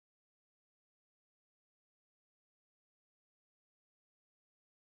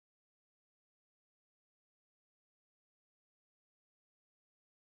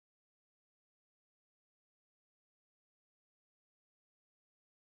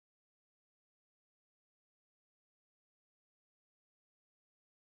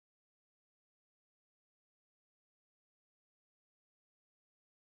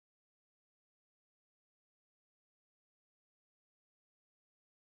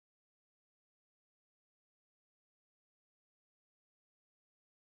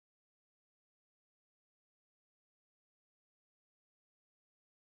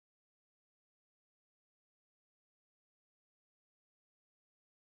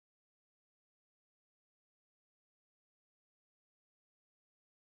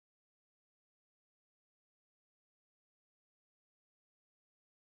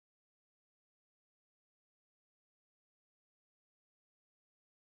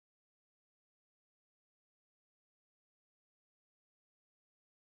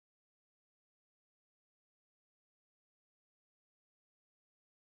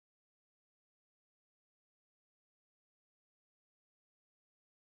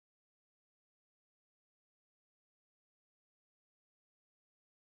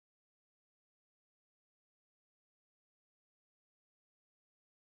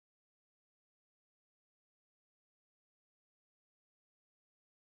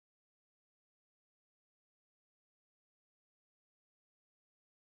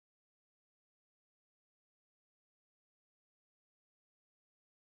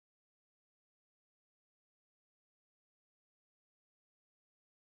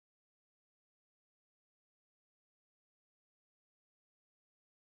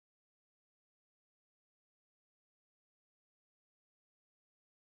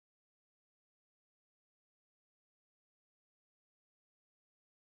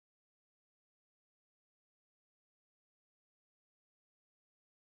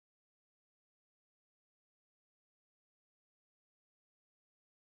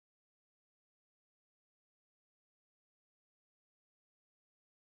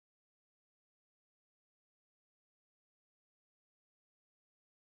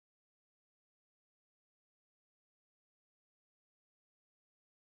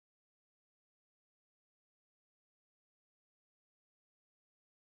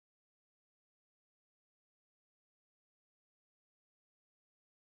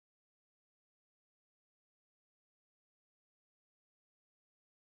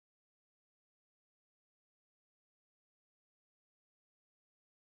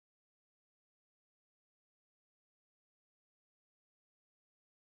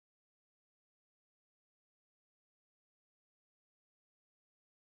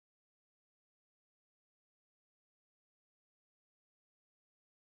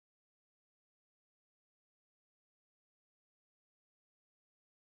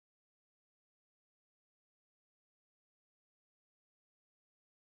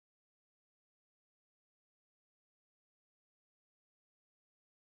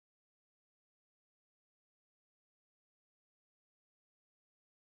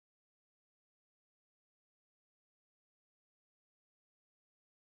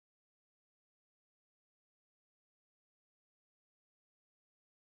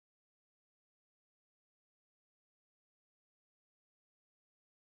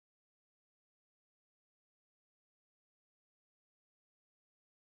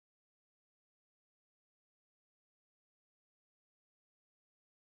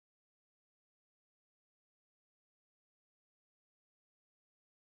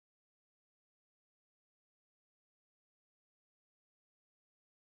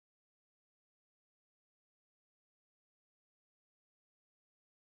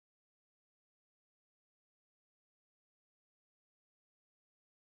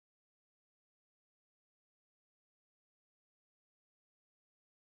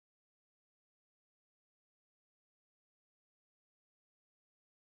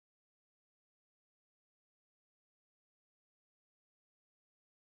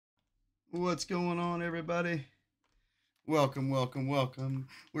What's going on, everybody? Welcome, welcome, welcome.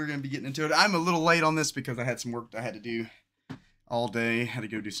 We're going to be getting into it. I'm a little late on this because I had some work I had to do all day. Had to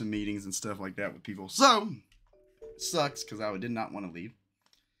go do some meetings and stuff like that with people. So, it sucks because I did not want to leave.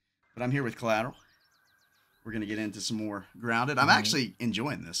 But I'm here with Collateral. We're going to get into some more Grounded. I'm actually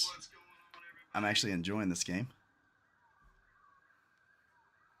enjoying this. I'm actually enjoying this game.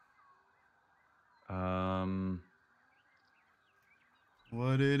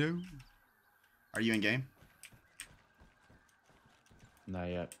 What it do? Are you in game? Not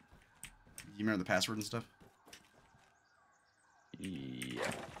yet. You remember the password and stuff? Yeah.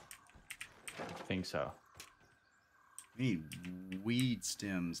 I think so. We need weed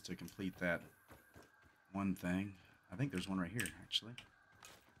stems to complete that one thing. I think there's one right here, actually.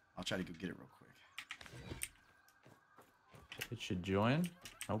 I'll try to go get it real quick. It should join.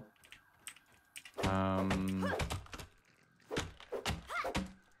 Nope.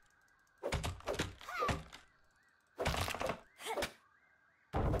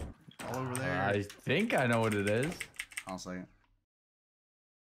 All over there. I think I know what it is. I'll say it.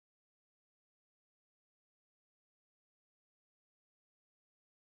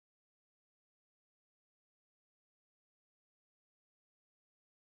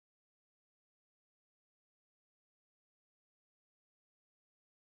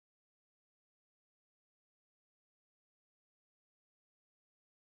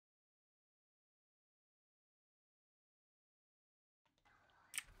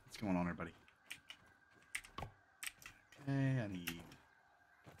 What's going on, everybody? Okay, I need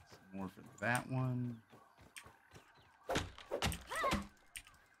some more for that one.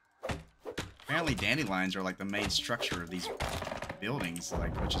 Apparently dandelions are like the main structure of these buildings,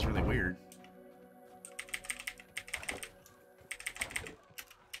 like, which is really weird.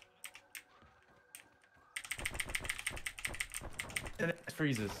 It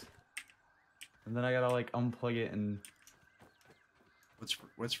freezes. And then I gotta like unplug it and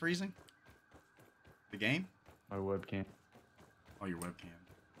What's freezing? The game? my webcam. Oh, your webcam.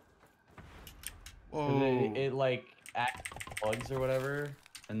 'Cause Whoa. It like plugs or whatever,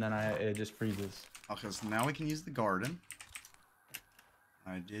 and then it just freezes. Okay, so now we can use the garden.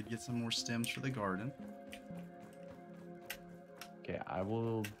 I did get some more stems for the garden. Okay,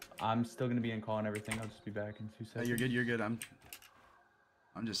 I'm still gonna be in call and everything. I'll just be back in 2 seconds. You're good, you're good. I'm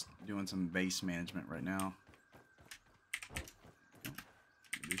just doing some base management right now.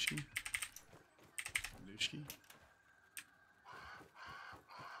 Badushki. Badushki.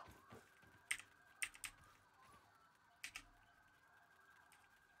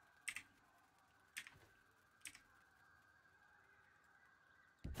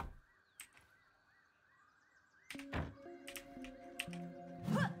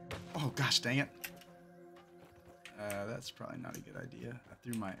 Oh gosh, dang it. That's probably not a good idea. I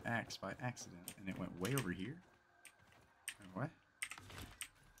threw my axe by accident and it went way over here. What?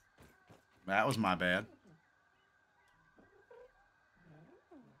 That was my bad.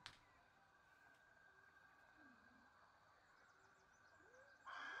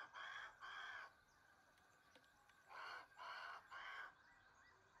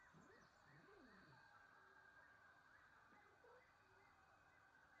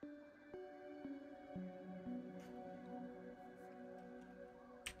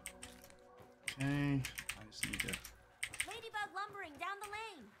 Okay, I just need to... Ladybug lumbering down the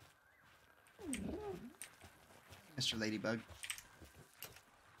lane. Mr. Ladybug.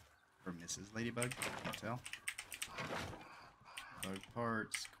 Or Mrs. Ladybug, I can't tell. Bug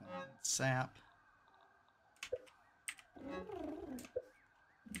parts, corn sap.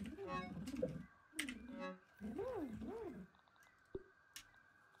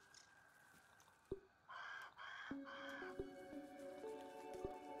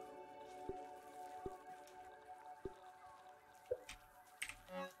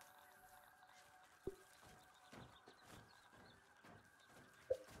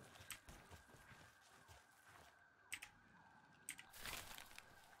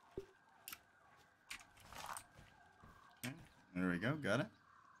 Okay, there we go, got it.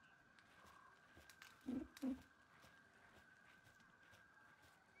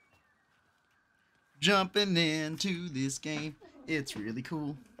 Jumping into this game, it's really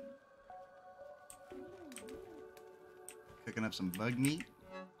cool. Cooking up some bug meat,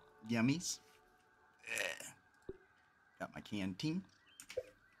 yummies. Got my canteen.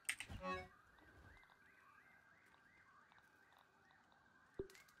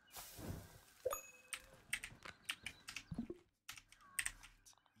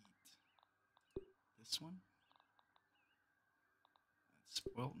 This one. That's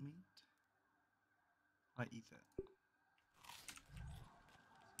spoiled meat. I eat that.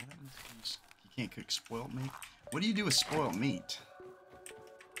 What happens if you can't cook spoiled meat? What do you do with spoiled meat?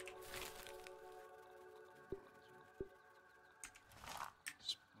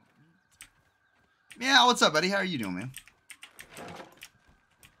 Yeah, what's up, buddy? How are you doing, man?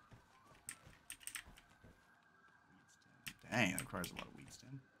 Dang, that requires a lot of wheat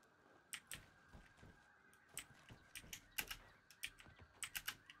stem.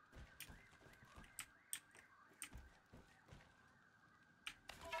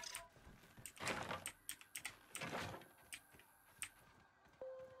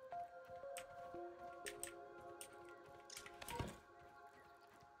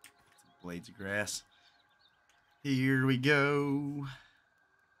 Blades of grass. Here we go.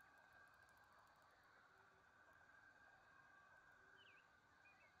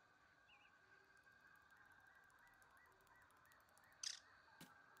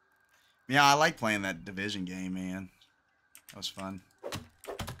 Yeah, I like playing that division game, man. That was fun.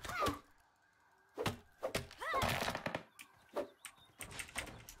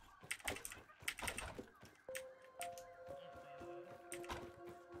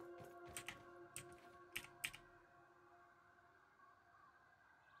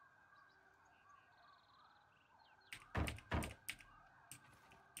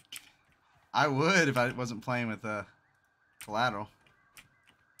 I would if I wasn't playing with Collateral.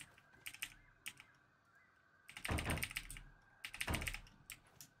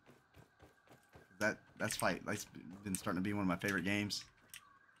 That's been starting to be one of my favorite games.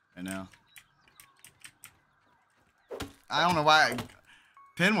 I know. I don't know why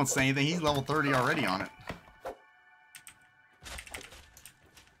Penn won't say anything. He's level 30 already on it.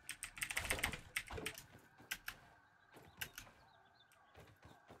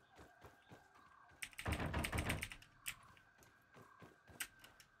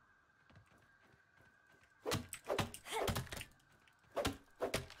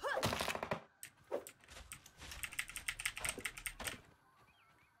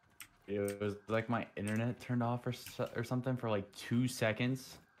 It was like my internet turned off or something for like 2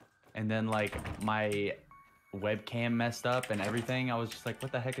 seconds, and then like my webcam messed up and everything. I was just like,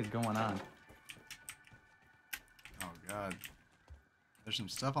 what the heck is going on? Oh god. There's some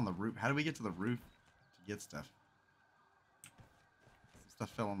stuff on the roof. How do we get to the roof to get stuff? Some stuff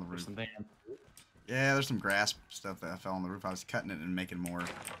fell on the roof. Something. Yeah, there's some grass stuff that fell on the roof. I was cutting it and making more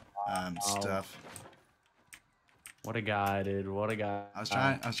stuff. What a guy, dude! What a guy! I was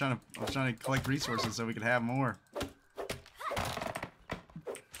trying to collect resources so we could have more.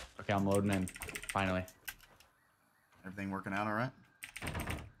 Okay, I'm loading in. Finally. Everything working out all right?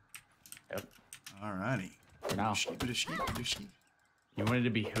 Yep. Alrighty. For now. You wanted to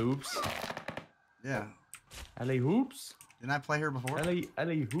be hoops? Yeah. LA hoops? Didn't I play her before?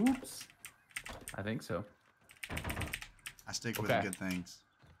 LA hoops? I think so. I stick with the good things.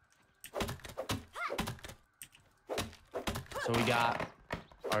 So we got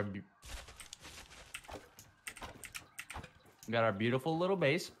our beautiful little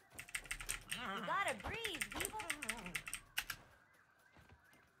base. You gotta breathe, people.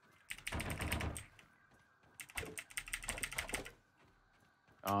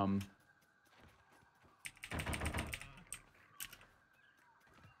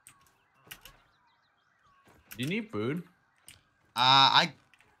 Do you need food? I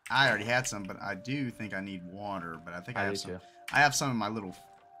already had some, but I do think I need water. But I think I have some. Too. I have some in my little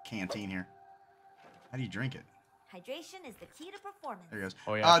canteen here. How do you drink it? Hydration is the key to performance. There it goes.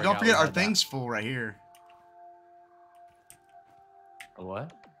 Oh yeah. Don't forget our thing's full right here. A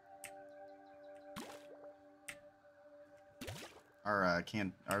what? Our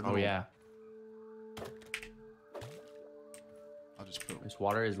Oh yeah. I'll just put. This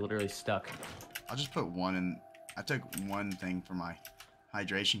water is literally stuck. I'll just put one in. I took one thing for my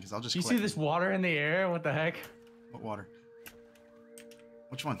hydration because I'll just. You see this water in the air? What the heck? What water?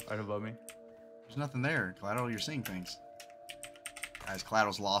 Which one? Right above me. There's nothing there. Collateral, you're seeing things. Guys,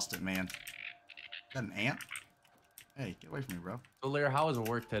 Collateral's lost it, man. Is that an ant? Hey, get away from me, bro. So, Lear, how was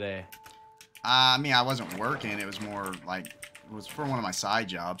work today? I mean, I wasn't working. It was more like, it was for one of my side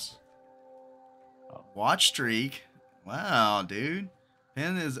jobs. Oh. Watch streak. Wow, dude.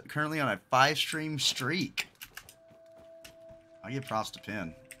 Penn is currently on a 5-stream streak. I give props to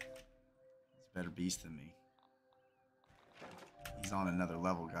Penn. He's a better beast than me. He's on another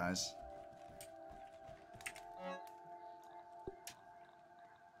level, guys.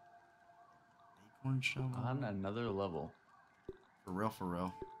 Acorn shovel. On another level. For real, for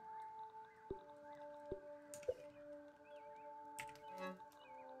real.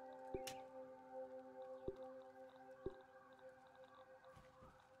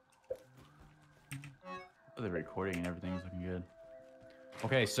 Oh, the recording and everything is looking good.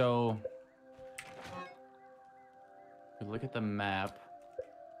 Okay, so if you look at the map,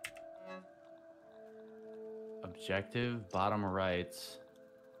 objective, bottom right.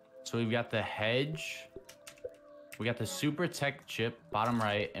 So we've got the hedge, we got the super tech chip, bottom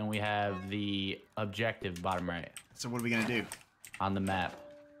right, and we have the objective, bottom right, So what are we gonna do? on the map.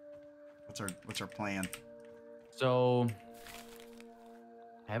 What's our plan? So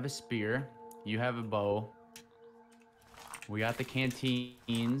I have a spear, you have a bow. We got the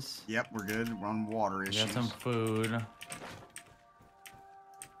canteens. Yep, we're good. We're on water We issues. got some food.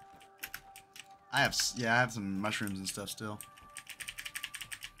 I have some mushrooms and stuff still.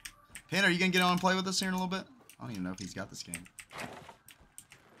 Pin, are you gonna get on and play with us here in a little bit? I don't even know if he's got this game.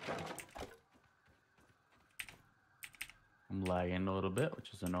 I'm lagging a little bit,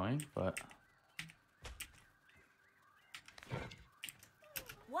 which is annoying, but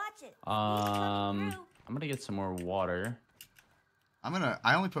Watch it. I'm gonna get some more water.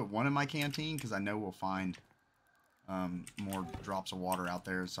 I only put one in my canteen because I know we'll find more drops of water out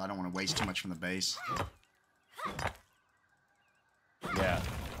there, so I don't want to waste too much from the base. Yeah.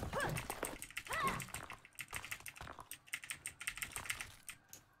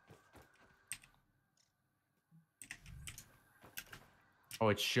 Oh,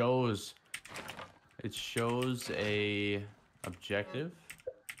 it shows a objective.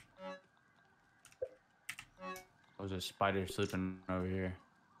 Oh, there's a spider sleeping over here.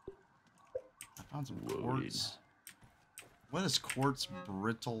 I found some Whoa, quartz. What does quartz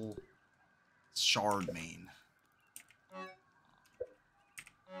brittle shard mean?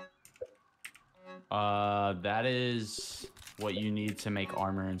 That is what you need to make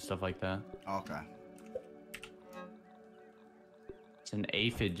armor and stuff like that. Okay. It's an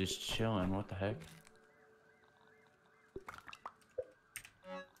aphid just chilling. What the heck?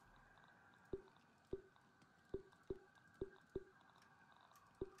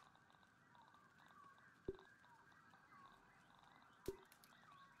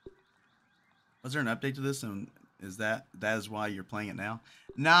 Was there an update to this, and is that is why you're playing it now?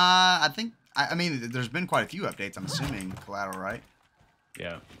 Nah, I mean, there's been quite a few updates. I'm assuming Collateral, right?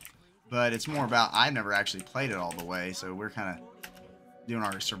 Yeah. But it's more about I never actually played it all the way, so we're kind of doing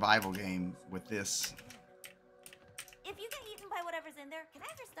our survival game with this. If you get eaten by whatever's in there, can I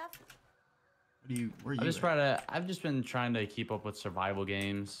have your stuff? Where are you? at? I've just been trying to keep up with survival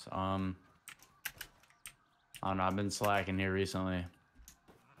games. I don't know. I've been slacking here recently.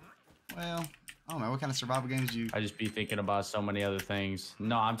 Well, I don't know. What kind of survival games do you... I just be thinking about so many other things.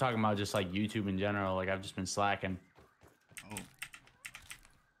 No, I'm talking about just like YouTube in general. Like I've just been slacking. Oh.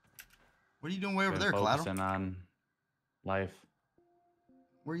 What are you doing way over Been there, Collateral? focusing on life.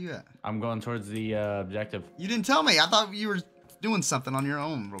 Where are you at? I'm going towards the objective. You didn't tell me. I thought you were doing something on your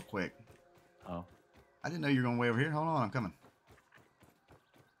own real quick. Oh. I didn't know you were going way over here. Hold on, I'm coming.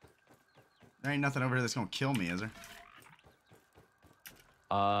 There ain't nothing over here that's going to kill me, is there?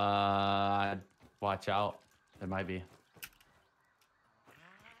 Watch out. There might be.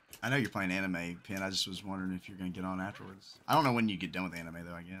 I know you're playing anime, Pin. I just was wondering if you're going to get on afterwards. I don't know when you get done with anime,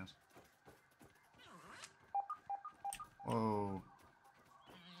 though, I guess. Whoa.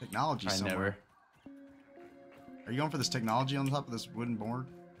 Technology I somewhere. never. Are you going for this technology on top of this wooden board?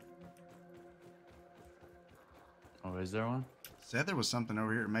 Oh, is there one? Said there was something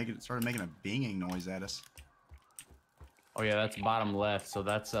over here. It started making a binging noise at us. Oh yeah, that's bottom left. So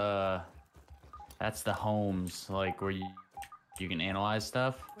that's the homes, like where you can analyze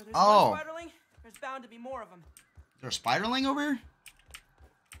stuff. Where there's Oh. one spiderling, there's bound to be more of them. Is there a spiderling over here?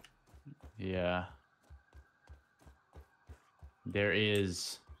 Yeah. There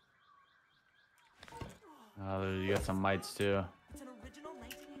is. Oh, you got some mites too. It's an original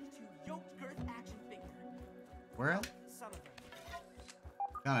 1982 yoked girth action figure. Where else? Some of them.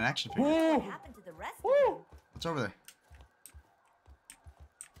 Got an action figure. What happened to the rest of them? What's over there?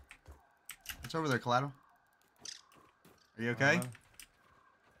 What's over there, Collateral? Are you okay?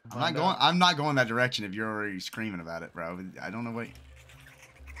 I'm not going that direction if you're already screaming about it, bro. I don't know what.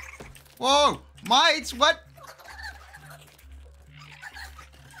 Whoa! Mites! What?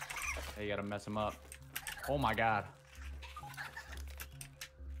 Hey, you gotta mess him up. Oh my god.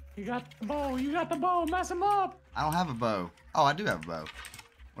 You got the bow. You got the bow. Mess him up. I don't have a bow. Oh, I do have a bow.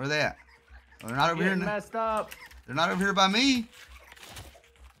 Where are they at? Oh, they're not over here. Getting messed up. They're not over here by me.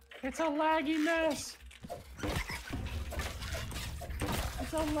 It's a laggy mess.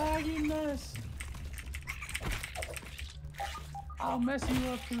 It's a laggy mess. I'll mess you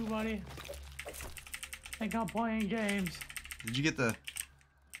up too, buddy. Think I'm playing games. Did you get the?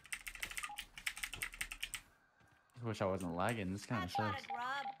 I wish I wasn't lagging. This kind I of got sucks. it, Rob.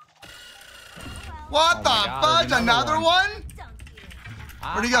 Well, What Oh the my God, fudge? there's Another another one? dunk you.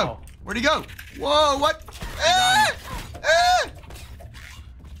 Where'd he go? Ow. Where'd he go? Whoa, what? on Ah! Ah!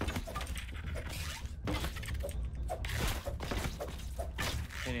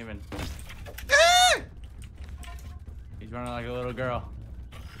 Can't even. Ah! He's running like a little girl.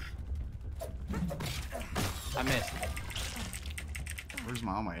 I missed. Where's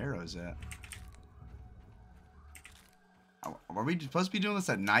all my arrows at? Are we supposed to be doing this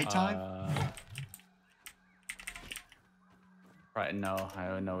at nighttime? Right, no,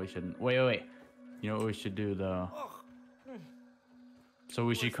 I know we shouldn't. Wait. You know what we should do though? So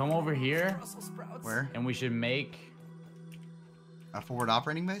we should come over here. Brussels sprouts. Where? And we should make. A forward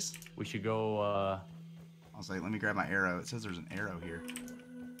operating base? We should go. I was like, let me grab my arrow. It says there's an arrow here.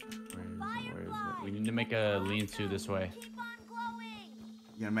 Where is it? We need to make a lean-to this way. Keep on glowing.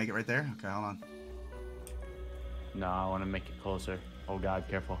 You gonna make it right there? Okay, hold on. No, I want to make it closer. Oh God,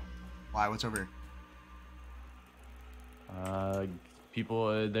 careful. Why? What's over here?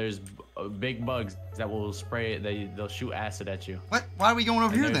 People, there's big bugs that will spray. They'll shoot acid at you. What? Why are we going over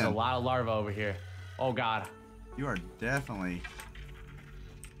And here there's then? a lot of larvae over here. Oh God. You are definitely.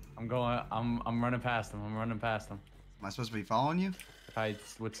 I'm running past them. Am I supposed to be following you? If I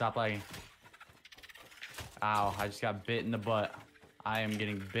would stop lagging. Ow, I just got bit in the butt. I am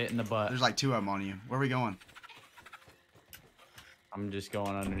getting bit in the butt. There's like 2 of them on you. Where are we going? I'm just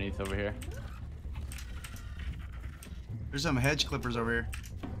going underneath over here. There's some hedge clippers over here.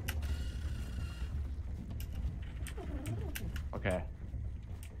 Okay.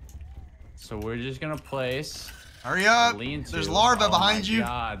 So we're just gonna place Hurry up! lean-to. There's larvae behind you. Oh my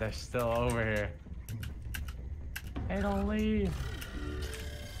God, they're still over here. Hey, don't leave.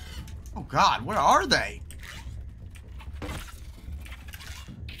 Oh God, where are they?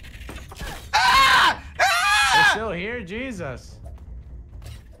 Ah! They're Ah! still here? Jesus.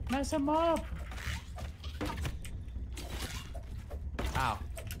 Mess them up. Ow.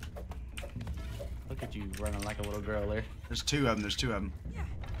 Look at you running like a little girl there. There's 2 of them. There's 2 of them.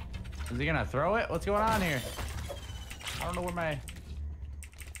 Is he gonna throw it? What's going on here? I don't know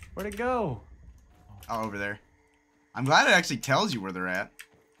where'd it go? Oh, over there. I'm glad it actually tells you where they're at.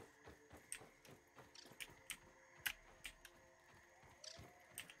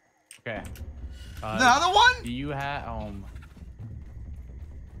 Okay. Another one? Do you have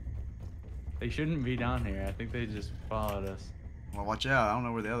they shouldn't be down here. I think they just followed us. Well, watch out. I don't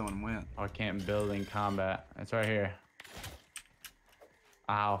know where the other one went. Oh, I can't build in combat. It's right here.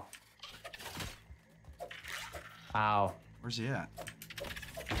 Ow. Ow. Where's he at?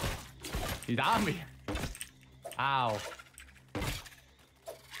 He's on me. Ow.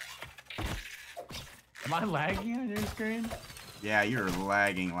 Am I lagging on your screen? Yeah, you're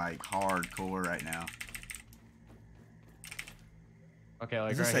lagging like hardcore right now. Okay,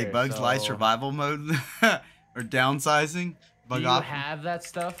 like Does it right say here. Bugs Life So, survival mode? Or downsizing? Do you op- have that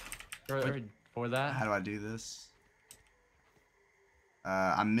stuff for that? How do I do this?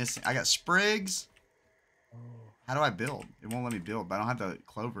 I'm missing. I got sprigs. How do I build? It won't let me build, but I don't have the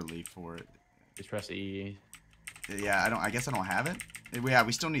clover leaf for it. Just press E. Yeah, I guess I don't have it. Yeah,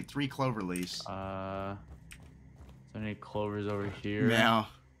 we still need 3 clover leaves. Is there any clovers over here? Now.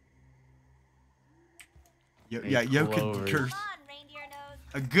 Any Yeah, yo, clovers? Come on, reindeer nose.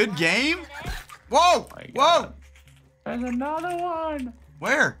 a good game? Today. Whoa! My Whoa! God. There's another one.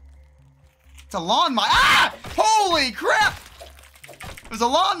 Where? It's a lawn mite. Ah! Holy crap! It was a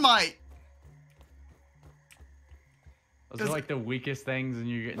lawn mite. Those are like the weakest things, and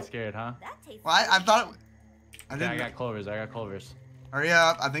you're getting scared, huh? That tastes Well, I thought it, I Yeah, didn't. I got clovers. Hurry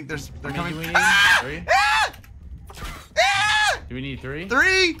up! I think they're How many coming. do we need? Ah! 3? Ah! Ah! Do we need 3?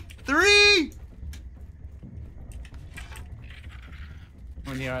 3! 3!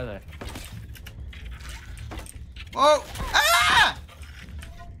 How many are there? Whoa! Ah!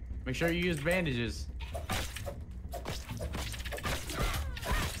 Make sure you use bandages.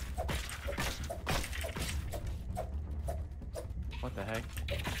 What the heck?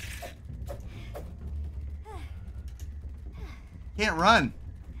 Can't run.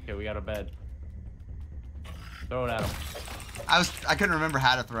 Okay, we got a bed. Throw it at him. I couldn't remember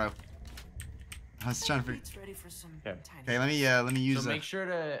how to throw. I was trying to figure. It's ready for some Okay. tiny. Okay, let me use So make sure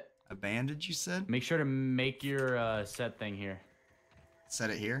a bandage. You said. to make your set thing here. Set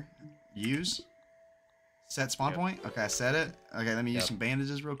it here. Use. Set spawn Yep. point. Okay, I set it. Okay, let me use Yep. some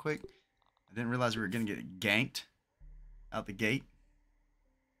bandages real quick. I didn't realize we were gonna get ganked out the gate.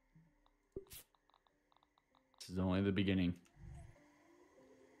 This is only the beginning.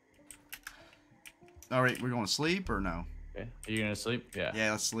 All right, we're going to sleep or no? Okay. Are you gonna sleep? Yeah.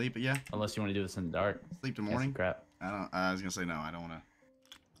 Yeah, let's sleep. Yeah, Unless you want to do this in the dark. sleep till Yes, morning. crap. I don't. I was gonna say no. I don't want to.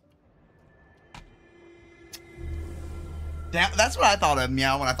 That's what I thought of,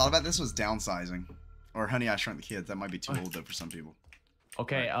 Meow, when I thought about this was downsizing. Or Honey, I Shrunk the Kids. That might be too old, though, for some people.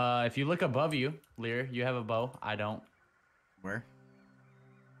 Okay, if you look above you, Lear, you have a bow. I don't. Where?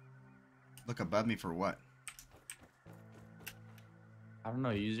 Look above me for what? I don't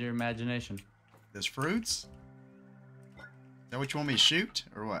know. Use your imagination. There's fruits? Is that what you want me to shoot?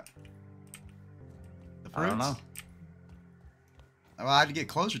 Or what? The fruits? I don't know. Well, I have to get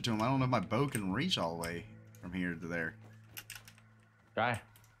closer to them. I don't know if my bow can reach all the way from here to there. Try.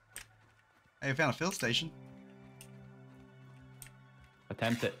 Hey, I found a fill station.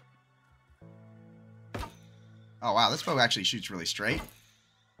 Attempt it. Oh, wow. This bow actually shoots really straight.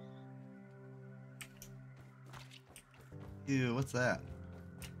 Ew, what's that?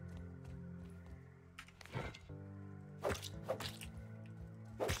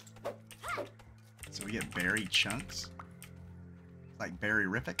 So we get berry chunks? Like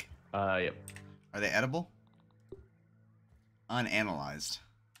berry-rific? Yep. Are they edible? Unanalyzed.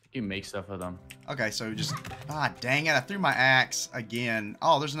 You make stuff with them. Okay, so just... Ah, dang it. I threw my axe again.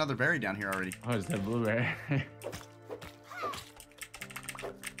 Oh, there's another berry down here already. Oh, is that blueberry?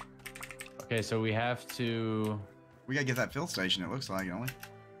 Okay, so we have to... We gotta get that fill station, it looks like, don't we?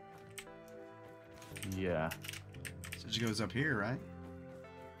 Yeah. So it just goes up here, right?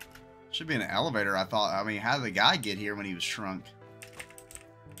 Should be an elevator, I thought. I mean, how did the guy get here when he was shrunk?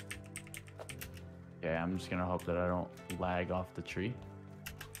 Yeah, I'm just gonna hope that I don't lag off the tree.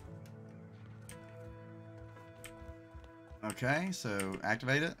 Okay, so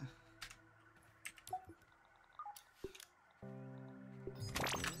activate it.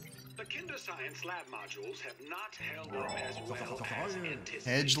 The Kinder Science lab modules have not held up as well as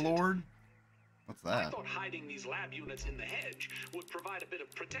anticipated. Hedgelord? What's I that? thought hiding these lab units in the hedge would provide a bit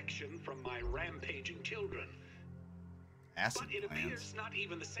of protection from my rampaging children. Acid But it plants. appears not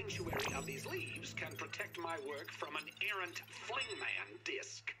even the sanctuary of these leaves can protect my work from an errant Flingman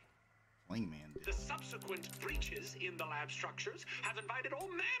disc. Flingman. The subsequent breaches in the lab structures have invited all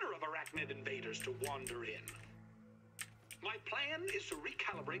manner of arachnid invaders to wander in. My plan is to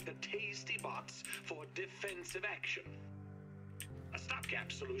recalibrate the tasty bots for defensive action. A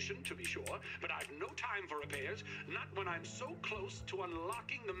stopgap solution, to be sure, but I've no time for repairs, not when I'm so close to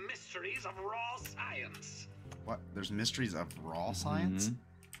unlocking the mysteries of raw science. What? There's mysteries of raw science?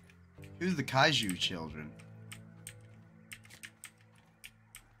 Who's the Kaiju children?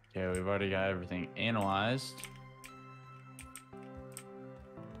 Okay, we've already got everything analyzed.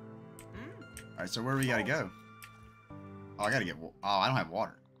 Alright, so where do we gotta go? Oh, I gotta get... Oh, I don't have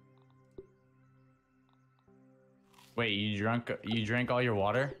water. Wait, you drank all your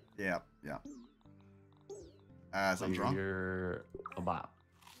water? Yeah, yeah. Something's wrong? You're a bot.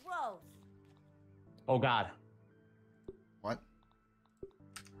 Gross. Oh god. What?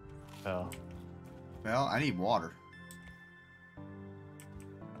 Oh. Well, I need water.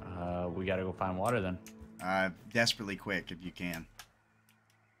 We gotta go find water then. Desperately quick, if you can.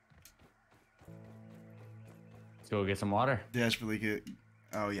 Let's go get some water. Desperately good.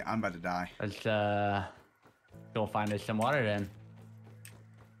 Oh, yeah, I'm about to die. Let's go find us some water then.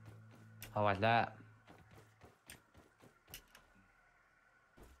 How about that?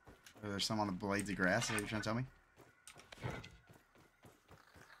 There's some on the blades of grass. Is that what you're trying to tell me?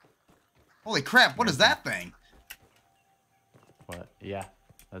 Holy crap, what is that thing? What? Yeah,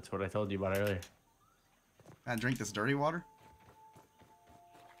 that's what I told you about earlier. Can I drink this dirty water?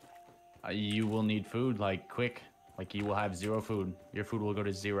 You will need food, like, quick. Like, you will have 0 food. Your food will go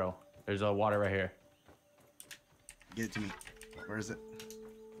to 0. There's a water right here. Get it to me. Where is it?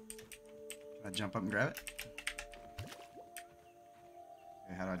 Can I jump up and grab it?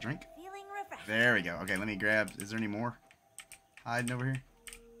 Okay, how do I drink? Feeling refreshed. There we go. Okay, let me grab. Is there any more hiding over here?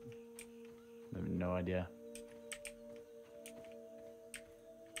 I have no idea.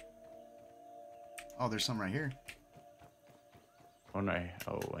 Oh, there's some right here. Oh, no.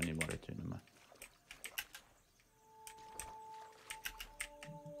 Oh, I need water too. Never mind.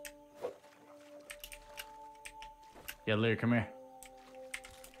 Yeah, Lear, come here.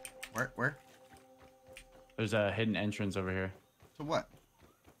 Where? There's a hidden entrance over here. To what?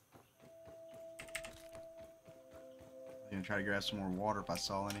 I'm gonna try to grab some more water if I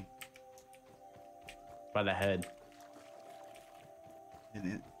saw any. By the head.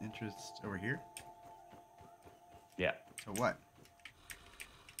 Hidden interest over here? Yeah. To what?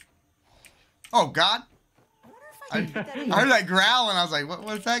 Oh, God! I wonder if I can get that in. I heard that growl and I was like,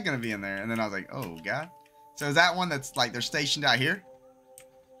 what's that gonna be in there? And then I was like, oh, God. So is that one that's like they're stationed out here?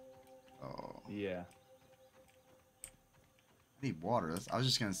 Oh, Yeah. I need water. I was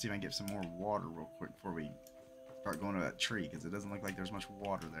just gonna see if I can get some more water real quick before we start going to that tree, because it doesn't look like there's much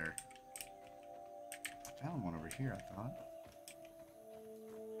water there. I found one over here, I thought.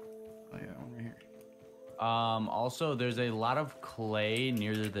 Oh yeah, one right here. Also, there's a lot of clay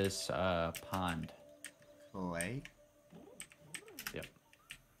near this pond. Clay. Yep.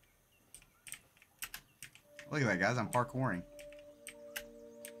 Look at that, guys. I'm parkouring.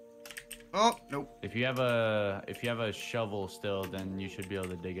 Oh nope. If you have a shovel still, then you should be able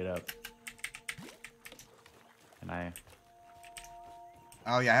to dig it up. And I.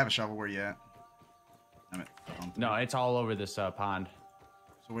 Oh yeah, I have a shovel. Where you at? I'm at. No, it's all over this pond.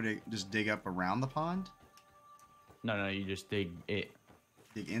 So where do you just dig up around the pond? No, you just dig it.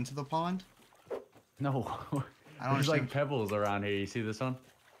 Dig into the pond? No. I don't There's understand. like pebbles around here. You see this one?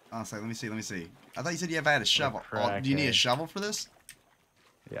 Oh, sorry, let me see. I thought you said you had a shovel. Oh, crackhead. do you need a shovel for this?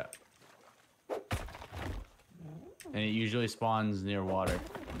 Yeah. And it usually spawns near water.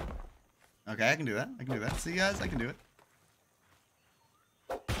 Okay, I can do that. See, guys, I can do it.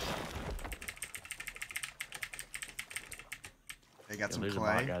 They got some There's a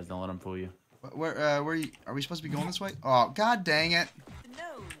clay. bot, guys. Don't let them fool you. Where are you? Are we supposed to be going this way? Oh, god dang it! The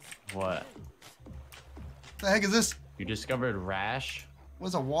nose. What? What the heck is this? You discovered rash?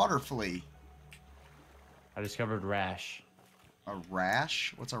 What's a water flea? I discovered rash. A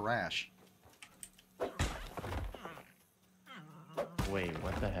rash? What's a rash? Wait,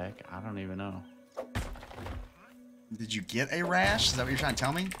 what the heck? I don't even know. Did you get a rash? Is that what you're trying to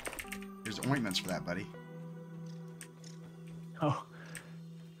tell me? There's ointments for that, buddy. Oh.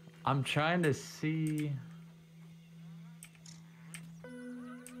 I'm trying to see.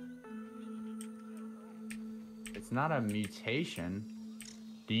 It's not a mutation.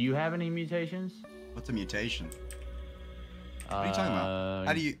 Do you have any mutations? What's a mutation? What are you talking about?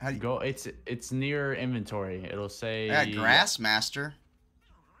 How do you go? It's near inventory. It'll say. I got grass master.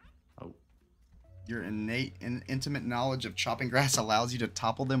 Oh. Your innate and intimate knowledge of chopping grass allows you to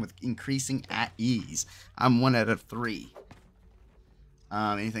topple them with increasing at ease. I'm 1 out of 3.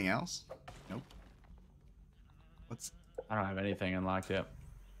 Anything else? Nope. I don't have anything unlocked yet.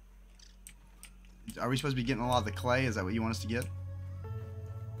 Are we supposed to be getting a lot of the clay? Is that what you want us to get?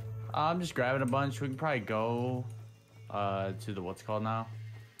 I'm just grabbing a bunch. We can probably go to the what's called now.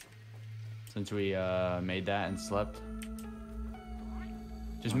 Since we made that and slept.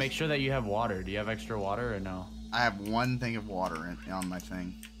 Just make sure that you have water. Do you have extra water or no? I have 1 thing of water on my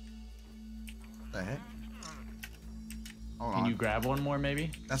thing. What the heck? Hold Can on. you grab one more maybe?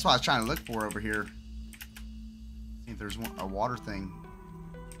 That's what I was trying to look for over here. See if there's a water thing.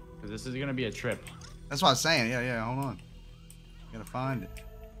 Because this is gonna be a trip. That's what I was saying. Yeah. Hold on. Gotta find it.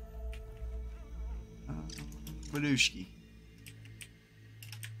 Badushki.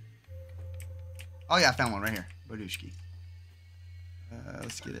 Oh yeah, I found one right here. Badushki.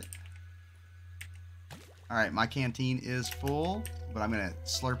 Let's get it. Alright, my canteen is full, but I'm gonna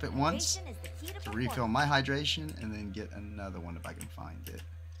slurp it once Hydration is the key to to refill my hydration and then get another one if I can find it.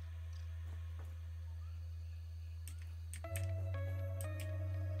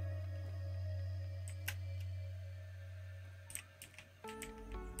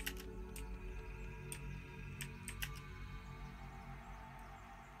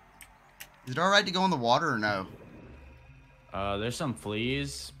 Is it alright to go in the water or no? There's some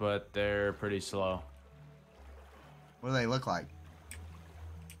fleas, but they're pretty slow. What do they look like?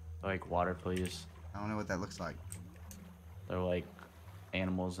 Like water fleas. I don't know what that looks like. They're like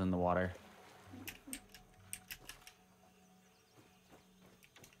animals in the water.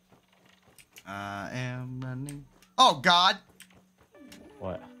 I am running. Oh God!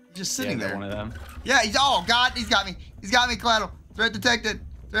 What? He's just sitting there. One of them. Yeah, oh God, he's got me. He's got me, Collateral. Threat detected.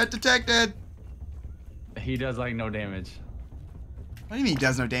 Threat detected. He does like no damage. What do you mean he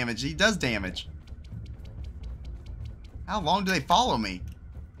does no damage? He does damage. How long do they follow me?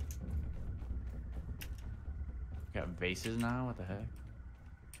 Got vases now? What the heck?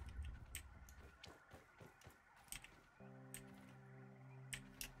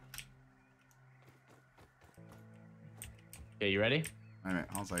 Okay, you ready? Wait a minute,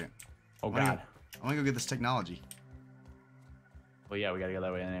 hold on a second. Oh I wanna God. go- I want to go get this technology. Well, yeah, we gotta go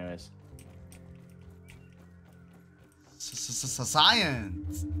that way anyways.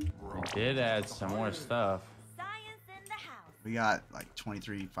 Science! We did add some more stuff. Science in the house. We got like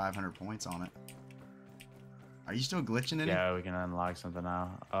 23,500 points on it. Are you still glitching in it? Yeah, we can unlock something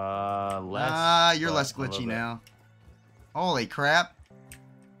now. You're but less a little glitchy bit. now. Holy crap.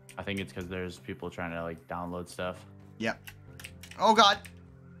 I think it's because there's people trying to like download stuff. Yep. Oh God.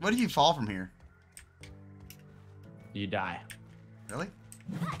 What if you fall from here? You die. Really?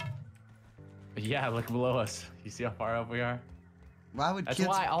 Yeah, look below us. You see how far up we are? Why would That's kids...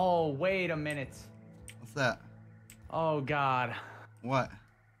 why. Oh, wait a minute. What's that? Oh God. What?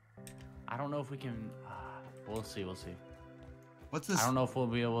 I don't know if we can. We'll see. We'll see. What's this? I don't know if we'll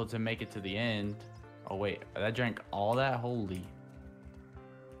be able to make it to the end. Oh wait, that drank all that? Holy.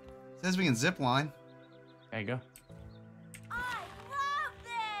 It says we can zip line. There you go. I love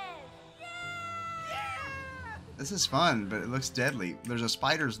this! Yeah! This is fun, but it looks deadly. There's a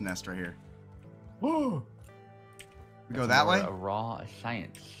spider's nest right here. Whoa. We go that way? A raw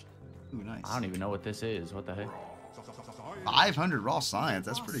science. Ooh, nice. I don't even know what this is. What the heck? 500 raw science.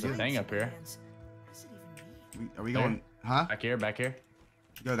 That's pretty good. Thing up here. Are we going? Huh? Back here, back here.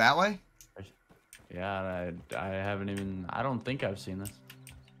 Go that way? Yeah, I haven't even. I don't think I've seen this.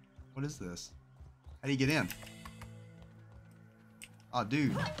 What is this? How do you get in? Oh,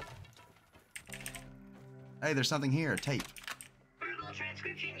 dude. Hey, there's something here. A tape. Verbal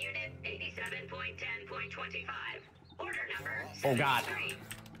transcription unit 87.10.25. Order number. Oh, God. 73.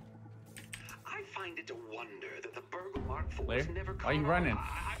 I find it a wonder that the Burgle Mark IVs Blair, never why are you caught running? on.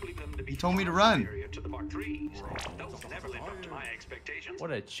 I believe them to be He told me to far run. superior to the Mark IIIs. Those never lived up to my expectations.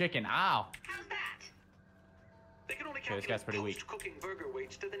 What a chicken. Ow. How's that? They can only Okay, this guy's calculate pretty weak. post-cooking burger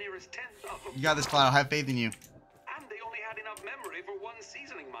weights to the nearest tenth of them. You got this, Cloud. I have faith in you. And they only had enough memory for one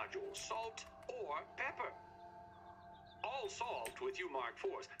seasoning module, salt or pepper. All salt with you Mark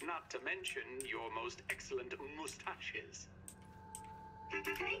IVs, not to mention your most excellent mustaches.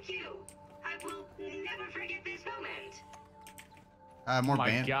 Thank you. I will never forget this moment. More Oh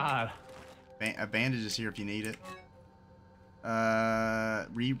my God. bandages here if you need it.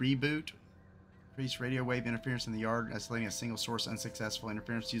 Reboot. Increase radio wave interference in the yard, isolating a single source unsuccessful.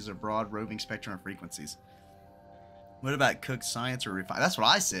 Interference uses a broad roving spectrum of frequencies. What about cooked science or refined? That's what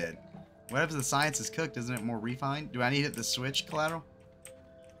I said. What if the science is cooked? Isn't it more refined? Do I need to hit the switch, Collateral?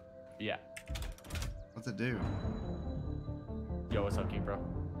 Yeah. What's it do? Yo, what's up, King Bro?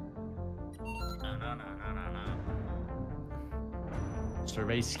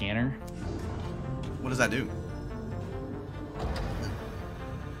 Survey scanner. What does that do?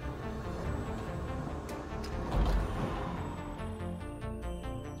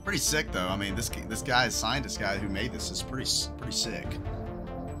 It's pretty sick, though. I mean, this guy's scientist guy who made this is pretty sick.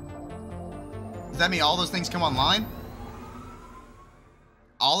 Does that mean all those things come online?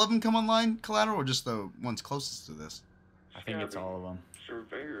 All of them come online, Collateral, or just the ones closest to this? I think it's all of them.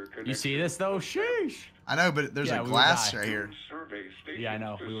 Surveyor You see this though? Sheesh. I know, but there's Yeah, a we would glass die. right here. Yeah, I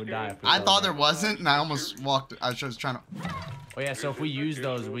know. We would die if we I go thought there. there wasn't, and I almost walked. I was just trying to. Oh yeah, so if we use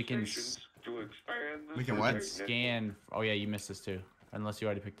those, we can We can what? scan. Oh yeah, you missed this too. Unless you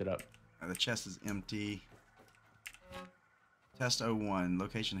already picked it up. The chest is empty. Test 01,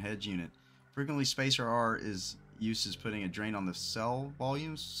 location hedge unit. Frequently, spacer R is used as putting a drain on the cell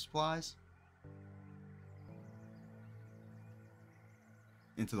volume supplies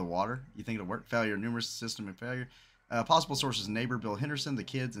into the water. You think it'll work? Failure. Numerous system and failure. Possible sources: neighbor Bill Henderson, the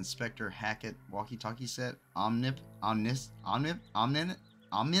kids, Inspector Hackett, walkie-talkie set, omnipotent. I don't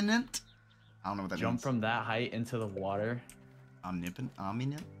know what that Jump means. from that height into the water. Omnipotent.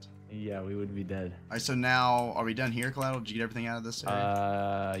 Yeah, we would be dead. All right, so now are we done here, Collateral? Did you get everything out of this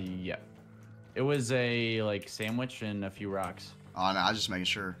area? Yeah. It was a like sandwich and a few rocks. Oh no, I was just making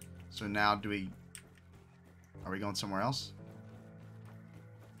sure. So now are we going somewhere else?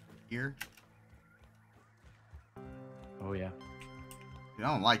 Here? Oh yeah. Dude, I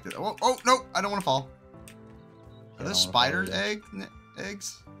don't like this. Oh no, I don't want to fall. Are Yeah, those I don't wanna spiders fall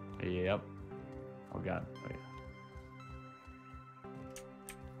eggs? Yep. Oh god. Wait.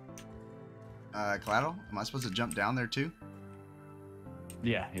 Collateral? Am I supposed to jump down there too?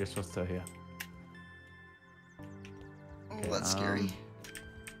 Yeah, you're supposed to. Yeah. Oh, Okay, that's scary.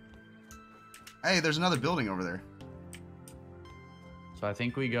 Hey, there's another building over there. So I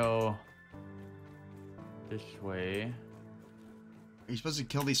think we go this way. Are you supposed to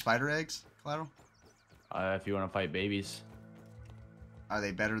kill these spider eggs, Collateral? If you want to fight babies. Are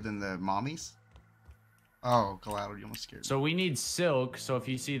they better than the mommies? Oh, Collateral, you almost scared me. So we need silk. So if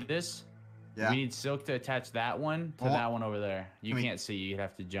you see this, Yeah. we need silk to attach that one to Well, that one over there. You I mean- can't see. You'd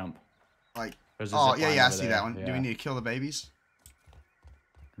have to jump. Like, There's a oh, zip yeah, line I over see there. that one. Do we Yeah. need to kill the babies?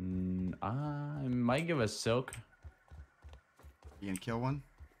 I might give us silk. You gonna kill one?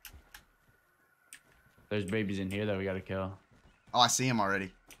 There's babies in here that we gotta kill. Oh, I see him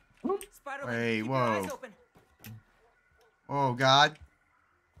already. Spider Hey, keep your eyes whoa. open. Oh, God.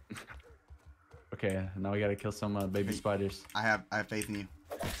 Okay, now we gotta kill some baby spiders. I have faith in you.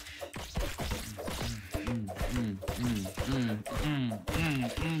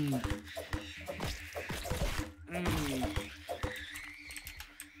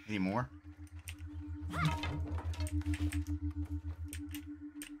 Any more?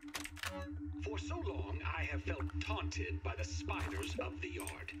 For For so long, I have felt taunted by the spiders of the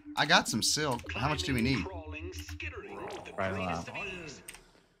yard. I got some silk. How much do we need? Crawling, skittering, the Right, greatest of ease.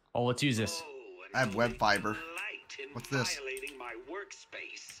 Oh, let's use this. Oh, I have web fiber. delight in What's this? violating my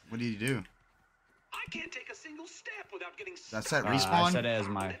workspace. What do you do? I can't take a single step without getting That's stuck that on respawn? I set it as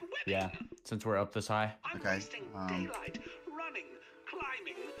my webbing. yeah. Since we're up this high, I'm Okay, wasting daylight, running,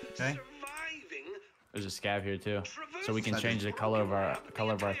 climbing, Okay. surviving, there's a scav here too, so we can Traversing. change the color of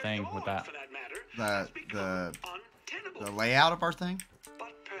our thing with that. for that matter, The has become untenable. the layout of our thing?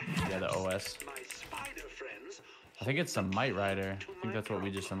 But perhaps Yeah, the OS. my spider friends I think it's the Might Rider. I think that's what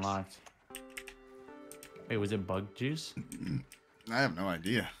we just unlocked. Wait, was it Bug Juice? I have no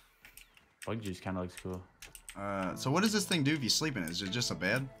idea. Bug Juice kind of looks cool. So what does this thing do if you sleep in it? Is it just a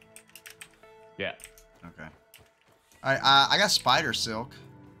bed? Yeah. Okay. Alright, I got spider silk.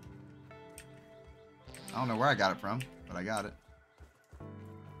 I don't know where I got it from, but I got it.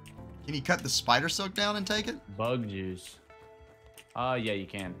 Can you cut the spider silk down and take it? Bug Juice. Yeah, you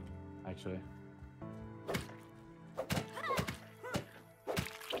can, actually.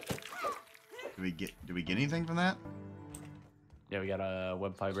 Do we get anything from that? Yeah, we got a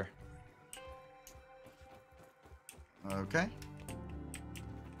web fiber. Okay.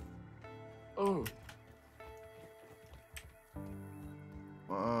 Oh.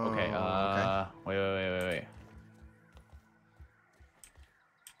 Whoa, Okay, okay. wait.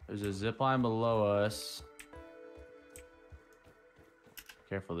 There's a zip line below us.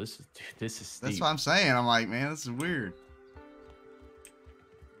 Careful, this is steep. That's what I'm saying. I'm like, man, this is weird.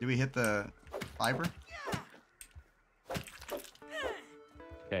 Do we hit the fiber?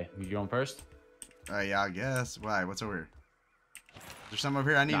 Okay, you going first? Yeah, I guess. Why? What's over here? Is there something over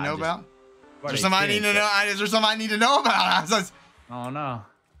here I need to Nah, know just- about? Is there Buddy, something I need to know? Is there something I need to know about? I was like, Oh no.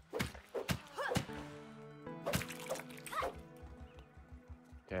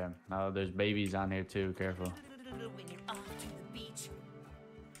 Okay, now there's babies on here too. Careful. When you're off to the beach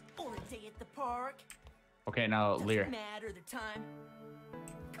or a day at the park, Okay, now Lear, doesn't matter the time.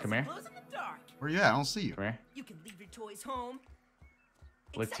 'Cause Come it here. glows in the dark. where you at? I don't see you. come here. You can leave your toys home.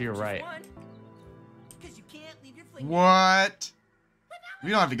 Look except to your for just right. one, 'cause you can't leave your fling. What? We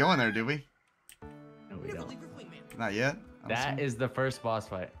don't have to go in there, do we? No, we Never don't. leave your flingman. Not yet. I don't That see- is the first boss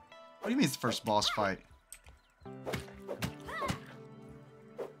fight. What do you mean it's the first boss fight?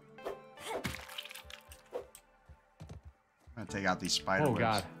 I'm gonna take out these spider Oh webs.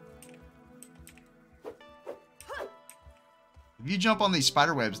 god. If you jump on these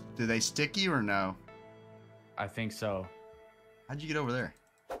spider webs, do they stick you or no? I think so. How'd you get over there?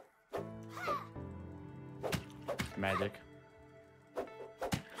 Magic.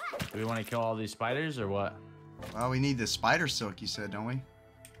 Do we want to kill all these spiders or what? Well, we need the spider silk, you said, don't we?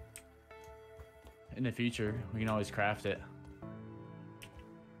 In the future, we can always craft it.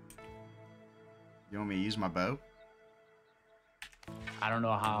 You want me to use my bow? I don't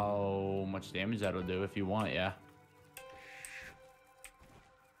know how much damage that'll do. If you want it, yeah.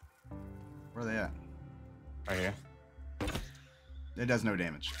 Where are they at? Right here. It does no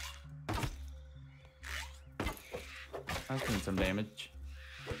damage. I've seen some damage.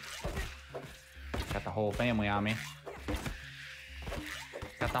 Got the whole family on me.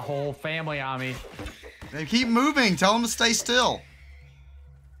 Got the whole family on me. They keep moving. Tell them to stay still.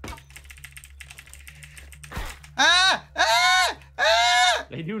 Ah! Ah! Ah!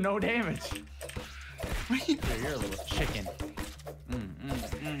 They do no damage. What are you- Here, you're a little chicken.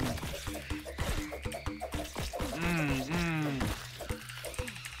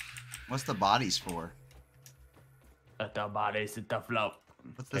 What's the bodies for? Let the bodies hit the floor.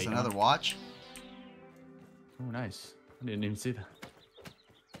 What's this, Taking another them. watch? Oh, nice. I didn't even see that.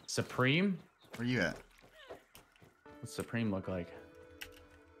 Supreme? Where you at? What's Supreme look like?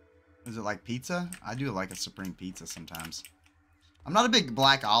 Is it like pizza? I do like a supreme pizza sometimes. I'm not a big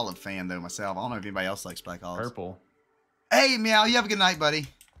black olive fan, though, myself. I don't know if anybody else likes black olives. Purple. Hey, Meow, you have a good night, buddy.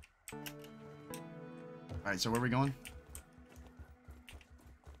 Alright, so where are we going?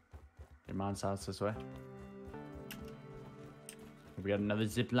 Your mom's house this way. We got another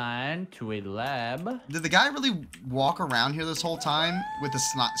zip line to a lab. Did the guy really walk around here this whole time with the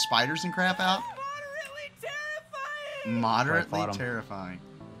spiders and crap out? Moderately terrifying. Moderately fought him. terrifying.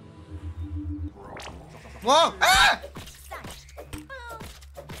 Whoa! Ah!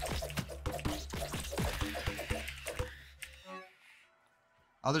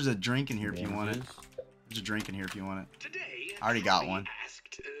 Oh, there's a drink in here if you want it. There's a drink in here if you want it. Today, I already got Harry one.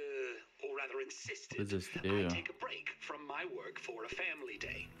 Asked, or rather insisted, What does this do? I take a break from my work for a family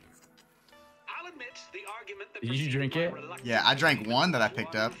day. I'll admit the argument that Did you preceded drink my it? reluctance Yeah, I drank was one that I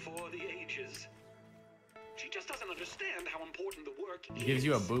picked one up. For the ages. She just doesn't understand how important the work It gives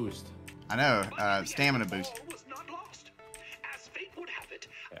you a is. boost. I know. But in the Stamina end, boost. all was not lost. As fate would have it,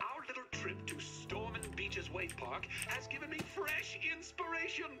 our little trip to Storm and Beach's Wake Park has given me fresh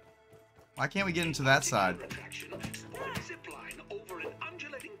inspiration. Why can't we get into that side? Attraction sported a zip line over an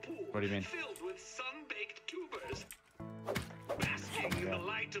undulating pool What do you mean? filled with sun-baked tubers. Basking in the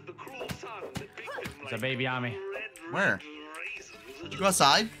light of the cruel sun that baked them There's like a baby on me. red Where? raisins. Did you go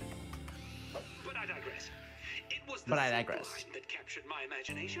outside? But I digress. It was the But I zip digress. line that captured my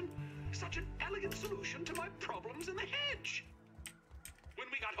imagination. Such an elegant solution to my problems in the hedge. When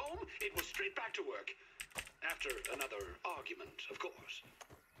we got home, it was straight back to work. After another argument, of course.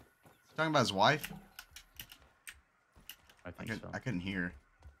 Talking about his wife? I think so. I couldn't hear.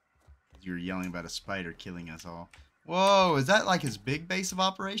 You were yelling about a spider killing us all. Whoa, is that like his big base of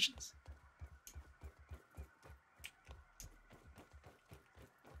operations?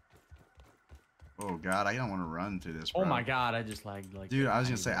 Oh god, I don't want to run through this, bro. Oh my god, I just lagged like. Dude, a I was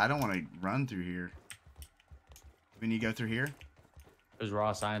gonna tiny say, bit. I don't want to run through here. We need to go through here? There's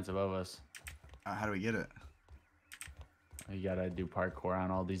raw science above us. How do we get it? You gotta do parkour on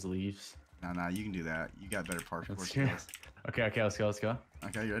all these leaves. No, you can do that. You got better parkour Let's skills. Okay, let's go.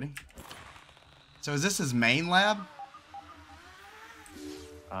 Okay, you ready? So is this his main lab?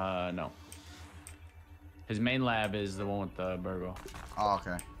 No. His main lab is the one with the burgle. Oh,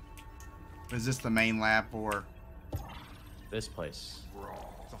 okay. Is this the main lab for... This place.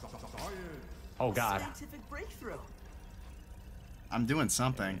 Oh god. Scientific breakthrough. I'm doing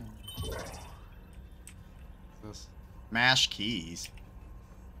something. This mash keys.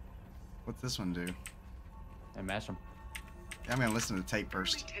 What's this one do? And mash them. I'm gonna listen to the tape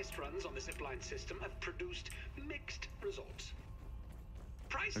first. Early test runs on the zipline system have produced mixed results.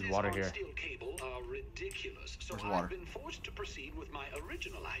 Prices water on here. steel cable are ridiculous, so There's water. I've been forced to proceed with my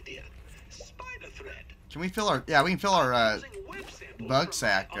original idea: spider thread. Can we fill our... Yeah, we can fill our Using web samples bug from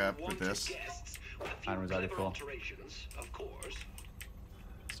sack my up with unwanted this. guests, with a few Mine was already clever full. alterations, of course.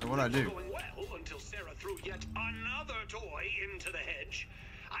 So what do I Things do? were going well until Sarah threw yet another toy into the hedge.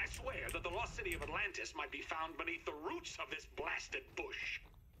 I swear that the lost city of Atlantis might be found beneath the roots of this blasted bush.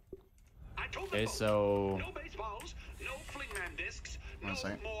 I told them Okay, both, so no baseballs, no flingman discs, no One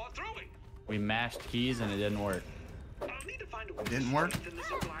second. more throwing. we mashed keys and it didn't work. I'll need to find a way Didn't to work? strengthen the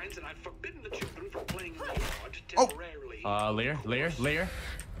zip lines, and I've forbidden the children from playing in the yard Oh! temporarily. Lear.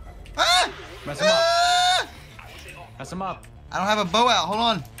 Ah! Mess him up. Ah! Mess him up. I don't have a bow out. Hold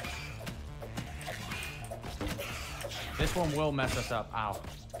on. This one will mess us up. Ow.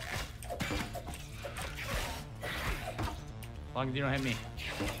 As long as you don't hit me.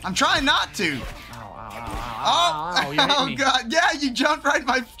 I'm trying not to. Ow, you hit Oh me. god. Yeah, you jumped right in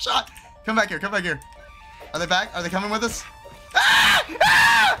my shot. Come back here. Are they back? Are they coming with us? Ah!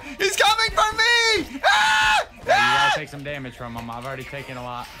 Ah! He's coming for me! Ah! Yeah, you Ah! gotta take some damage from him. I've already taken a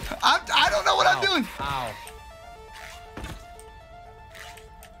lot. I don't know what I'm Ow. doing. Ow.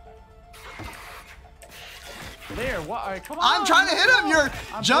 There, what? All right, come on. I'm trying to hit him. You're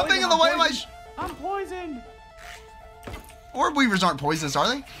I'm jumping in poisoned, the way I'm of my... poisoned. I'm poisoned. Orb weavers aren't poisonous, are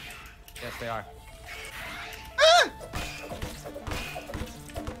they? Yes, they are. Ah!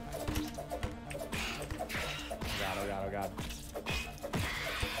 Oh god.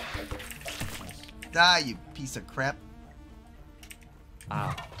 Die, you piece of crap.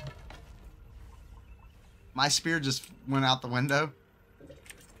 Ow. My spear just went out the window.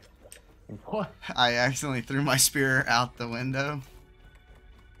 What? I accidentally threw my spear out the window.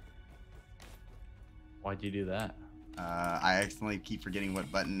 Why'd you do that? I accidentally keep forgetting what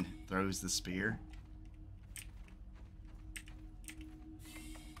button throws the spear.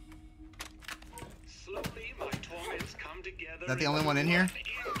 Slowly, my torments come together. Is that the only one in here?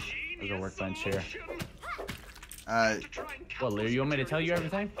 There's a workbench here. What, Lear, you want me to tell you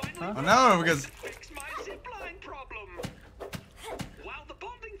everything? Huh? Oh no, because... Fix my zipline problem. While the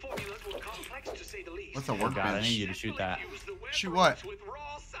bonding formulas were complex to say the least. What's a Oh god, I need workbench? you to shoot that. Use the web Shoot what? roots with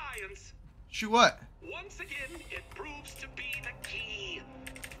raw science. Shoot what? Once again, it proves to be the key.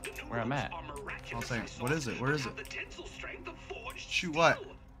 The new Where I'm ropes at? are I'll miraculously say, what is it? Where soft is and it? have the tensile strength of forged Shoot what?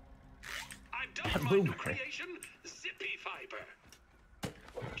 steel. I've done my new creation, Zippy Fiber.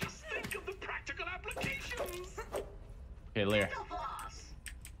 Just think of the practical applications. Okay, Lear.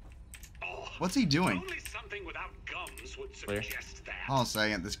 Oh, What's he doing? only something without gums would Clear. suggest that. Hold on a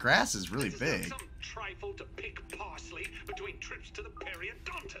second. This grass is really This is not big. some trifle to pick parsley between trips to the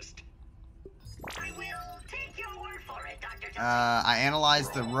periodontist. I will take your word for it, Dr. I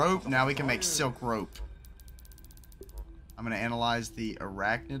analyzed the rope. Now we can make silk rope. I'm going to analyze the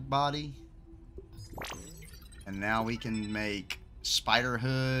arachnid body. And now we can make spider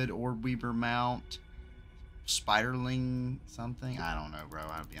hood, orb weaver mount, spiderling something. I don't know, bro.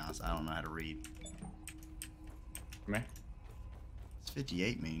 I'll be honest. I don't know how to read. Come here. What's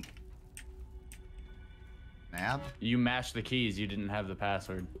 58 mean? Nab? You mashed the keys. You didn't have the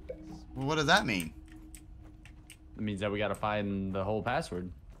password. Well, what does that mean? It means that we gotta find the whole password.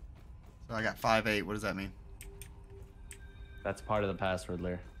 So I got 58. What does that mean? That's part of the password,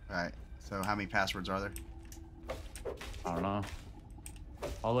 Lear. All right. So how many passwords are there? I don't know.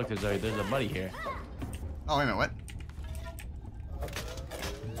 Oh, look, there's a buddy here. Oh, wait a minute.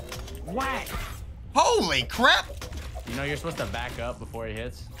 What? Whack! Holy crap! You know you're supposed to back up before he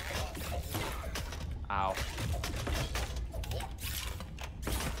hits. Ow.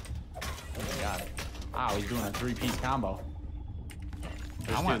 Oh my god. Ow, he's doing a 3-piece combo.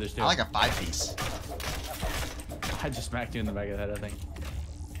 There's two. I like a 5-piece. I just smacked you in the back of the head, I think.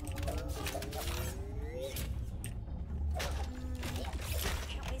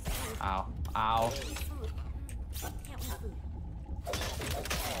 Can't waste food. Ow. Ow. Food. Can't waste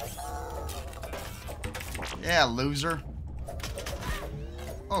food. Yeah, loser.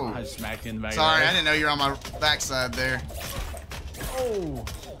 Oh, I just smacked you in the back sorry. of the I head. didn't know you were on my backside there. Oh!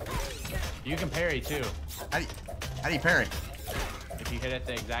 You can parry too. How do you parry? If you hit at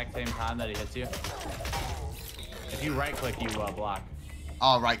the exact same time that he hits you. If you right click, you block.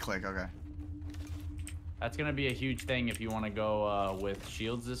 Oh, right click. Okay. That's gonna be a huge thing if you want to go with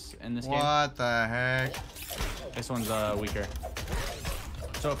shields in this game. What the heck? This one's weaker.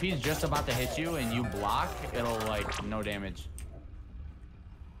 So if he's just about to hit you and you block, it'll like no damage.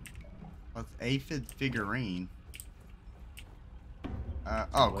 What's aphid figurine?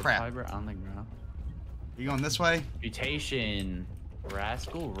 Oh Wood crap. Fiber on the ground. You going this way? Mutation.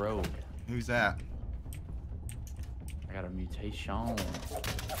 Rascal Rogue. Who's that? I got a mutation.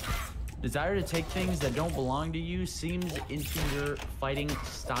 Desire to take things that don't belong to you seems into your fighting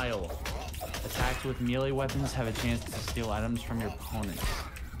style. Attacks with melee weapons have a chance to steal items from your opponents.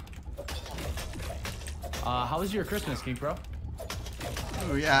 How was your Christmas, King Pro?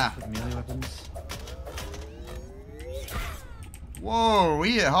 Oh yeah. With melee weapons. Whoa,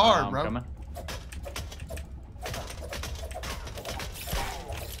 we hit hard, bro. Coming.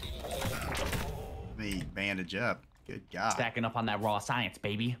 Let me bandage up. Good God. Stacking up on that raw science,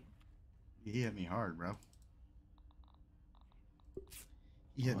 baby. You hit me hard, bro.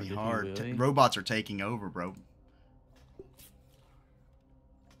 You hit Oh, me did you hard. really? Robots are taking over, bro.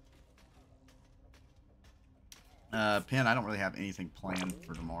 Pen, I don't really have anything planned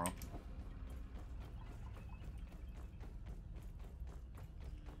for tomorrow.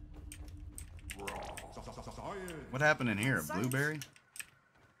 What happened in here? A blueberry?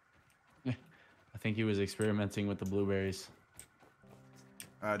 I think he was experimenting with the blueberries.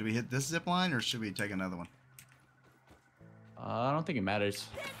 Do we hit this zip line or should we take another one? I don't think it matters.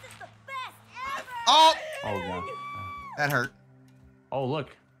 This is the best ever! Oh! Oh god. That hurt. Oh look.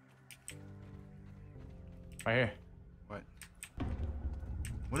 Right here. What?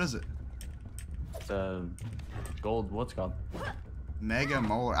 What is it? It's a gold. What's it called? Mega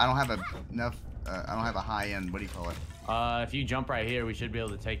molar. I don't have enough. I don't have a high end. What do you call it? If you jump right here, we should be able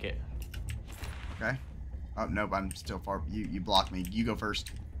to take it. Okay. Oh nope. I'm still far. You blocked me. You go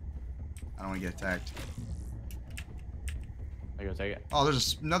first. I don't want to get attacked. I go take it. Oh,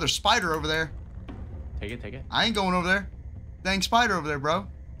 there's another spider over there. Take it. Take it. I ain't going over there. Dang spider over there, bro.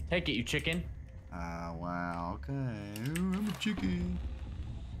 Take it, you chicken. Wow. Okay. Ooh, I'm a chicken.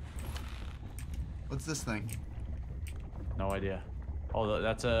 What's this thing? No idea. Oh,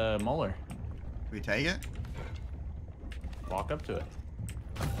 that's a molar. Can we take it? Walk up to it.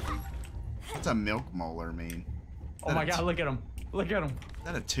 What's a milk molar mean? Is Oh that my a god, look at him. Look at him. Is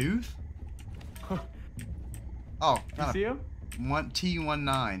that a tooth? Oh, You see him?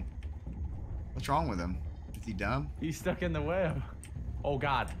 T19. What's wrong with him? Is he dumb? He's stuck in the web. Oh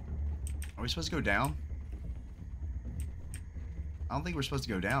god. Are we supposed to go down? I don't think we're supposed to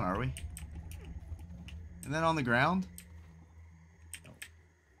go down, are we? And then on the ground?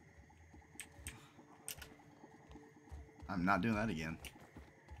 I'm not doing that again.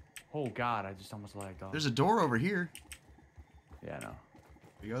 Oh god, I just almost lagged off. There's a door over here. Yeah, no.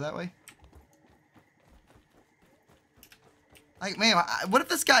 We go that way? Like, man, what if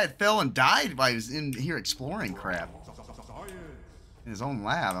this guy had fell and died while he was in here exploring crap? In his own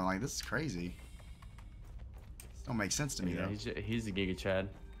lab. I'm like, this is crazy. This don't make sense to me, Yeah, though. he's a Giga Chad.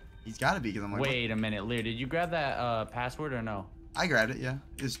 He's got to be, because I'm like, Wait a minute, Lear. Did you grab that password or no? I grabbed it, yeah.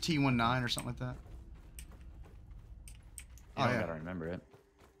 It's T19 or something like that. You Oh, don't yeah. gotta remember it.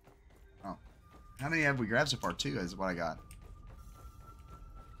 Oh. How many have we grabbed so far? 2 is what I got.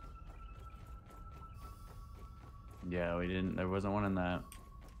 Yeah, we didn't. There wasn't one in that.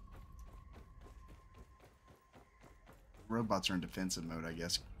 robots are in defensive mode, I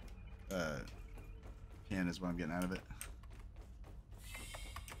guess. Pin is what I'm getting out of it.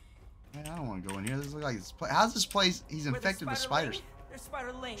 Man, I don't want to go in here. This looks like it's how's this place? He's infected with spiders. There's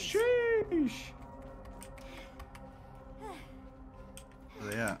spider lanes. Sheesh.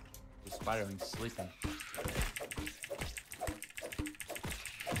 Where they at? The spiderling's sleeping.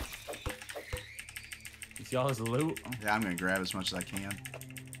 You see all his loot? Yeah, I'm gonna grab as much as I can.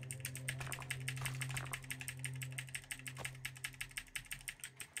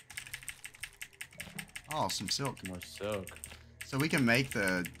 Oh, some silk. More silk. So we can make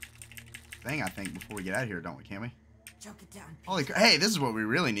the thing, I think, before we get out of here, don't we? Can we? Choke it down. Holy hey, this is what we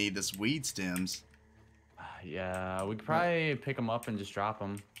really need, this weed stems. Yeah, we could probably pick them up and just drop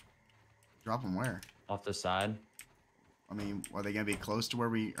them Drop them where? off the side. I mean, are they going to be close to where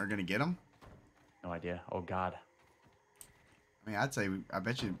we are going to get them? No idea. Oh, God. I mean, I'd say, I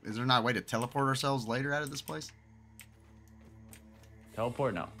bet you, is there not a way to teleport ourselves later out of this place?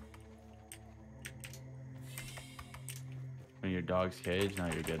 Teleport? No. In your dog's cage? No,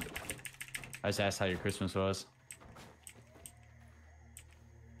 you're good. I just asked how your Christmas was.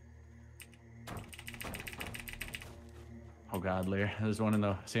 Oh, God, Lear. There's one in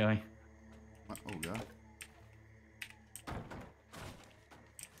the ceiling. What? Oh, God.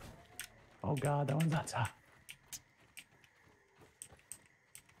 Oh, God, that one's outside.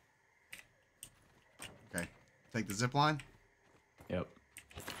 Okay. Take the zip line. Yep.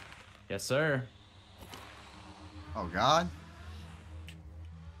 Yes, sir. Oh, God.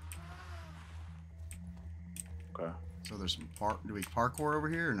 Okay. So there's some do we parkour over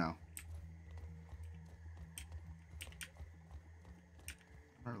here or no?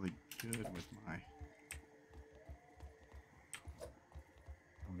 I'm not really good with my...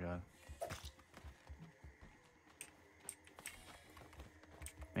 Oh, God.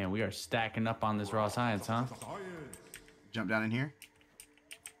 Man, we are stacking up on this raw science, huh? Jump down in here?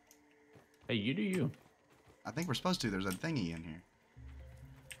 Hey, you do you. I think we're supposed to. There's a thingy in here.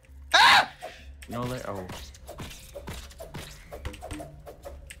 No, oh.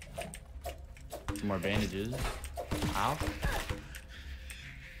 Some more bandages. Ow.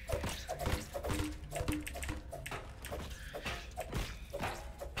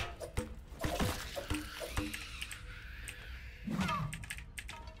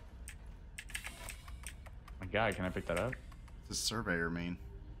 My God, can I pick that up? What's the surveyor mean?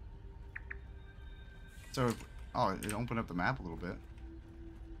 So, oh, it opened up the map a little bit.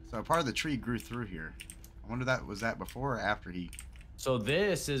 So part of the tree grew through here. I wonder was that before or after he... So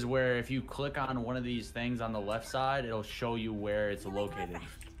this is where if you click on one of these things on the left side, it'll show you where it's located. What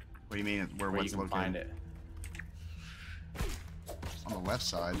do you mean, where Where you what's can located? find it. On the left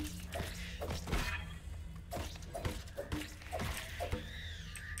side.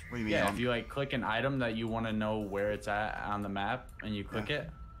 What do you mean? Yeah, if you like click an item that you want to know where it's at on the map and you click it,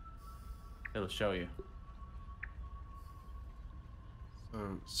 it'll show you. So,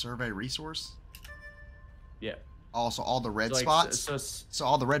 survey resource? Yeah. Also, all the red So, like, spots? So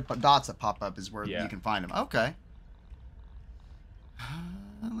all the red dots that pop up is where Yeah. you can find them. Okay.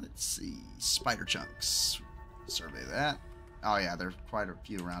 Let's see. Spider chunks. Survey that. Oh, yeah, there's quite a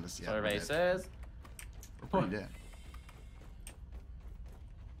few around us. Yeah, Survey we're dead. says. We're pretty dead.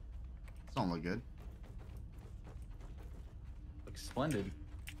 This don't look good. Looks splendid.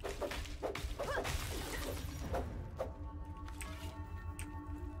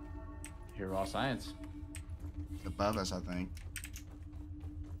 Here, raw science. It's above us, I think.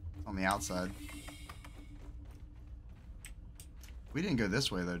 On the outside. We didn't go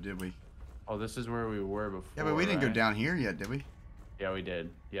this way, though, did we? Oh, this is where we were before. Yeah, but we didn't go right? down here yet, did we? Yeah, we did.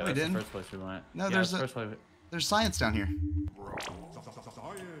 Yeah, We that's didn't? the first place we went. No, yeah, there's that's a- the first place. There's science down here.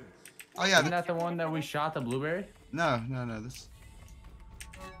 Oh, yeah. Isn't that the one that we shot the blueberry? No. This.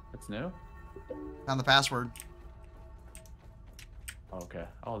 That's new? Found the password. Oh, okay.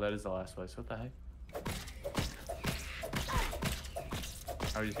 Oh, that is the last place. What the heck?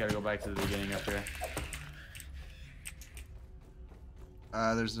 Oh, we just gotta go back to the beginning up here.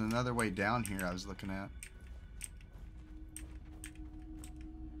 There's another way down here I was looking at.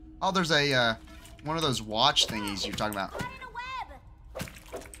 Oh, there's a, one of those watch thingies you're talking about. Caught in a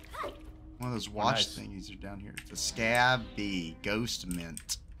web. One of those watch nice. thingies are down here. It's a scab bee, ghost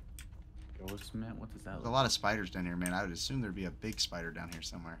mint. Ghost mint? What does that There's look a like? lot of spiders down here, man. I would assume there'd be a big spider down here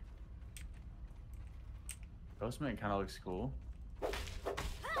somewhere. Ghost mint kind of looks cool.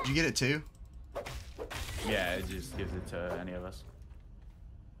 Did you get it too? Yeah, it just gives it to any of us.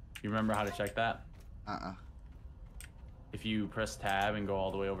 You remember how to check that? Uh-uh. If you press tab and go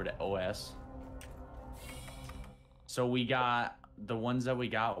all the way over to OS. So we got the ones that we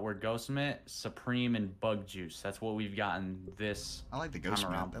got were Ghost Mint, Supreme, and Bug Juice. That's what we've gotten this I like the ghost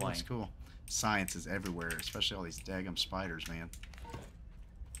time man. around That playing. looks cool. Science is everywhere, especially all these daggum spiders, man.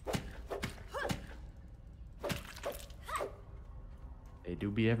 They do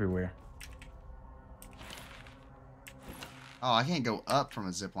be everywhere. Oh, I can't go up from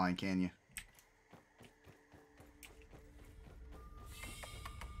a zip line, can you?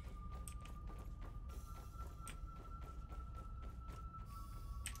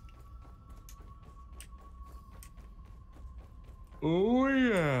 Oh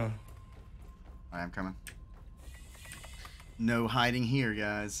yeah. Alright, I'm coming. No hiding here,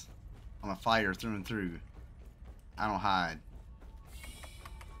 guys. I'm a fighter through and through. I don't hide.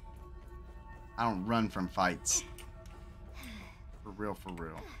 I don't run from fights. For real, for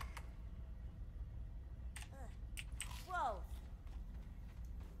real. Whoa.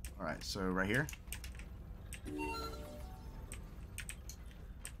 Alright, so right here.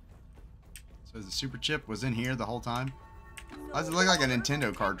 So the super chip was in here the whole time. Why does it look like a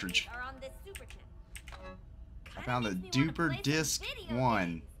Nintendo cartridge? Are on this super chip. I found the Kinda makes me wanna Duper play some Disc video 1.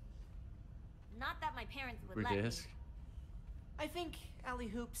 games. Not that my parents would For let me. disc. I think, Alley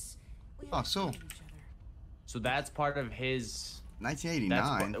Hoops, we Oh, so- understand each other. So that's part of his.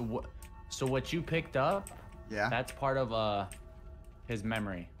 1989. So what you picked up, Yeah, that's part of his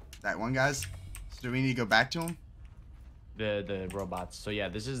memory. that one, guys. So do we need to go back to him? The robots. So yeah,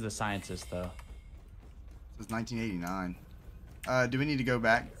 this is the scientist though. This is 1989. Do we need to go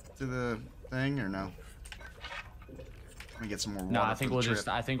back to the thing or no? Let me get some more water. No, I for think the we'll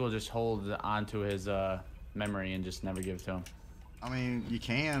trip. just hold on to his memory and just never give it to him. I mean, you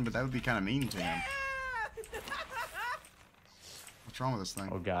can, but that would be kind of mean to him. What's wrong with this thing?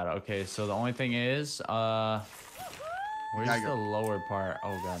 Oh god. Okay, so the only thing is where's Gotta the go. lower part?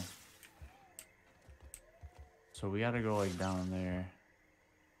 Oh god. So we gotta go like down there.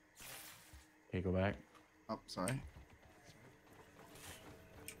 Okay, go back. Oh, sorry.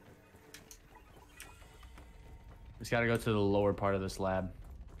 Just gotta go to the lower part of this lab.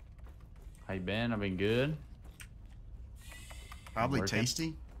 How you been? I've been good. Probably Working.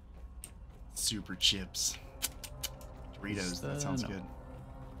 tasty. Super chips. Doritos. That sounds No. good.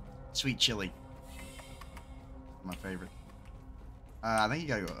 Sweet chili. My favorite. I think you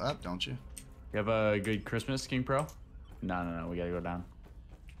gotta go up, don't you? You have a good Christmas, King Pro? No. We gotta go down.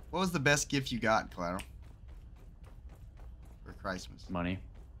 What was the best gift you got, Collateral? For Christmas. Money.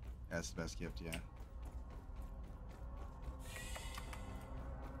 That's the best gift, yeah.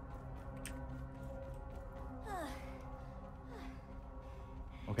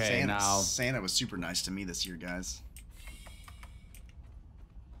 Okay, now Santa was super nice to me this year, guys.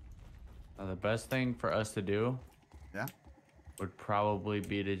 the best thing for us to do Yeah? would probably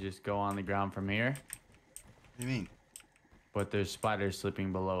be to just go on the ground from here, What do you mean? but there's spiders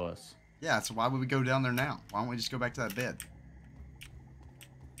sleeping below us. Yeah, so why would we go down there now? Why don't we just go back to that bed?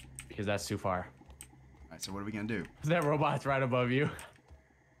 Because that's too far. Alright, so what are we gonna do? That robot's right above you.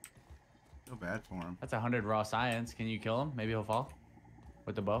 Feel bad for him. That's 100 raw science. Can you kill him? Maybe he'll fall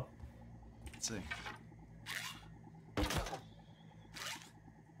with the bow. Let's see.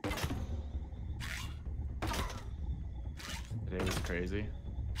 It was crazy.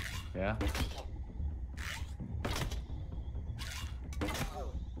 Yeah.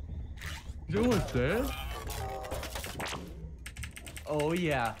 You know what's there? Oh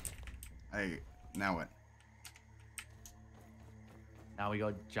yeah. Hey, now what? Now we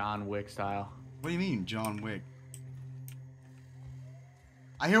go John Wick style. What do you mean, John Wick?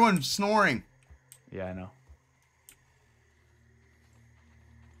 I hear one snoring. Yeah, I know.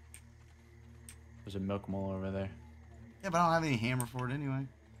 There's a milk mole over there. Yeah, but I don't have any hammer for it anyway.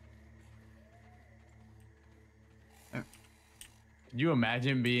 Could you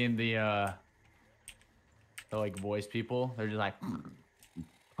imagine being the like voice people? They're just like,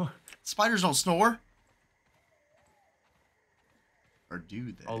 Spiders don't snore. Or do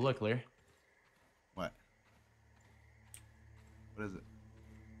they? oh look, Lear. What? What is it?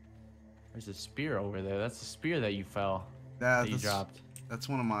 There's a spear over there. That's the spear that you fell. That, That you that's, dropped. that's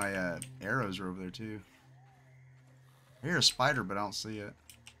one of my arrows are over there too. I hear a spider, but I don't see it.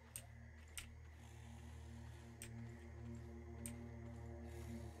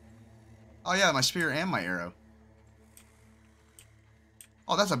 Oh yeah, my spear and my arrow.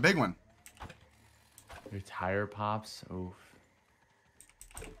 Oh, that's a big one. Your tire pops. Oof.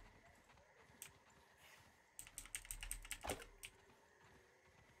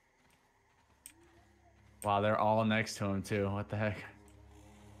 Wow, they're all next to him too. What the heck?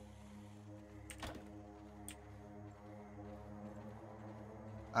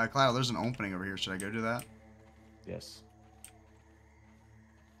 Cloud, there's an opening over here. Should I go do that? Yes.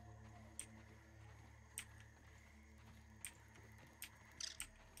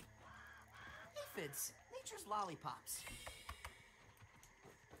 aphids, nature's lollipops.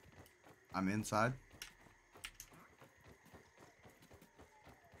 I'm inside.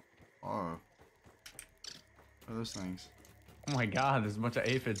 Oh. What are those things? Oh my god, there's a bunch of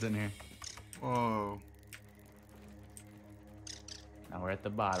aphids in here. Whoa. Now we're at the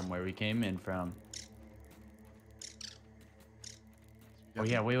bottom where we came in from. Oh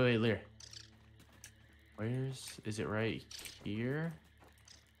yeah, wait, Lear. Is it right here?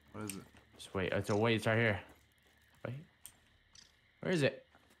 What is it? Just wait, it's right here. Wait. Where is it?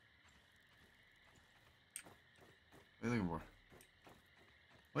 What are you looking for?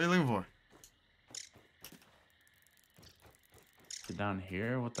 What are you looking for? Is it down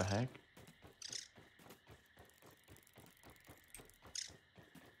here? What the heck?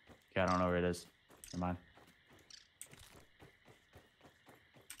 Okay, I don't know where it is. Never mind.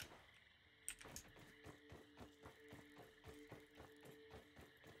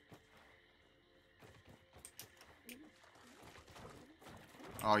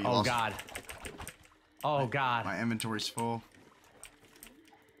 Oh, you Oh lost. god. Oh god. My inventory's full.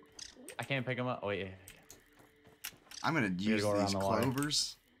 I can't pick them up. Oh wait. Yeah. I'm gonna use go around these the water.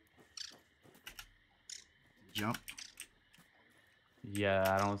 clovers. Jump.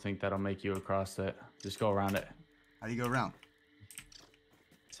 Yeah, I don't think that'll make you across it. Just go around it. How do you go around?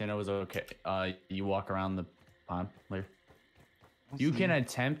 Santa was okay. You walk around the pond, Lear. Don't You see can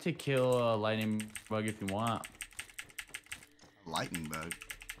attempt to kill a lightning bug if you want. a lightning bug.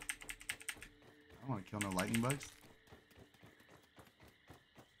 I don't want to kill no lightning bugs.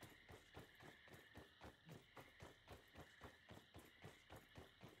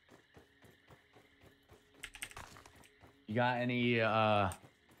 You got any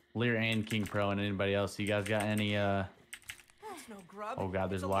Lear and King Pro and anybody else? You guys got any That's no grub. oh god,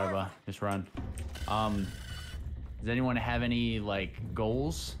 there's It's a larva. Just run. Does anyone have any like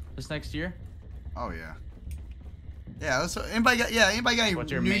goals this next year? Oh yeah. Yeah. So anybody got any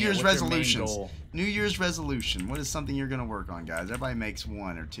What's your New main- Year's what's your main resolutions? goal? New Year's resolution. What is something you're gonna work on, guys? Everybody makes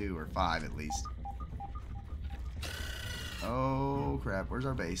 1 or 2 or 5 at least. Oh crap! Where's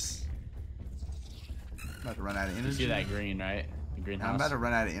our base? I'm about to run out of You energy. see that green, right? The greenhouse. I'm about to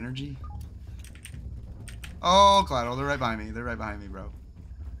run out of energy. Oh, Collateral, they're right behind me. They're right behind me, bro.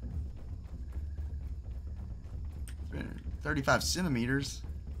 35 centimeters.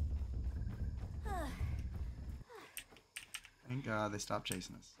 Thank God they stopped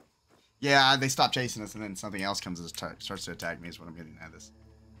chasing us. Yeah, they stopped chasing us, and then something else comes and starts to attack me. Is what I'm getting at this.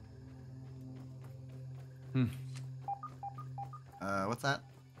 What's that?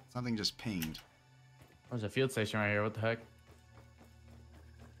 Something just pinged. There's a field station right here. What the heck?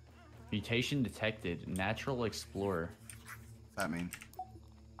 Mutation detected. Natural explorer. What's that mean?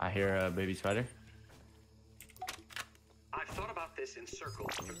 I hear a baby spider. I've thought about this in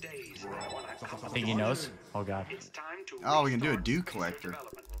circles for days. When I've come I think he knows. Oh god. It's time to Oh, we can do a restart dew basic collector.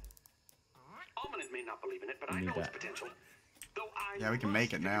 development. Almond may not believe in it, but We I need know its that. potential. Though I Yeah, we can must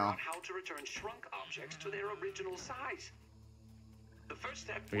make it figure now. out how to return shrunk objects to their original size. The first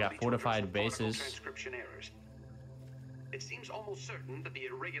step We will got be to address fortified the particle bases. transcription errors. It seems almost certain that the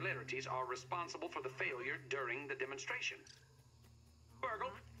irregularities are responsible for the failure during the demonstration.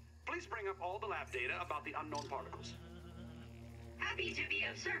 Burgle, please bring up all the lab data about the unknown particles. Happy to be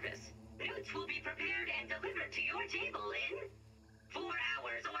of service. Notes will be prepared and delivered to your table in 4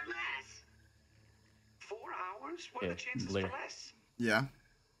 hours or less. 4 hours? What are Yeah, the chances Lear. for less? Yeah.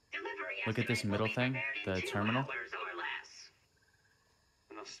 Delivery Look at this estimate will middle be thing, prepared in the 2 terminal. hours or less.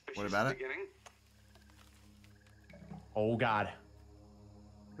 An auspicious What about it? beginning. Oh god.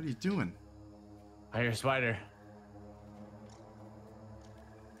 What are you doing? I hear a spider.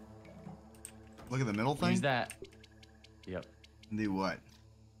 Look at the middle thing. Use that. Yep. Do what?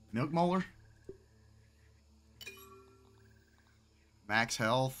 Milk molar? Max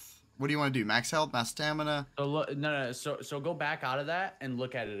health. What do you want to do? Max health, max stamina? So look, no. So go back out of that and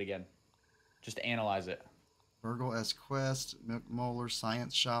look at it again. Just analyze it. Virgil S quest, milk molar,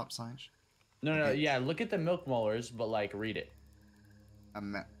 science shop, science. No. Okay. Yeah. Look at the milk molars, but like read it.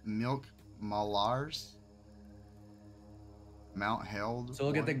 Milk molars. Mount held. So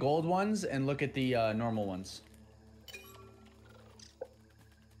look at the gold ones and look at the normal ones.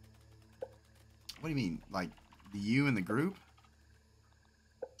 What do you mean? Like the U in the group?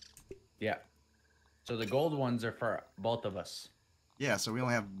 Yeah. So the gold ones are for both of us. Yeah, so we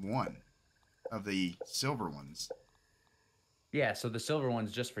only have 1 of the silver ones. Yeah. So the silver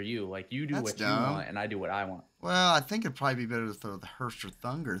one's just for you. Like you do That's what dumb. you want, and I do what I want. Well, I think it'd probably be better to throw the Hurst or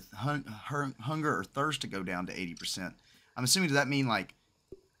hunger or thirst to go down to 80%. I'm assuming, does that mean like,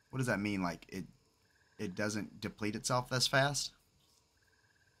 what does that mean? Like it doesn't deplete itself as fast?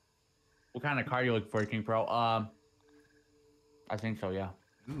 What kind of car you looking for, King Pro? I think so, yeah.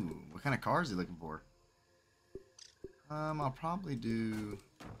 Ooh, what kind of car is he looking for? I'll probably do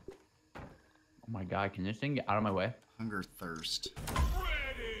Oh my god, can this thing get out of my way? Hunger Thirst.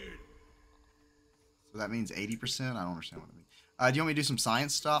 So that means 80%? I don't understand what it means. Do you want me to do some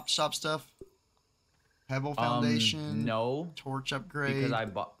science shop stuff? Pebble Foundation? No. Torch upgrade? Because I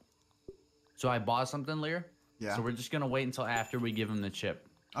bought... So I bought something, Lear. Yeah. So we're just going to wait until after we give him the chip.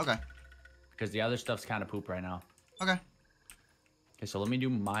 Okay. Because the other stuff's kind of poop right now. Okay. Okay, so let me do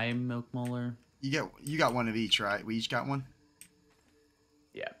my milk molar. You got one of each, right? We each got one?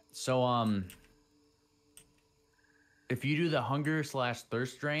 Yeah. So, if you do the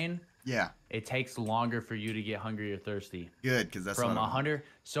hunger/thirst drain, Yeah. it takes longer for you to get hungry or thirsty. Good, because that's From what I want. 100.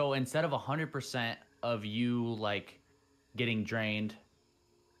 So instead of 100% of you like getting drained,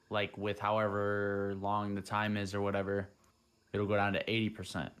 like with however long the time is or whatever, it'll go down to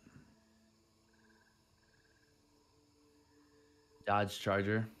 80%. Dodge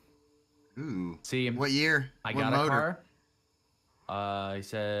Charger. Ooh. See, What year? I What got motor? a car. He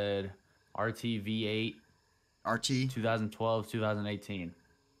said RT V8 RT? 2012 2018.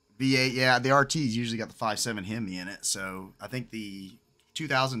 V8, yeah. The RT's usually got the 5.7 Hemi in it, so I think the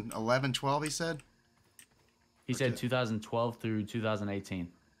 2011-12, he said? He said 2012 through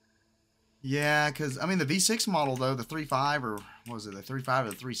 2018. Yeah, because, I mean, the V6 model, though, the 3.5, or what was it, the 3.5 or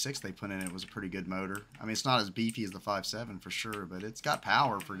the 3.6 they put in it was a pretty good motor. I mean, it's not as beefy as the 5.7 for sure, but it's got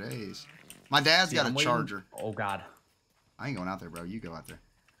power for days. My dad's See, got I'm a waiting- Charger. Oh, God. I ain't going out there, bro. You go out there.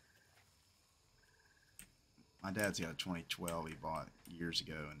 My dad's got a 2012 he bought years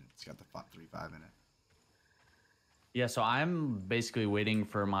ago, and it's got the 3.5 in it. Yeah, so I'm basically waiting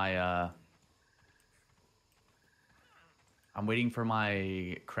for my I'm waiting for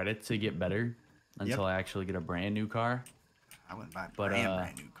my credit to get better until I actually get a brand new car. I wouldn't buy a But,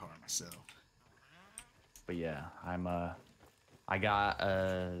 brand new car myself. But yeah, I got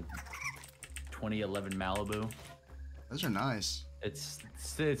a 2011 Malibu. Those are nice. It's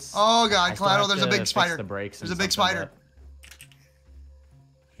Oh I God, still Collateral! have There's a to big fix spider. the brakes There's and a big something, spider. but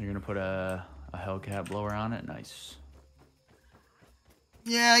You're gonna put a Hellcat blower on it. Nice.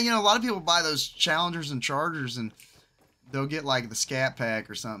 Yeah, you know, a lot of people buy those Challengers and Chargers, and they'll get like the Scat Pack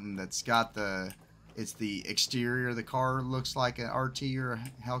or something that's got it's the exterior of the car looks like an RT or a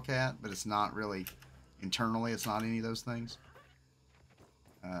Hellcat, but it's not really internally. It's not any of those things.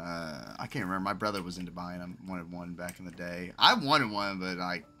 I can't remember. My brother was into buying them. Wanted one back in the day. I wanted one, but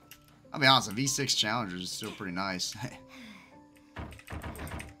I'll be honest, a V6 Challenger is still pretty nice.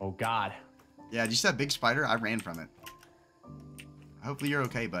 Oh God. Yeah, did you see that big spider? I ran from it. Hopefully you're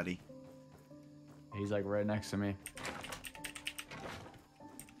okay, buddy. He's like right next to me.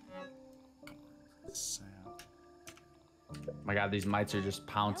 My God, these mites are just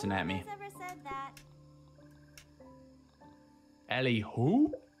pouncing at me. No one has ever said that. Ellie,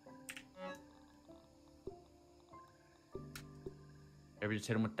 who? Ever just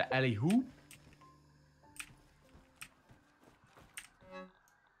hit him with the Ellie, who?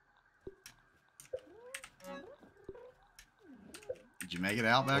 Did you make it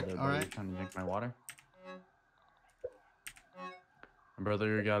out back? Brother, All buddy, right. trying to drink my water. My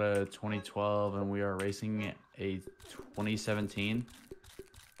brother got a 2012 and we are racing a 2017.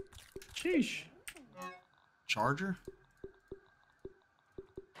 Sheesh. Charger?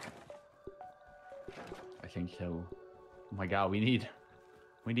 I think so. Oh my God, we need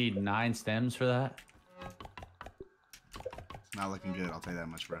 9 stems for that. It's not looking good. I'll tell you that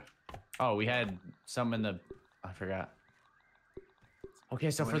much, bro. Oh, we had some in the... I forgot. Okay,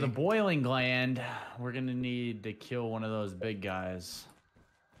 so for the 20. boiling gland, we're gonna need to kill one of those big guys.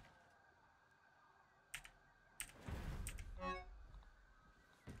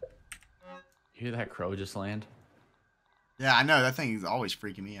 You hear that crow just land? Yeah, I know. That thing is always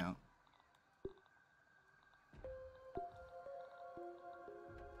freaking me out.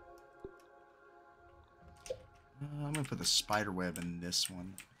 I'm going to put the spider web in this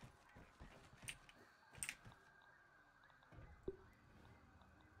one.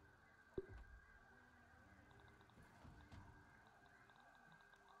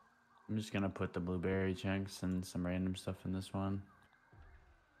 I'm just gonna put the blueberry chunks and some random stuff in this one.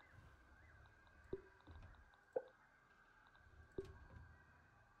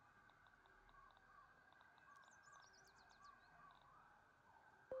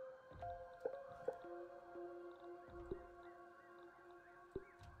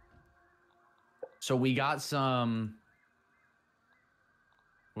 So we got some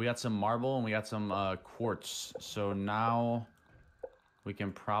marble and we got some quartz. So now we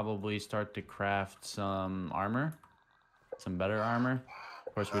can probably start to craft some armor, some better armor.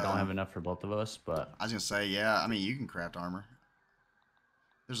 Of course, we don't have enough for both of us, but I was gonna say, yeah. I mean, you can craft armor.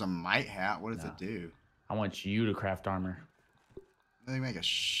 There's a mite hat. What does it do? I want you to craft armor. They make a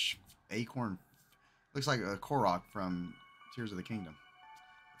acorn. Looks like a Korok from Tears of the Kingdom.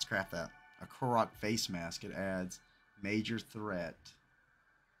 Let's craft that. A Korok face mask. It adds major threat.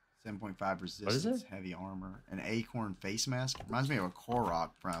 7.5 resistance. What is it? Heavy armor. An acorn face mask. Reminds me of a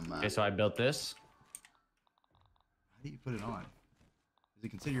Korok from. Okay, so I built this. How do you put it on? Is it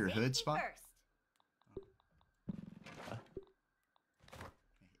considered your hood spot? First.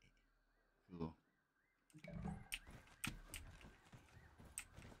 Cool.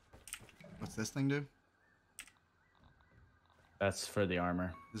 What's this thing do? That's for the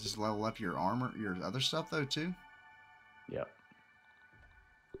armor. Does this level up your armor, your other stuff though too? Yep.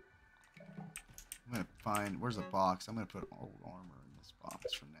 I'm gonna find, where's the box? I'm gonna put old armor in this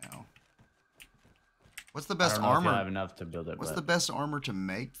box for now. What's the best I don't know if armor? you'll have enough to build it. What's but the best armor to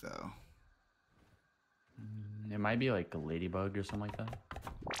make though? It might be like a ladybug or something like that.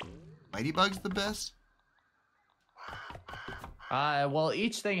 Ladybug's the best? Well,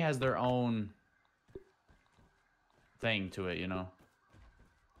 each thing has their own thing to it, you know.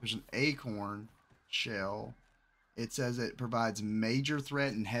 There's an acorn shell. It says it provides major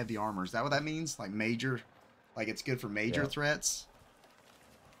threat and heavy armor. Is that what that means? Like major, like it's good for major threats?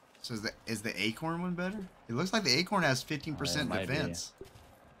 So is the acorn one better? It looks like the acorn has 15% might be. defense.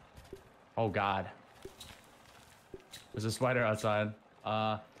 Oh God. There's a spider outside.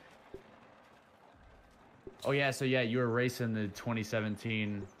 Oh yeah, so yeah, you were racing the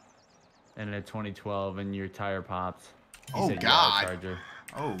 2017 and the 2012 and your tire popped. You Oh, said you had a God. Charger.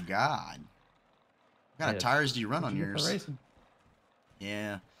 Oh God. What kind of Yeah, tires do you run on What you get for yours? racing?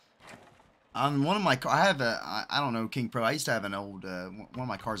 Yeah. On one of my I have a I don't know King Pro. I used to have an old one of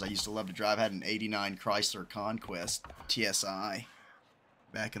my cars I used to love to drive had an '89 Chrysler Conquest TSI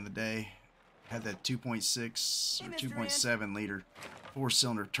back in the day. Had that 2.6 or 2.7 liter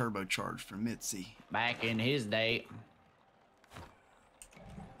 4-cylinder turbocharged from Mitzi. Back in his day.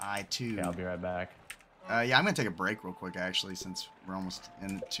 I2. Okay, I'll be right back. Yeah, I'm gonna take a break real quick actually, since we're almost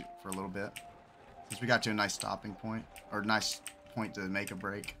in it for a little bit. Since we got to a nice stopping point or nice point to make a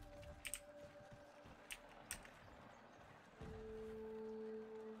break.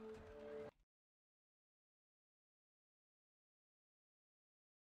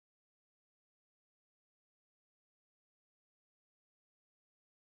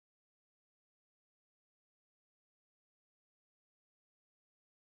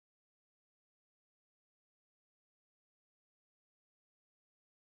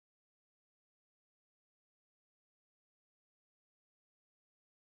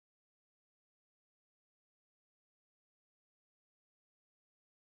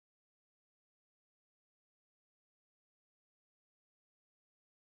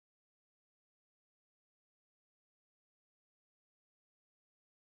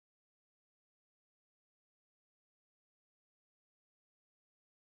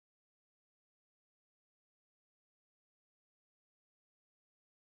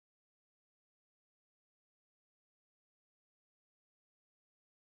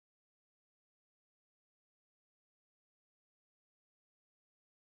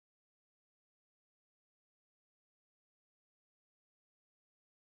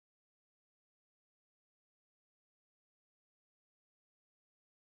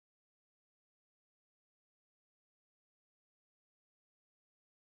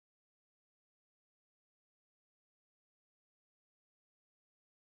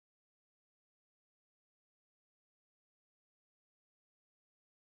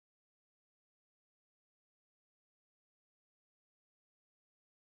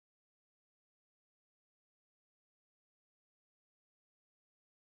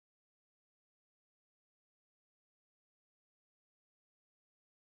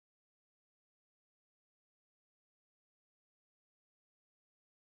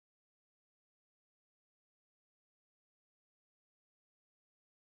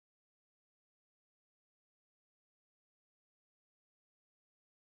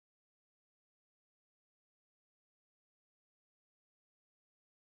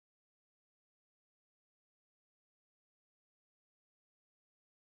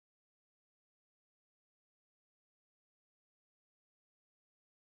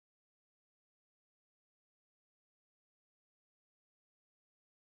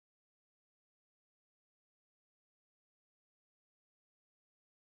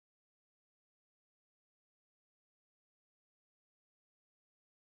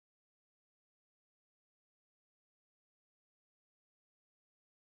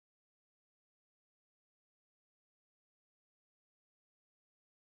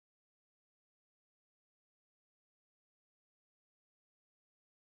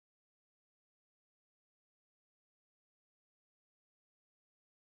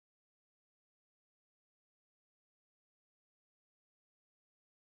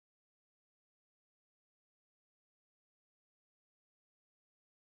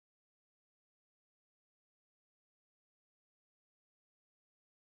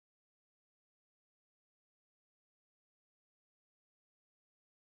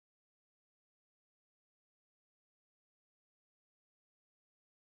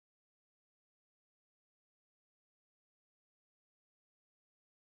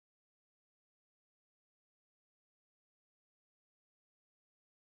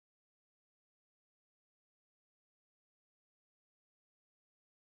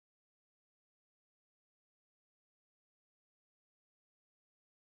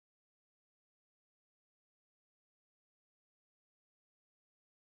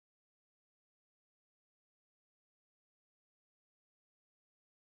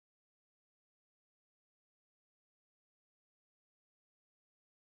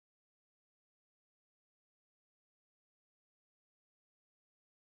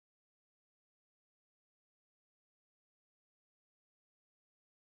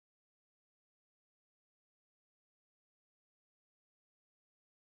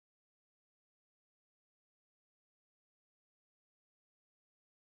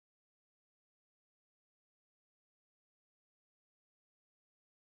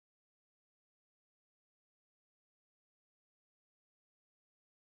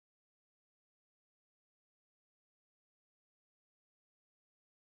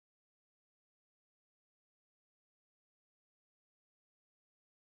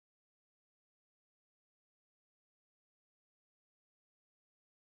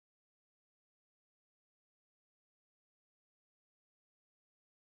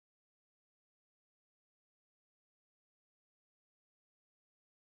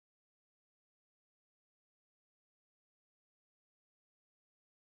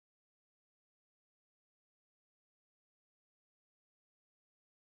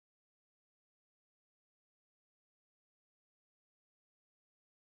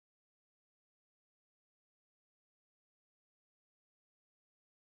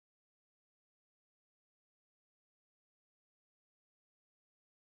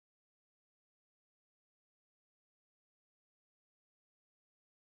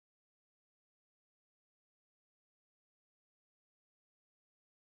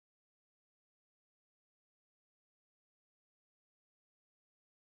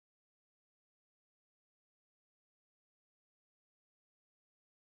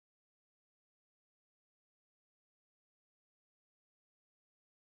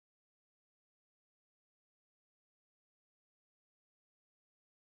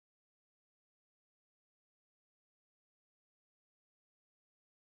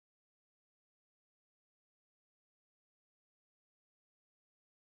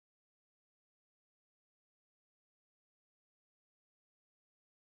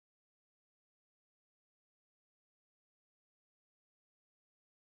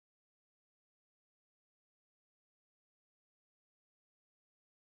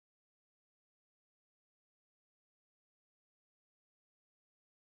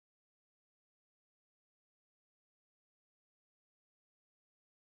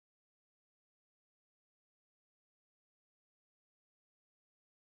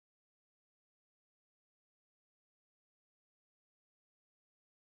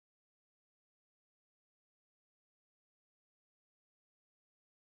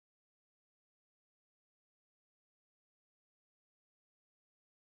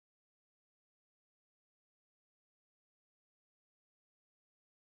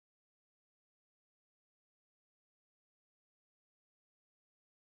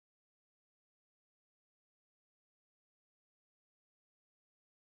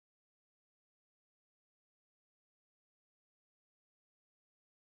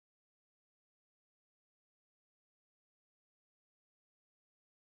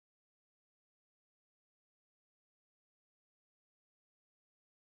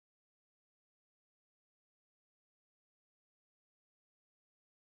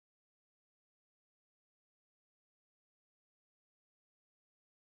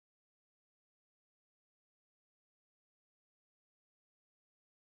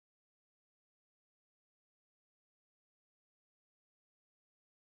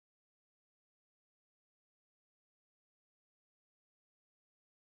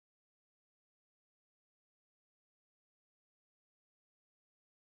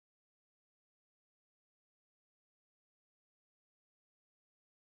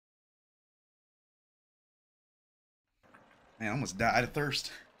 Man, I almost died of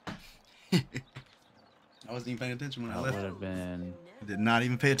thirst. I wasn't even paying attention when I That left. would have been. I did not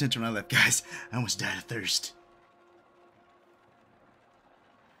even pay attention when I left, guys. I almost died of thirst.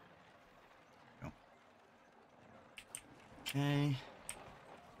 Go. Okay.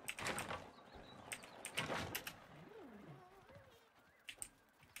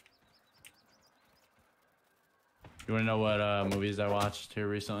 You want to know what movies I watched here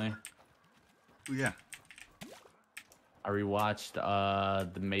recently? Ooh, yeah. I rewatched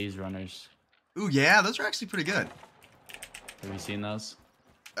The Maze Runners. Ooh, yeah, those are actually pretty good. Have you seen those?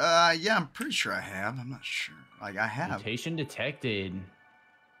 Yeah, I'm pretty sure I have. I'm not sure. Like, I have. Mutation detected.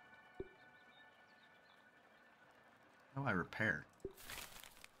 How do I repair?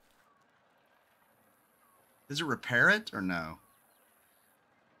 Does it repair it or no?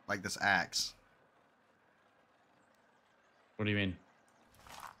 Like this axe. What do you mean?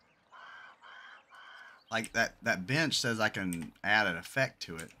 Like that bench says I can add an effect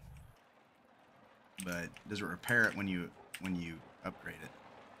to it. But does it repair it when you upgrade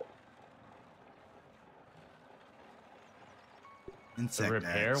it? Insect The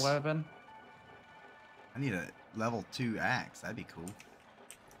repair axe. weapon? I need a level 2 axe. That'd be cool.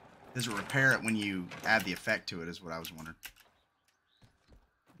 Does it repair it when you add the effect to it is what I was wondering.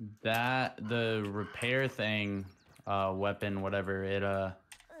 The repair thing, weapon, whatever, it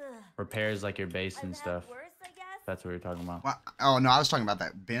repairs like your base and stuff. Worse, I guess. That's what you're talking about. Well, oh no, I was talking about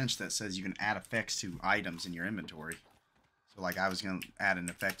that bench that says you can add effects to items in your inventory. So like I was gonna add an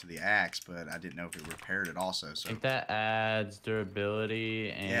effect to the axe, but I didn't know if it repaired it also. I So think that adds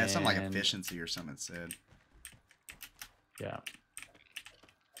durability and yeah, something like efficiency or something it said. Yeah.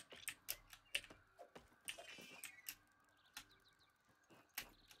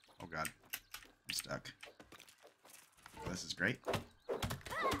 Oh god, I'm stuck. Oh, this is great. Oh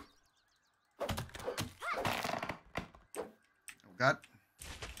god.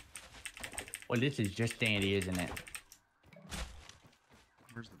 Well, this is just dandy, isn't it?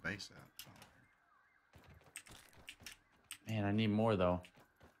 Where's the base at? Oh, Man, I need more though.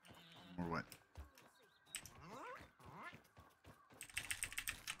 or what?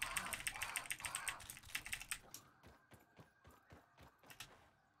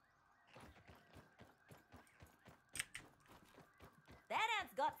 That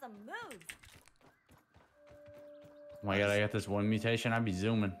ant's got some moves. Oh my god, I got this one mutation. I'd be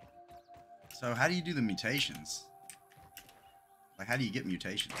zooming. So how do you do the mutations? Like how do you get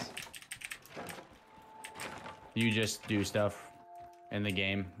mutations? You just do stuff in the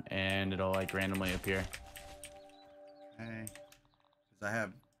game and it'll like randomly appear. Okay. Because I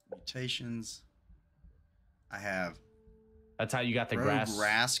have mutations. I have That's how you got the Rogue grass.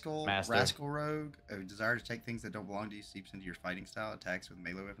 Rascal. Master. Rascal Rogue. A desire to take things that don't belong to you seeps into your fighting style. Attacks with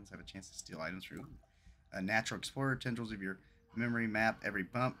melee weapons have a chance to steal items from you. A Natural Explorer. Tendrils of your memory map every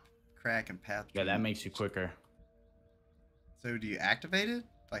bump, crack, and path. Yeah, that makes you quicker. So do you activate it?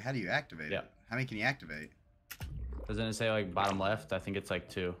 Like how do you activate Yeah. it? How many can you activate? Doesn't it say like bottom left? I think it's like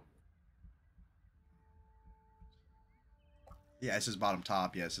 2. Yeah, it says bottom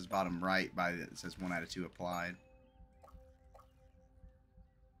top. Yeah, it says bottom right. It says 1 out of 2 applied.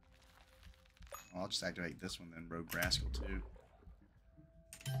 Well, I'll just activate this one then. Rogue Rascal too.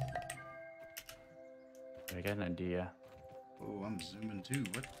 I got an idea. Oh, I'm zooming too.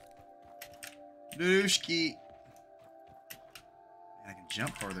 What? Dooshki. I can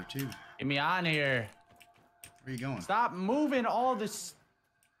jump farther too. Get me on here. Where are you going? Stop moving all this.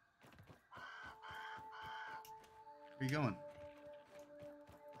 Where are you going?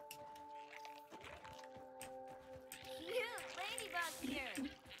 Cute ladybug here.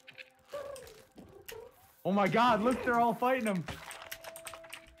 Oh my god, look, they're all fighting him.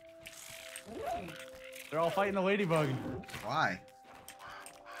 They're all fighting the ladybug. Why?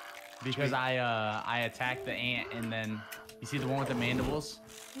 Because I attacked the ant and then you see the one with the mandibles?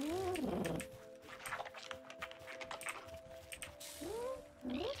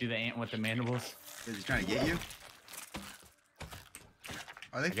 See the ant with the mandibles? Is he trying to get you?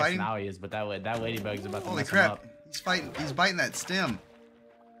 Are they I guess fighting? now he is, but that ladybug's about to Holy mess him crap! up. He's fighting. He's biting that stem.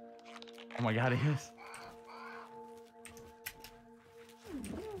 Oh my god, he is.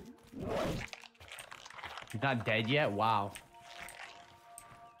 He's not dead yet? Wow.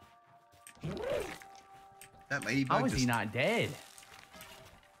 That ladybug. How is he just- not dead?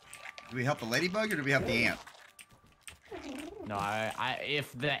 Do we help the ladybug or do we help the ant? No,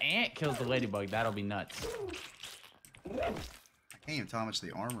 if the ant kills the ladybug, that'll be nuts. I can't even tell how much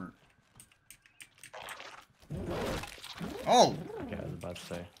the armor. Oh! Okay, I was about to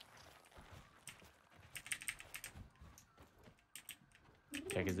say.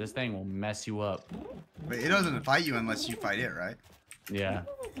 Yeah, because this thing will mess you up. But it doesn't fight you unless you fight it, right? Yeah.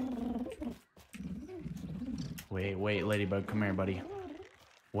 Wait, Ladybug, come here, buddy.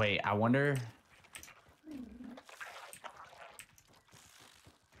 Wait, I wonder...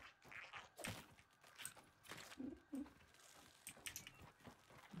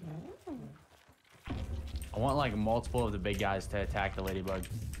 I want like multiple of the big guys to attack the Ladybug.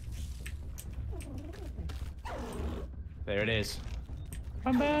 There it is.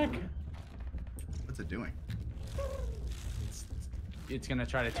 I'm back. What's it doing? It's gonna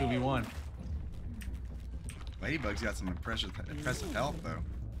try to 2v1. Ladybug's got some impressive health, though.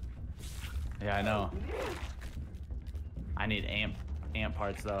 Yeah, I know. I need amp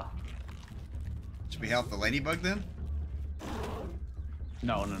parts though. Should we help the Ladybug then?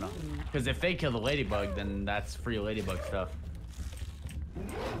 No. Because if they kill the Ladybug, then that's free Ladybug stuff.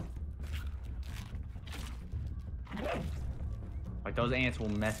 Like those ants will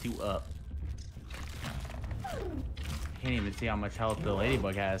mess you up. Can't even see how much health the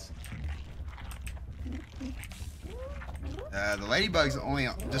Ladybug has. The Ladybug's only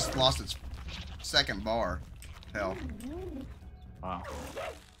just lost its second bar health. Wow.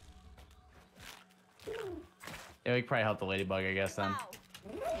 Yeah, we can probably help the Ladybug, I guess, then.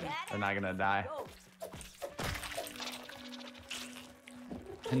 They're not gonna die.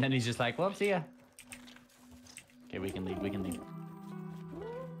 And then he's just like, whoops, see ya. Okay, we can leave.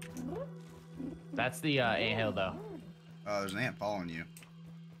 That's the ant hill, though. Oh, there's an ant following you.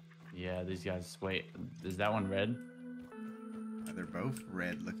 Yeah, these guys, wait, is that one red? They're both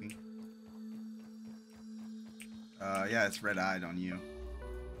red looking. Yeah, it's red-eyed on you.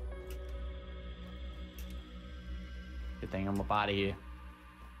 Good thing I'm up out of here.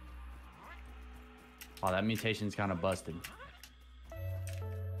 Wow, that mutation's kind of busted.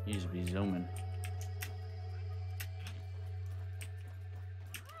 You just be zooming.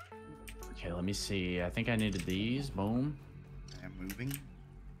 Okay, let me see. I think I needed these. Boom. And moving.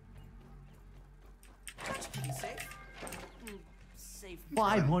 Safe? Safe.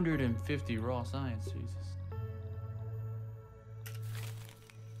 550 raw science, Jesus.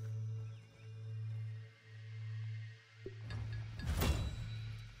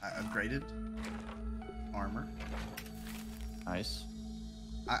 I upgraded armor. Nice.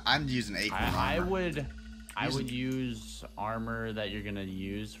 I'm using acorn I armor. would use armor that you're gonna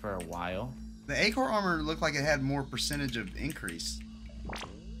use for a while. The acorn armor looked like it had more percentage of increase.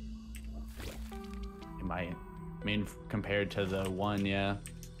 It might. I mean, compared to the one, yeah.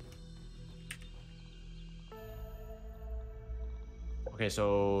 Okay,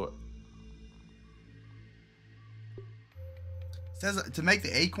 so It says to make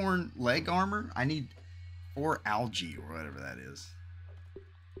the acorn leg armor, I need 4 algae or whatever that is.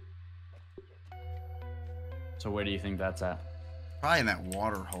 so where do you think that's at? Probably in that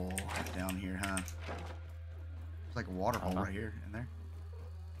water hole down here, huh? It's like a water hole right here in there.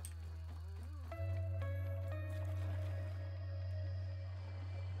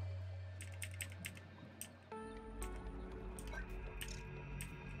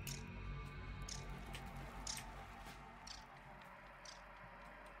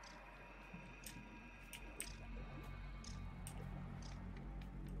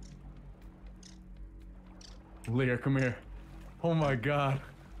 Lear, come here. Oh my god.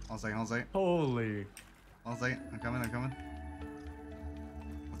 Hold on a second, hold on a second. Holy. Hold on a second. I'm coming.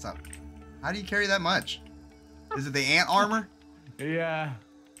 What's up? How do you carry that much? Is it the ant armor? Yeah.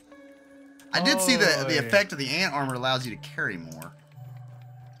 I did see the Holy. effect of the ant armor allows you to carry more.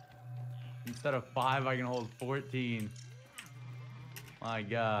 Instead of 5, I can hold 14. My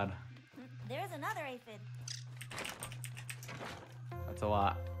god. There's another aphid. That's a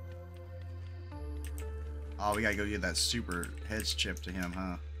lot. Oh, we gotta go get that super heads chip to him,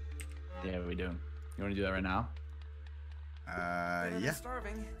 huh? Yeah, we do. You want to do that right now? Yeah.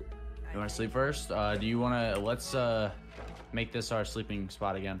 Starving. You want to sleep first? Do you want to... Let's make this our sleeping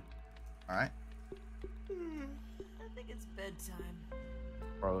spot again. All right. I think it's bedtime.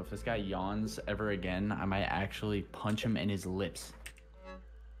 Bro, if this guy yawns ever again, I might actually punch him in his lips.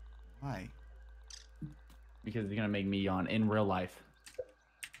 Why? Because he's going to make me yawn in real life.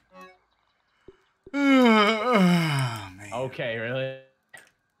 Oh, man. Okay, really?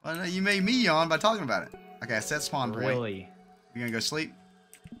 Well, no, you made me yawn by talking about it. Okay, I set spawn point. Really? You gonna go sleep?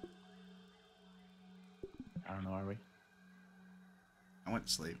 I don't know, are we? I went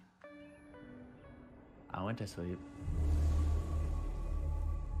to sleep. I went to sleep.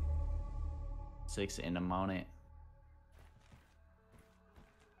 6 in the morning.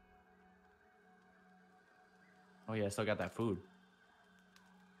 Oh yeah, I still got that food.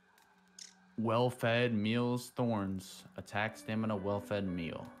 Well-fed meals, thorns. Attack stamina, well-fed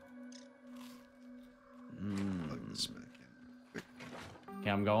meal. Plug this back in.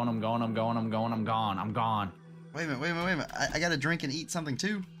 Okay, I'm going. I'm gone. Wait a minute. I gotta drink and eat something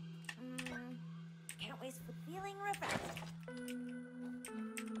too. Can't waste food feeling refreshed.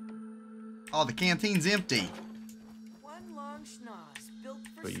 Oh, the canteen's empty. One long schnoz built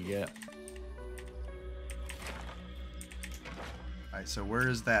for What you speed. get? Alright, so where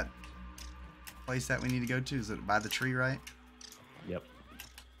is that place that we need to go to? Is it by the tree, right? Yep.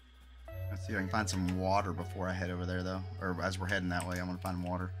 Let's see if I can find some water before I head over there, though. Or as we're heading that way, I want to find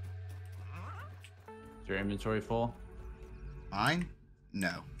water. Is your inventory full? Mine?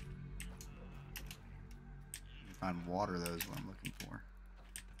 No. Find water, though, is what I'm looking for.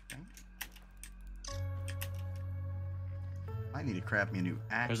 Okay. I need to craft me a new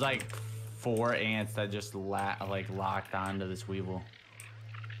axe. There's like 4 ants that just locked onto this weevil.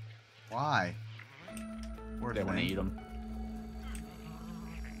 Why? Poor They want to thing. eat them.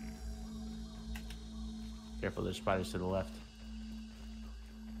 Careful, there's spiders to the left.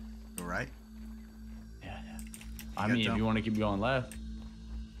 Go right. Yeah. I got mean, if dump- you want to keep going left.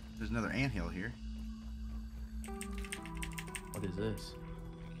 There's another anthill here. What is this?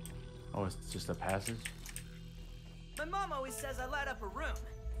 Oh, it's just a passage? My mom always says I light up a room.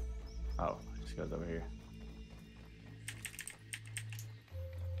 Oh, it just goes over here.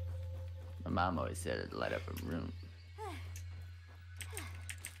 My mom always said it'd light up a room.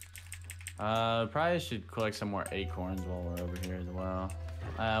 Probably should collect some more acorns while we're over here as well.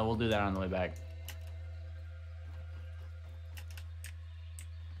 We'll do that on the way back.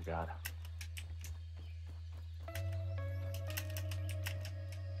 God.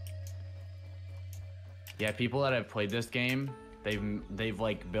 Yeah, people that have played this game, they've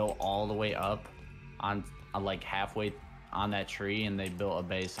like built all the way up on like halfway on that tree, and they built a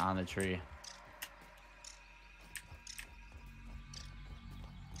base on the tree.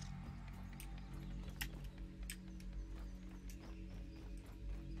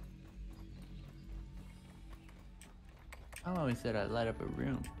 I always said I'd light up a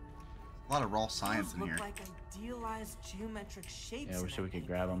room. A lot of raw science Those in look here. like idealized geometric shapes. Yeah, I in wish that we could painting.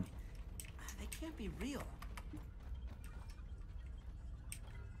 grab them. They can't be real.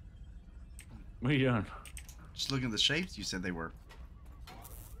 What are you doing? Just looking at the shapes you said they were.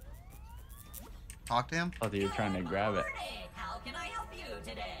 Talk to him? I thought you were trying to grab it. Morning. How can I help you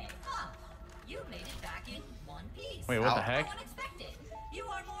today? Huh. You made it back in one piece. Wait, what the Ow. heck? How unexpected. You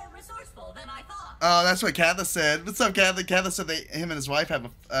are more resourceful than I thought. Oh, that's what Katha said. What's up, Katha? Katha said him and his wife have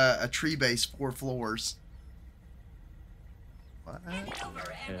a tree base, 4 floors. What? Hand it over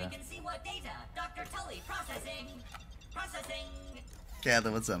and Yeah. we can see what data. Dr. Tully processing. Processing.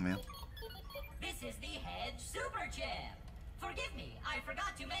 Katha, what's up, man? This is the Hedge Super Chip. Forgive me, I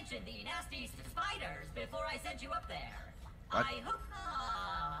forgot to mention the nasty spiders before I sent you up there. What? I hope.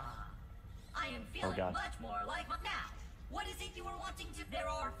 I am feeling God. much more like now. What is it you were wanting to? There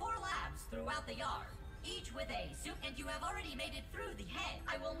are 4 labs throughout the yard, each with a soup, and you have already made it through the head.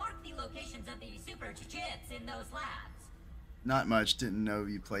 I will mark the locations of the super chips in those labs. Not much. Didn't know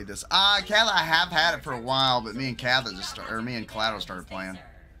you played this. Katha, I have had it for a while, but me and Katha me and Collateral started playing.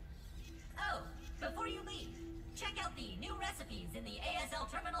 Oh, before you leave, check out the new recipes in the ASL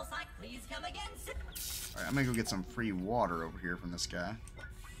terminal site. Please come again soon. Alright, I'm gonna go get some free water over here from this guy.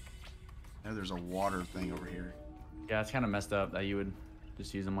 I know there's a water thing over here. Yeah, it's kind of messed up that you would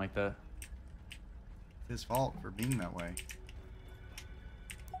just use them like that. It's his fault for being that way.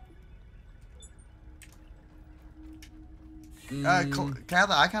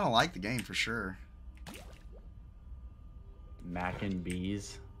 Katha, I kind of like the game for sure. Mac and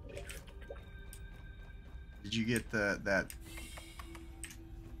bees. Did you get that? Did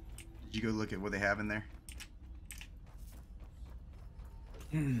you go look at what they have in there?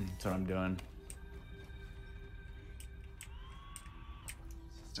 That's what I'm doing.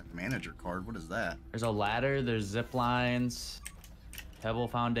 Assistant manager card. What is that? There's a ladder, there's zip lines, Pebble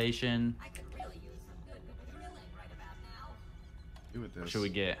Foundation. I could really use some good drilling right about now. Do with this. What should we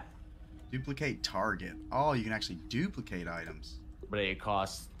get? Duplicate target. Oh, you can actually duplicate items. But it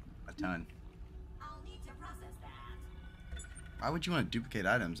costs. A ton. I'll need to process that. Why would you want to duplicate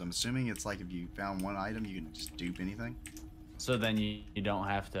items? I'm assuming it's like if you found one item, you can just dupe anything. So then you don't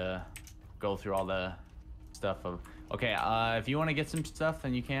have to go through all the stuff of. Okay, if you want to get some stuff,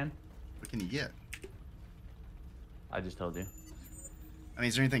 then you can. What can you get? I just told you. I mean,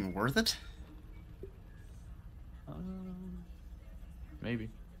 is there anything worth it? Maybe.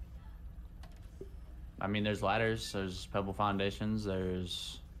 I mean, there's ladders, there's Pebble Foundations,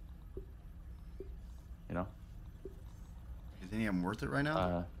 there's. You know. Is any of them worth it right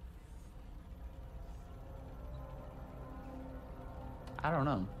now? I don't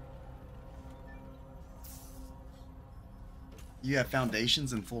know. You have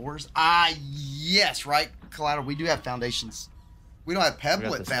foundations and floors? Ah, yes, right, Collateral. We do have foundations. We don't have We got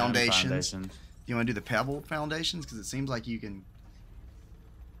pebblet the stem foundations. Do you want to do the pebble foundations? Because it seems like you can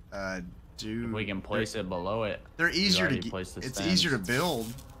do. If we can place it below it. They're easier to already get. placed the It's stems. easier to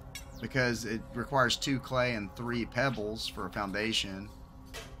build because it requires 2 clay and 3 pebbles for a foundation.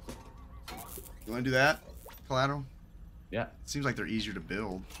 You want to do that, Collateral? Yeah. It seems like they're easier to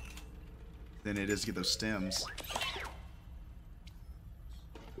build than it is to get those stems.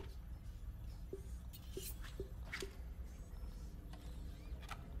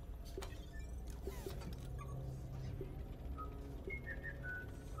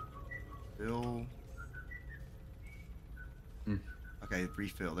 Fill. Okay,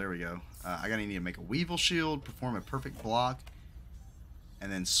 refill. There we go. I gotta need to make a weevil shield, perform a perfect block,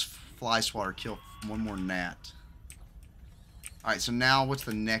 and then fly swatter kill 1 more gnat. All right, so now what's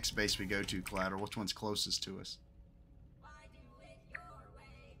the next base we go to, Collateral? Which one's closest to us?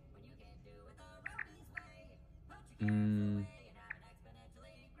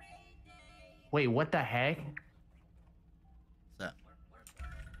 Wait, what the heck? What's that?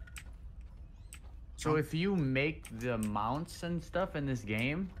 So if you make the mounts and stuff in this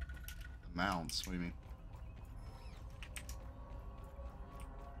game, The mounts. What do you mean?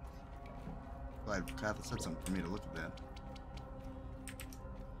 Glad Katha said something for me to look at that.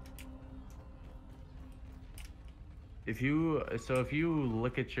 if you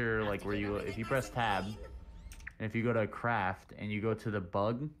look at your like where you if you press tab and if you go to craft and you go to the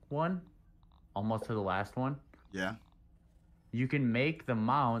bug one, almost to the last one, Yeah. you can make the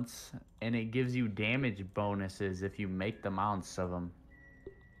mounts and it gives you damage bonuses if you make the mounts of them.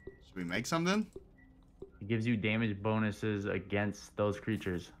 Should we make something? It gives you damage bonuses against those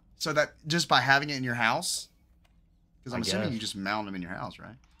creatures. So that just by having it in your house? Because I'm I assuming you guess. just mount them in your house,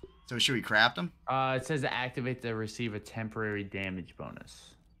 right? So should we craft them? It says to activate to receive a temporary damage bonus.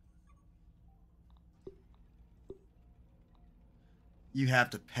 You have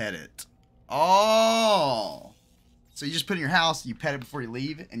to pet it. Oh. So you just put it in your house, you pet it before you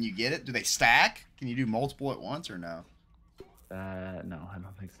leave, and you get it? Do they stack? Can you do multiple at once or no? No, I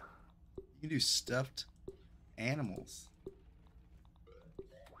don't think so. You can do stuffed animals.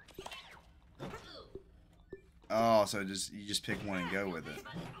 Oh, so you just pick one and go with it.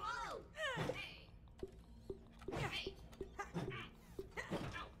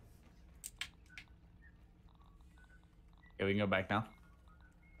 Yeah, we can go back now.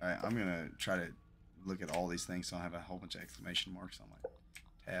 Alright, I'm gonna try to look at all these things so I have a whole bunch of exclamation marks on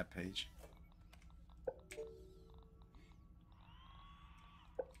my tab page.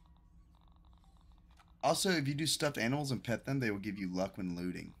 Also, if you do stuffed animals and pet them, they will give you luck when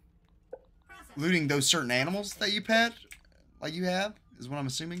looting. Looting those certain animals that you pet, like you have, is what I'm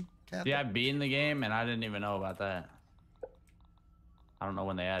assuming, Kat? Yeah, I've beaten the game and I didn't even know about that. I don't know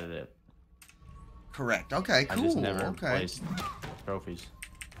when they added it. Correct. Okay, cool. I just never okay. placed trophies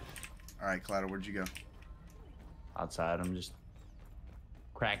Alright, Collateral, where'd you go? outside. I'm just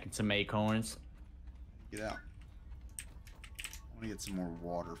cracking some acorns. Get out. I want to get some more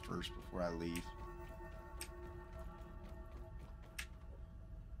water first before I leave.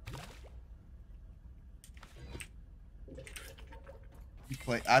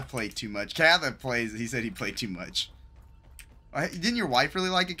 I played too much. Katha plays. He said he played too much. Didn't your wife really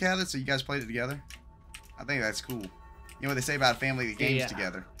like it, Katha? So you guys played it together? I think that's cool. You know what they say about family that games Yeah.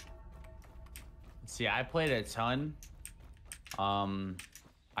 together. See, I played a ton.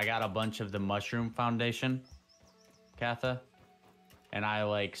 I got a bunch of the mushroom foundation, Katha, and I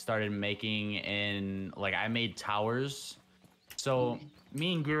like started making I made towers. So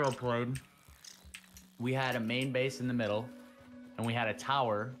me and Giro played. We had a main base in the middle, and we had a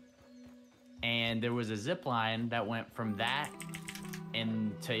tower, and there was a zip line that went from that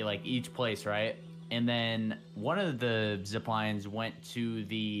into like each place, right? And then one of the zip lines went to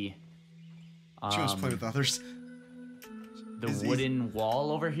the She wants to play with others. the wooden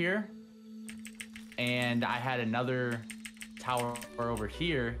wall over here, and I had another tower over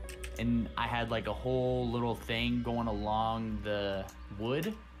here, and I had like a whole little thing going along the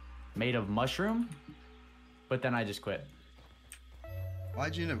wood made of mushroom, but then I just quit.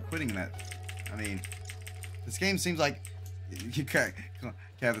 Why'd you end up quitting that? I mean, this game seems like...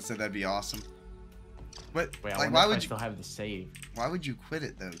 Katha said that'd be awesome. But, Wait, I like, wonder why if I would you... still have the save. Why would you quit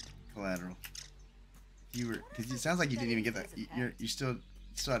it, though, Collateral? Because it sounds like you didn't even get that. You still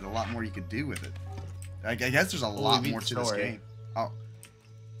had a lot more you could do with it. I guess there's a lot more to this story. game. Oh,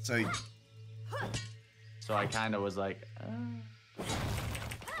 so So I kind of was like,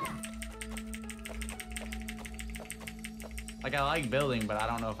 Like, I like building, but I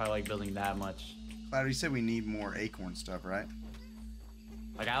don't know if I like building that much. Cloud, you said we need more acorn stuff, right?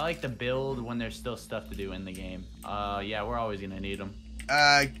 Like, I like to build when there's still stuff to do in the game. Yeah, we're always gonna need them.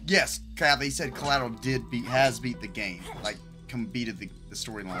 Yes, Cloud, he said Collateral has beat the game. Like, beated the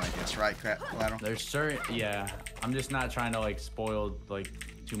storyline, I guess, right, Collateral? There's certain, yeah. I'm just not trying to, like, spoil, like,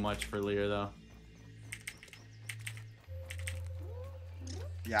 too much for Lear, though.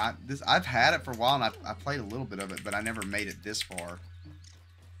 Yeah, I've had it for a while, and I played a little bit of it, but I never made it this far.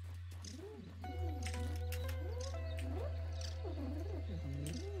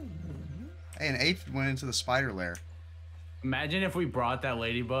 Hey, an aphid went into the spider lair. Imagine if we brought that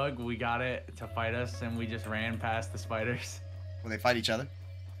ladybug, we got it to fight us, and we just ran past the spiders. Will they fight each other?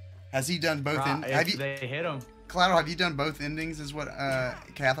 Has he done both? If they hit him. Collateral, have you done both endings? Is what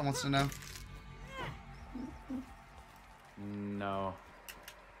Katha wants to know. No.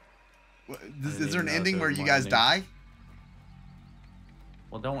 Is there an ending where you guys die?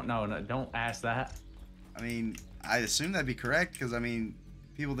 Well, don't ask that. I mean, I assume that'd be correct because I mean,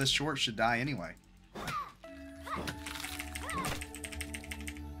 people this short should die anyway.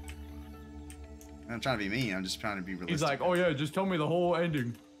 I'm not trying to be mean. I'm just trying to be realistic. He's like, oh yeah, just tell me the whole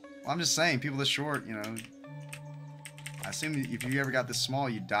ending. Well, I'm just saying, people this short, you know. I assume if you ever got this small,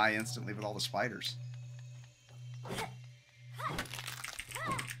 you'd die instantly with all the spiders.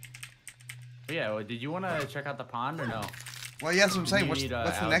 But yeah, well, did you want to check out the pond or no? Well, yeah, that's what I'm saying. What's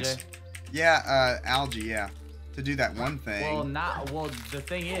the next? Yeah, algae. Yeah, to do that one thing. Well, the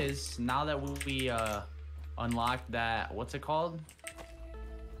thing is, now that we unlocked that, what's it called?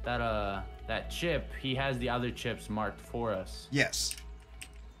 That chip. He has the other chips marked for us. Yes.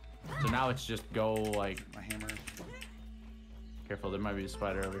 So now it's just go like. My hammer. Careful, there might be a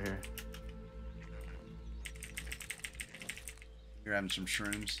spider over here. You're having some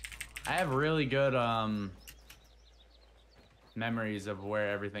shrooms. I have really good memories of where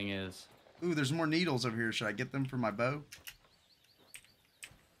everything is. Ooh, there's more needles over here. Should I get them for my bow?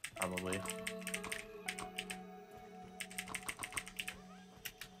 Probably.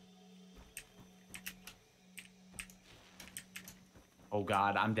 Oh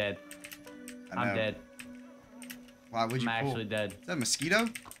god, I'm dead. I'm dead. Wow, what'd you pull? I'm actually dead. Is that a mosquito?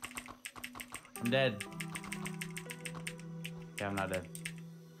 I'm dead. Yeah, I'm not dead.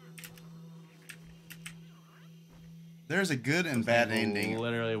 There's a good and bad ending.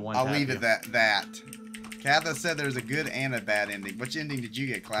 Literally one. I'll leave it at that. Katha said there's a good and a bad ending. Which ending did you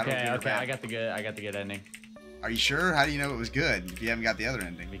get, Collateral? Okay, I got the good ending. Are you sure? How do you know it was good if you haven't got the other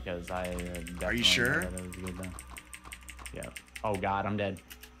ending? Because I. Are you sure? That it was good then. Yeah. Oh god, I'm dead.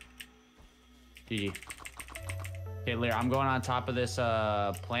 GG. Okay, Lear, I'm going on top of this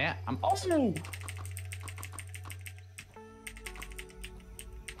plant. Oh!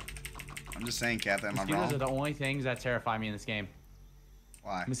 I'm just saying, Katha, am I wrong? Mosquitoes are the only things that terrify me in this game.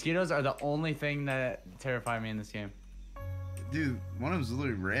 Why? Mosquitoes are the only thing that terrify me in this game. Dude, one of them's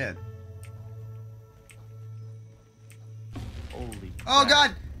literally red. Holy Oh crap.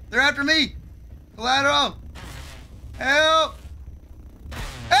 god! They're after me! Collateral! Help!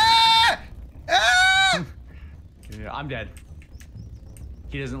 Ah! Ah! Yeah, I'm dead.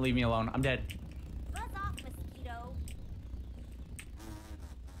 He doesn't leave me alone. I'm dead. Buzz off, mosquito.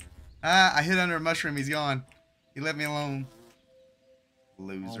 Ah, I hid under a mushroom. He's gone. He left me alone.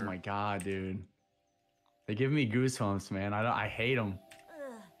 Loser. Oh my god, dude. They give me goosebumps, man. I hate them.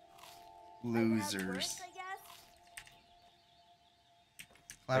 Losers. Worse, I guess.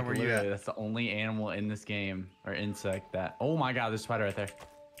 Cloud, where you at? That's the only animal in this game, or insect that. Oh my god, there's a spider right there.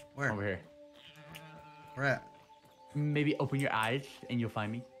 Where? Over here. Where at? Maybe open your eyes and you'll find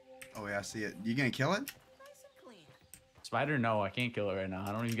me. Oh yeah, I see it. You gonna kill it? Nice and clean. Spider? No, I can't kill it right now.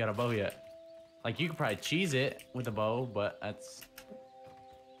 I don't even got a bow yet. Like, you could probably cheese it with a bow, but that's...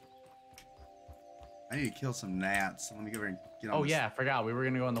 I need to kill some gnats. Let me go over and get on Oh this. yeah, I forgot. We were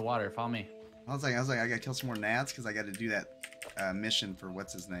gonna go in the water. Follow me. I was like, I gotta kill some more gnats because I gotta do that mission for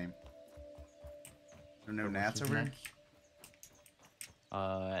what's his name. Is there no gnats over here?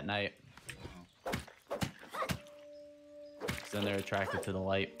 At night. Then they're attracted to the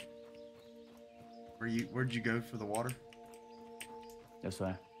light. Where'd you go for the water? This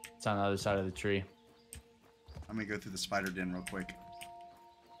way. It's on the other side of the tree. I'm gonna go through the spider den real quick.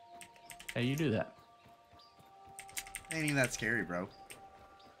 Hey, you do that. Ain't even that scary, bro.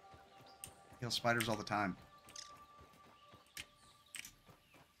 Kill spiders all the time.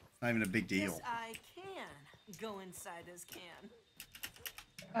 It's not even a big deal. Yes, I can go inside his can.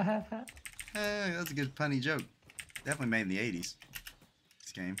 Hey, that's a good punny joke. Definitely made in the 80s.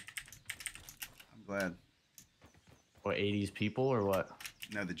 This game. I'm glad. What, 80s people or what?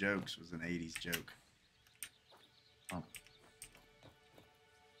 No, the jokes was an 80s joke. Oh.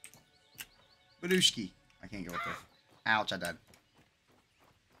 Badushki. I can't go up there. Ouch, I died.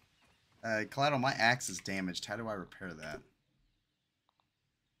 Collateral, my axe is damaged. How do I repair that?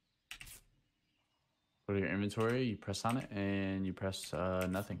 Go to your inventory, you press on it, and you press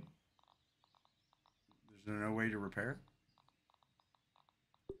nothing. There's no way to repair it?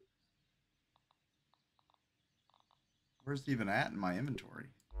 Where's it even at in my inventory?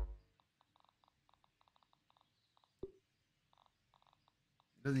 It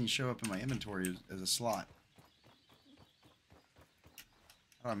doesn't even show up in my inventory as a slot.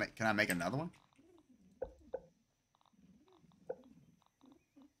 How do I make, can I make another one?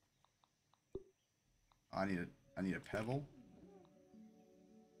 Oh, I need a pebble.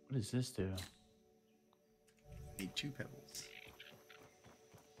 What does this do? I need 2 pebbles.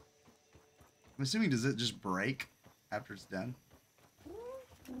 I'm assuming, does it just break after it's done?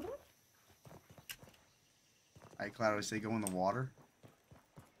 Alright, Cloud, I say go in the water.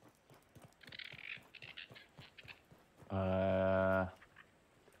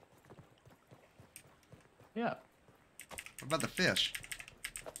 Yeah. What about the fish?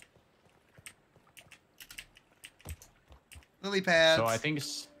 Lily pads. So I think,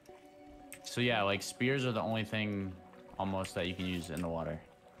 so yeah, like spears are the only thing almost that you can use in the water.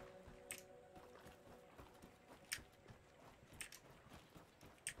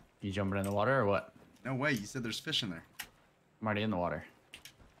 You jumping in the water or what? No way, you said there's fish in there. I'm already in the water.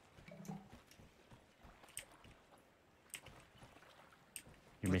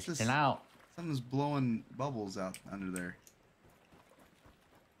 You're What's missing this? out. Something's blowing bubbles out under there.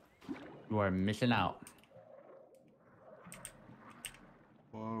 You are missing out.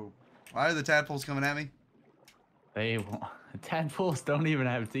 Whoa. Why are the tadpoles coming at me? They tadpoles don't even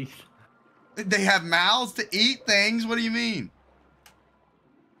have teeth. They have mouths to eat things? What do you mean?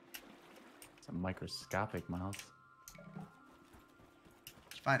 It's a microscopic mouth.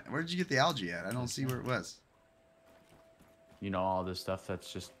 Fine. Where did you get the algae at? I don't see where it was. You know, all this stuff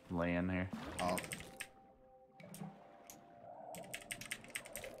that's just laying there. Oh.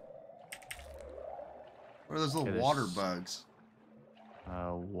 What are those little Okay, water there's- bugs?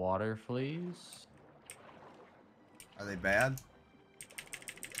 Water fleas. Are they bad?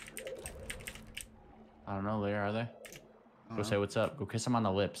 I don't know, Lear, are they? Go say what's up. Go kiss them on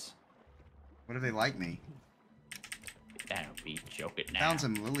the lips. What if they like me? Don't be joking now. Found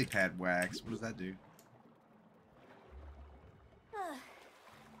some lily pad wax. What does that do?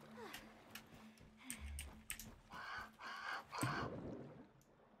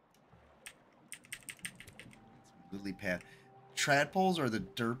 Lily pad. Tradpoles are the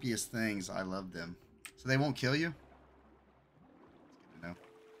derpiest things. I love them. So they won't kill you? That's good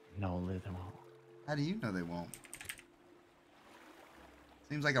to know. No, Lear, they won't. How do you know they won't?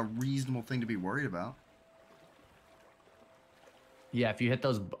 Seems like a reasonable thing to be worried about. Yeah, if you hit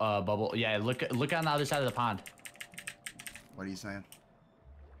those bubble, yeah, look on the other side of the pond. What are you saying?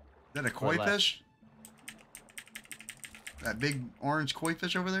 Is that a koi left. fish? That big orange koi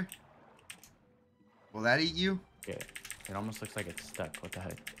fish over there? Will that eat you? Okay, it almost looks like it's stuck. What the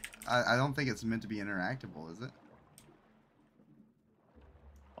heck? I don't think it's meant to be interactable, is it?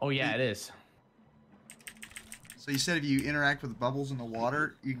 Oh yeah, it is. So you said if you interact with bubbles in the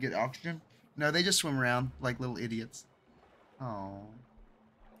water, you can get oxygen? No, they just swim around like little idiots. Oh.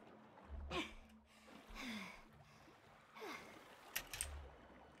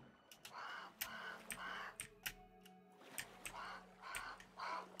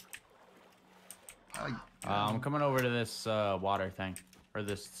 I'm coming over to this water thing, or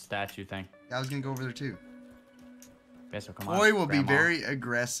this statue thing. I was gonna go over there too. Guess will come on. Koi will be Grandma. very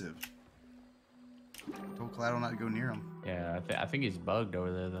aggressive. Told Collateral not to go near him. Yeah, I think he's bugged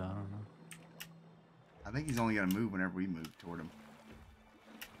over there though. I don't know. I think he's only gonna move whenever we move toward him.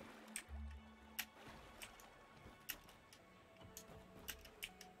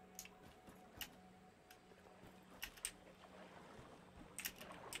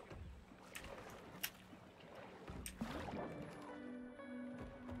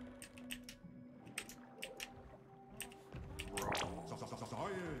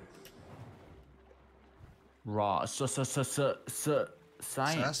 Raw, science.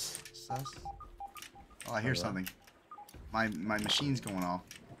 Sus? Oh, I hear something. My machine's going off.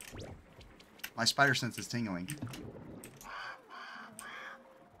 My spider sense is tingling.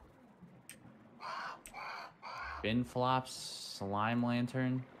 Bin flops, slime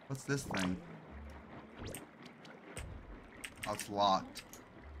lantern. What's this thing? Oh, it's locked.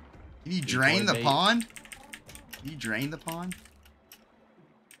 Can you drain the bait. pond? Can you drain the pond?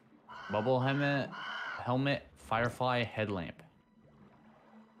 Bubble helmet, firefly, headlamp.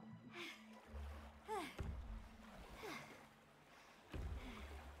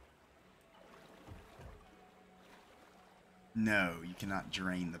 No, you cannot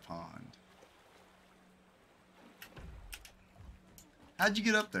drain the pond. How'd you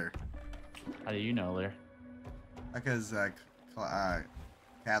get up there? How do you know, Lear? Because Katha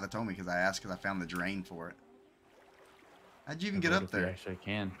told me because I asked because I found the drain for it. How'd you even get up You there? actually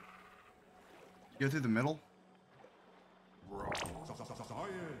can. Go through the middle? Are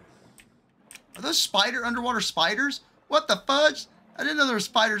those underwater spiders? What the fudge? I didn't know there were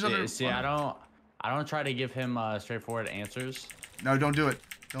spiders under. See, I don't try to give him straightforward answers. No, don't do it.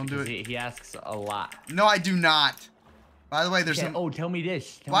 Don't do it. He asks a lot. No, I do not. By the way, there's some. Oh, tell me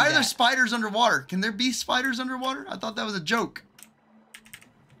this. Why are there spiders underwater? Can there be spiders underwater? I thought that was a joke.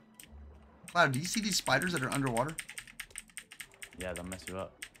 Wow, do you see these spiders that are underwater? Yeah, they'll mess you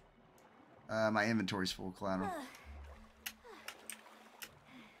up. My inventory's full, Collateral.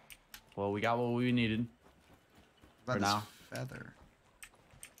 Well, we got what we needed. What about now. this feather?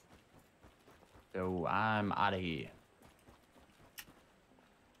 So I'm out of here.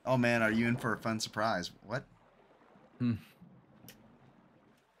 Oh man, are you in for a fun surprise? What?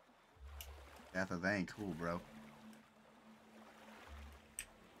 Katha, that ain't cool, bro.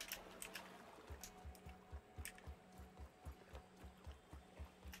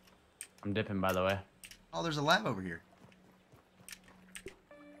 I'm dipping, by the way. Oh, there's a lab over here.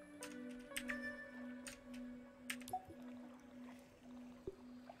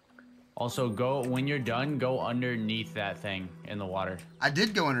 Also, when you're done, go underneath that thing in the water. I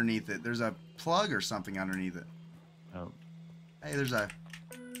did go underneath it. There's a plug or something underneath it. Oh. Hey, there's a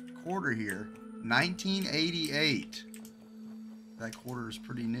quarter here. 1988. That quarter is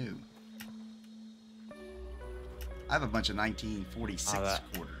pretty new. I have a bunch of 1946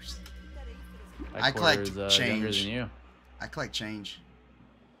 quarters. I collect Younger change. than you. I collect change.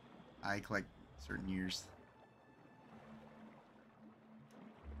 I collect certain years.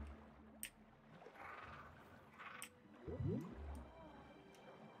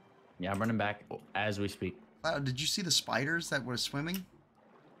 Yeah, I'm running back as we speak. Did you see the spiders that were swimming?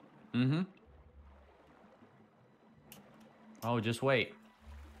 Mm-hmm. Oh, just wait.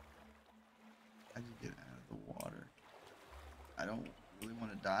 How'd you get out of the water? I don't really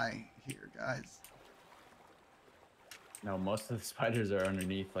want to die here, guys. No, most of the spiders are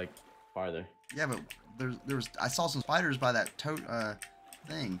underneath, like, farther. Yeah, but I saw some spiders by that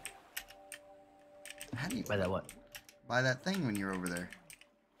thing. How do you... By that what? By that thing when you're over there.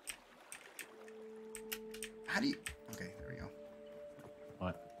 How do you... Okay, there we go.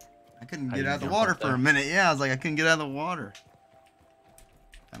 What? I couldn't How get you out of the jump water up for there? a minute. Yeah, I was like, I couldn't get out of the water.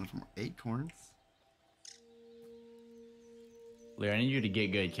 Found some acorns. Lear, I need you to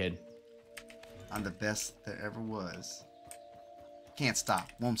get good, kid. I'm the best there ever was. Can't stop.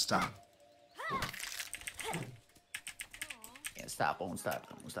 Won't stop. Can't stop, won't stop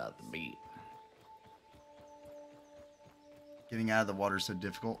the beat. Getting out of the water is so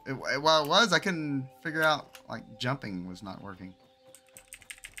difficult. Well, it was. I couldn't figure out, like, jumping was not working.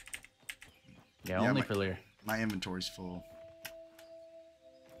 Yeah, only for Lear. My inventory's full.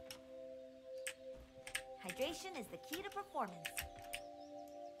 Hydration is the key to performance.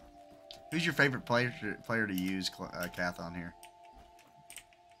 Who's your favorite player to use, Kath, on here?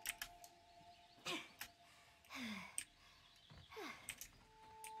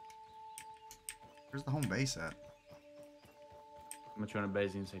 Where's the home base at? I'm gonna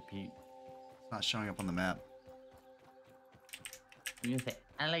base and say Pete. It's not showing up on the map. You gonna say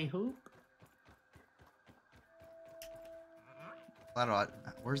LA Hoop? Collateral,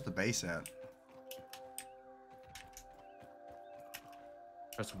 where's the base at?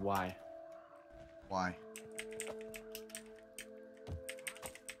 Press Y. Why?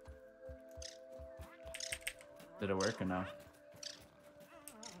 Did it work or no?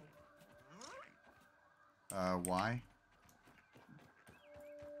 Why?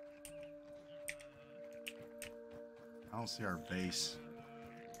 I don't see our base.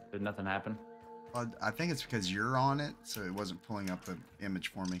 Did nothing happen? I think it's because you're on it, so it wasn't pulling up the image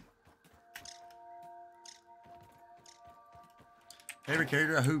for me. Favorite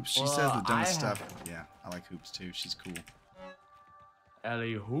character, Hoops. She says the dumbest stuff. Yeah, I like Hoops too. She's cool.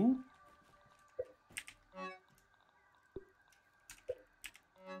 LA Hoop?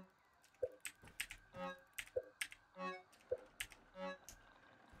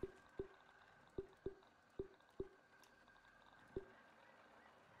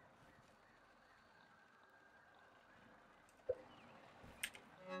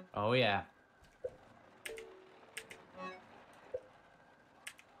 Oh yeah.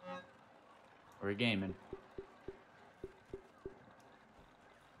 We're gaming.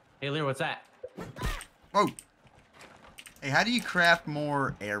 Hey Lear, what's that? Whoa. Hey, how do you craft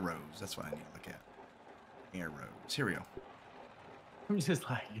more arrows? That's what I need to look at. Arrows. Here we go. I'm just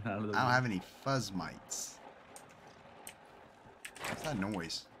lagging out of the I don't have any fuzz mites. What's that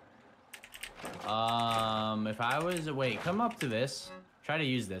noise? If I was wait, come up to this. Try to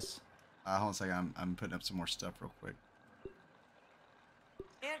use this. Hold on a second. I'm putting up some more stuff real quick.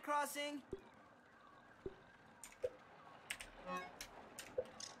 Ant crossing.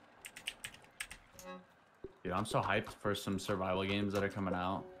 Dude, I'm so hyped for some survival games that are coming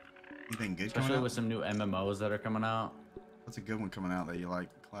out. Anything good Especially coming out? with some new MMOs that are coming out. What's a good one coming out that you like,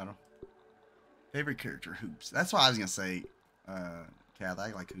 Collateral? Favorite character, Hoops. That's what I was gonna say. Kath,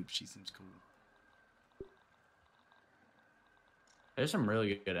 I like Hoops. She seems cool. There's some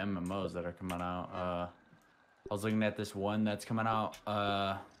really good MMOs that are coming out. I was looking at this one that's coming out,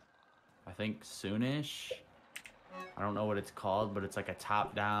 I think soonish. I don't know what it's called, but it's like a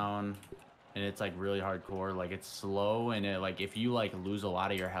top-down, and it's like really hardcore. Like it's slow, and it like if you like lose a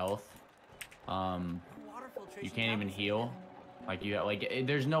lot of your health, you can't even heal. Like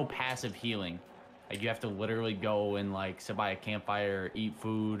there's no passive healing. Like you have to literally go and like sit by a campfire, eat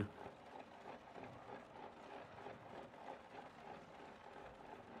food.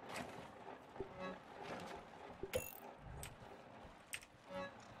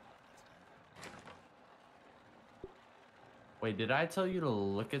 Wait, did I tell you to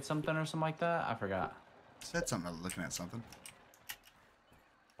look at something or something like that? I forgot. Said something about looking at something.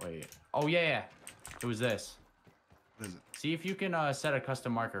 Wait. Oh, yeah, yeah. It was this. What is it? See if you can set a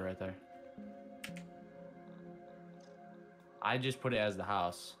custom marker right there. I just put it as the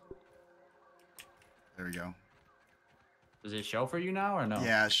house. There we go. Does it show for you now or no?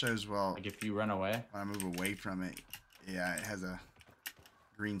 Yeah, it shows well. Like if you run away? When I move away from it, yeah, it has a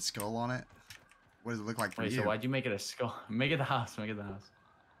green skull on it. What does it look like for Wait, you? so why'd you make it a skull? Make it the house. Make it the house.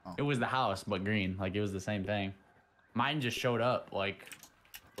 Oh. It was the house, but green. Like it was the same thing. Mine just showed up like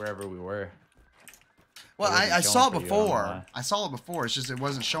wherever we were. Well, It wasn't I saw it showing for you, I don't know before. why. I saw it before. It's just it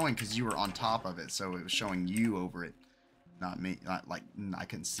wasn't showing because you were on top of it, so it was showing you over it, not me. Not like I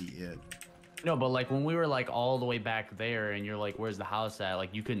couldn't see it. No, but like when we were like all the way back there, and you're like, "Where's the house at?"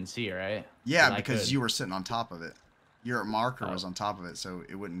 Like you couldn't see it, right? Yeah, I because could. you were sitting on top of it. Your marker Oh. was on top of it, so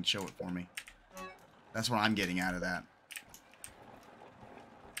it wouldn't show it for me. That's what I'm getting out of that.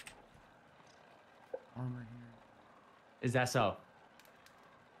 Armor here. Is that so?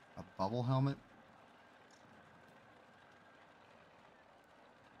 A bubble helmet.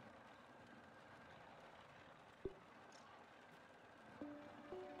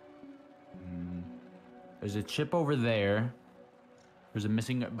 There's a chip over there. There's a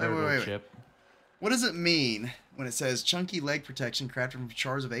missing burger wait. chip. What does it mean when it says chunky leg protection crafted from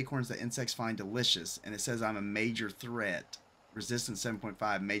shards of acorns that insects find delicious? And it says I'm a major threat. Resistance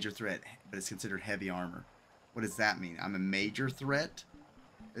 7.5, major threat, but it's considered heavy armor. What does that mean? I'm a major threat?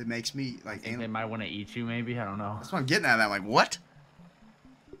 It makes me like... I think they might want to eat you, maybe. I don't know. That's what I'm getting at. I'm like, what?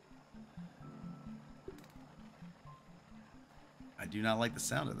 I do not like the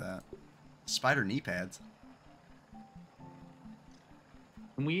sound of that. Spider knee pads.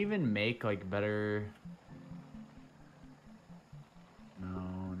 Can we even make like better? No,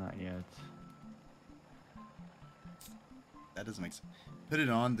 not yet. That doesn't make sense. Put it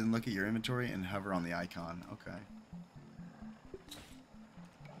on, then look at your inventory and hover on the icon. Okay.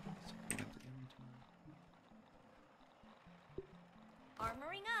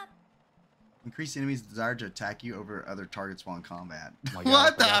 Armoring up. Increase enemies' desire to attack you over other targets while in combat. Oh my God, What I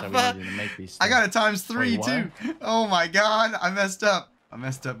the forgot that we fuck? needed to make these I got it things. ×3 Wait, what? too. Oh my god, I messed up. I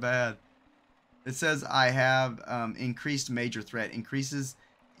messed up bad. It says I have increased major threat. Increases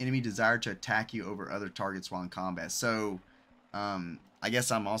enemy desire to attack you over other targets while in combat. So, I guess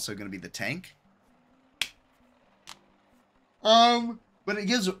I'm also going to be the tank. But it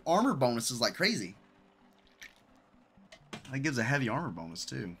gives armor bonuses like crazy. It gives a heavy armor bonus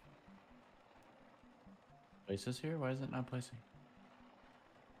too. Places here? Why is it not placing?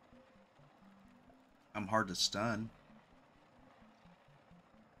 I'm hard to stun.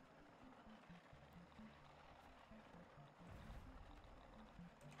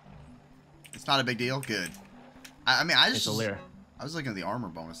 It's not a big deal. Good. I mean, I It's just... a leer. I was looking at the armor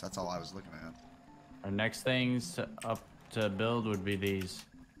bonus. That's all I was looking at. Our next things up to build would be these.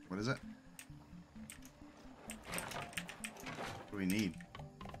 What is it? What do we need?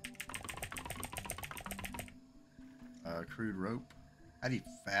 Crude rope. How do you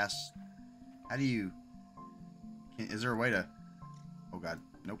fast? How do you... is there a way to... Oh god.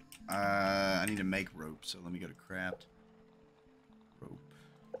 Nope. I need to make rope. So let me go to craft. Rope.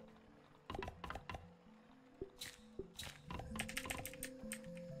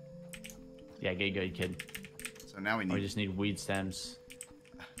 Yeah, get good, kid. So now we We need... just need weed stems.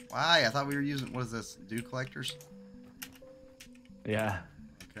 Why? I thought we were using... What is this? Dew collectors? Yeah.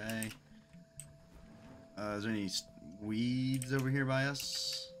 Okay. Is there any weeds over here by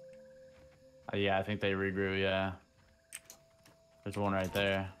us? Yeah, I think they regrew, yeah. There's one right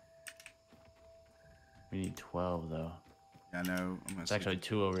there. We need 12, though. Yeah, I know. I'm gonna There's actually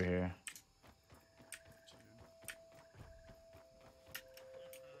 2 over here.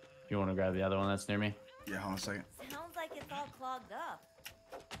 You want to grab the other one that's near me? Yeah, hold on a second. Sounds like it's all clogged up.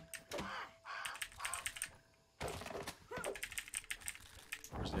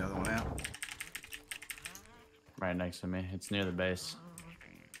 Where's the other one at? Right next to me. It's near the base.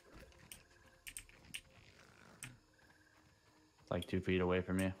 It's like 2 feet away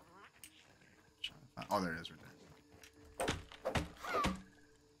from you. Oh, there it is right there.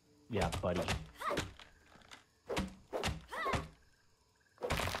 Yeah, buddy.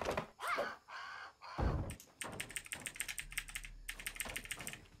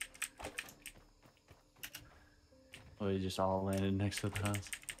 Oh, he just all landed next to the house.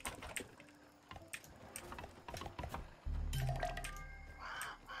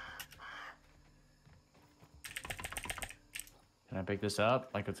 Can I pick this up?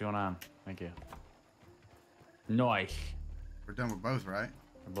 Like, what's going on? Thank you. Nice. We're done with both, right?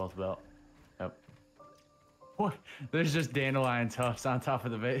 We're both built. Yep. What? There's just dandelion tufts on top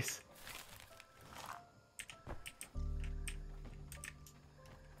of the base.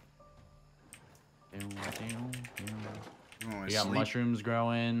 We got mushrooms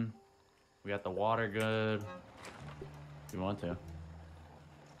growing. We got the water good. If you want to.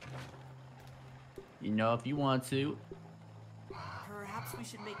 You know, if you want to. Perhaps we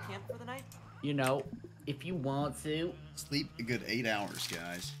should make camp for the night? You know, if you want to. Sleep a good 8 hours,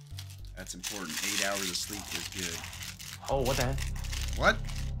 guys. That's important. 8 hours of sleep is good. Oh, what the heck? What?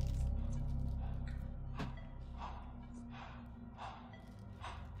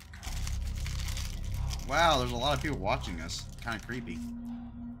 Wow, there's a lot of people watching us. Kind of creepy.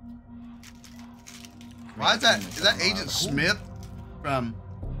 Why is that? Is that Agent Smith from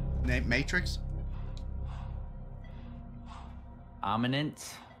Matrix?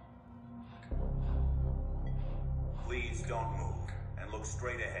 Ominent. Please don't move and look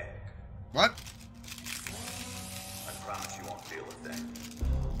straight ahead. What? I promise you won't feel a thing.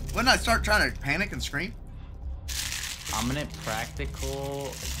 Wouldn't I start trying to panic and scream? Ominent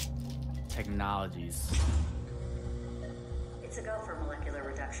practical technologies. It's a go for molecular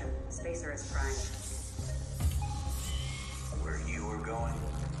reduction. Spacer is primed. Where you are going,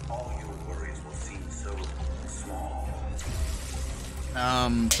 all your worries will seem so small.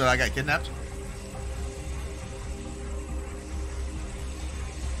 So I got kidnapped?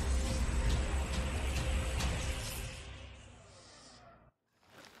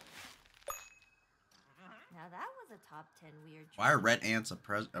 Now that was a top 10 weird. Why are red ants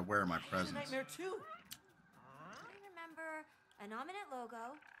aware of my It's a presence? nightmare too. I remember an ominous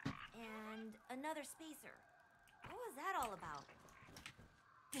logo and another spacer. What was that all about?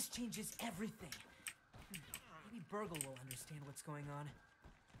 This changes everything. Maybe Burgle will understand what's going on.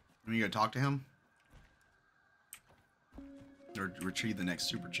 When you go talk to him? Or retrieve the next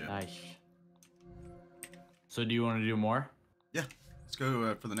super chip? Nice. So do you want to do more? Yeah. Let's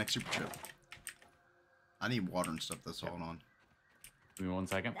go for the next super chip. I need water and stuff. That's all on. Give me 1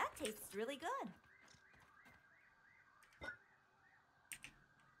 second. That tastes really good.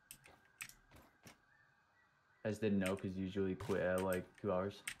 I just didn't know because usually quit at like 2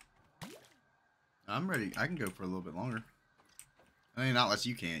 hours. I'm ready. I can go for a little bit longer. I mean, not unless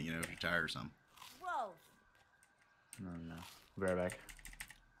you can't, you know, if you're tired or something. Whoa. No. Be right back.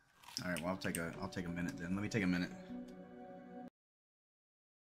 All right. Well, I'll take a minute then. Let me take a minute.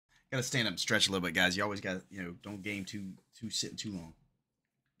 Gotta stand up and stretch a little bit, guys. You always got, you know, don't game sitting too long.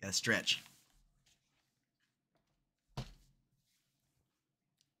 Gotta stretch.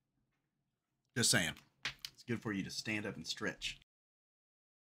 Just saying. It's good for you to stand up and stretch.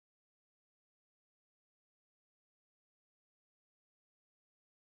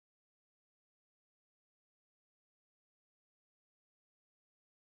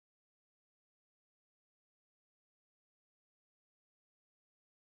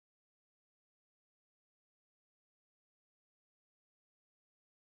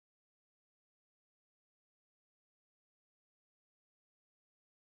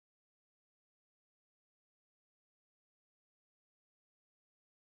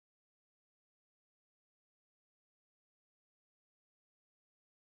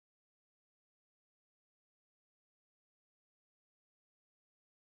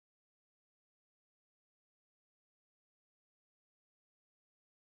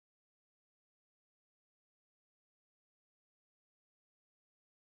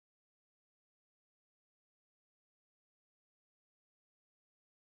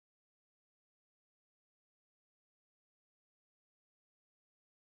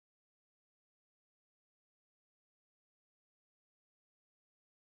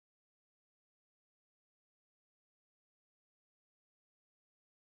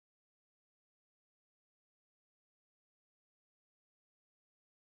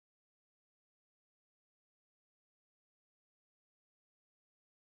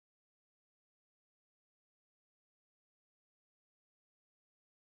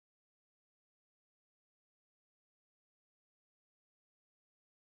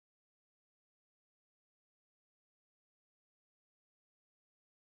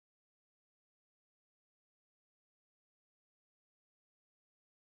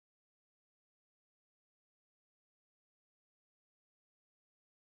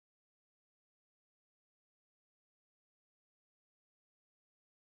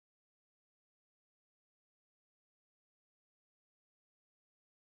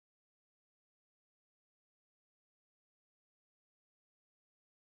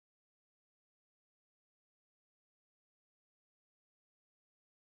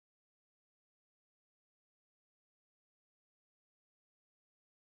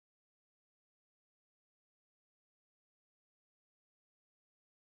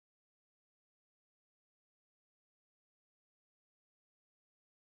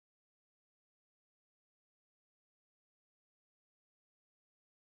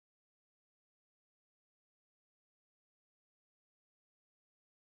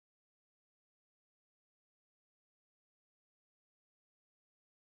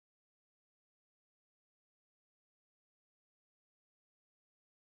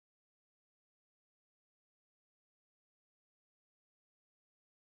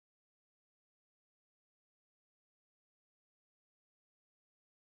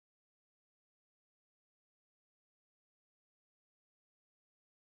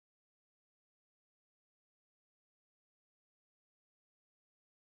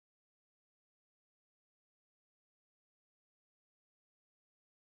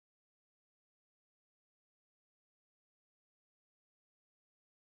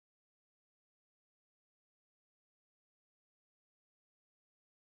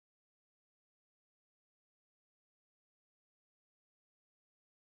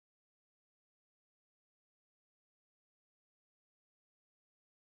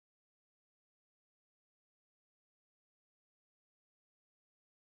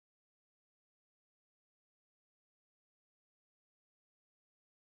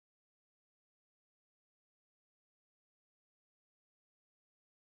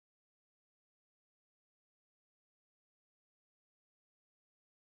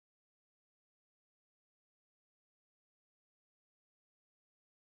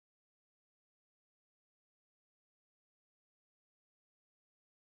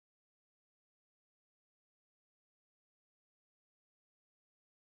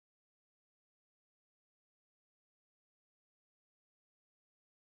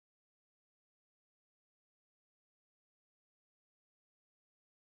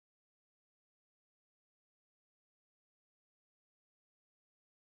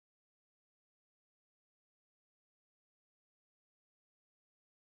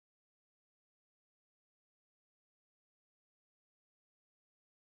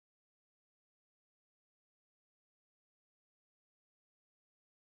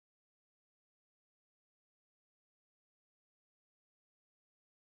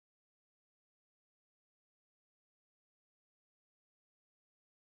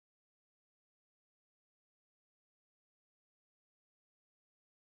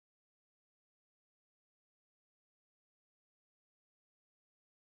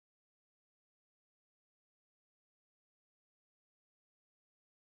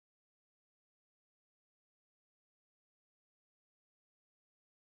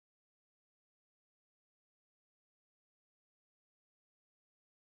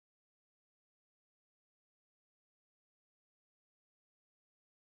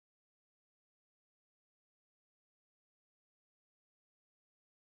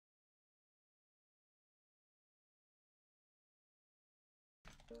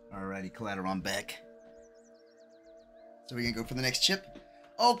 Alrighty, Collateral, I'm back. So we gonna go for the next chip?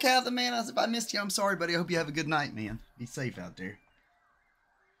 Oh, Catherine, man, if I missed you, I'm sorry, buddy. I hope you have a good night, man. Be safe out there.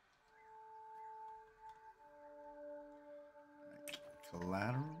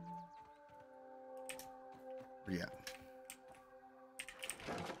 Collateral. Where you at?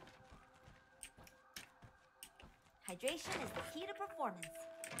 Hydration is the key to performance.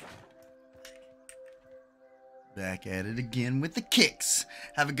 Back at it again with the kicks.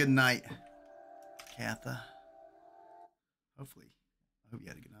 Have a good night, Katha. Hopefully. I hope you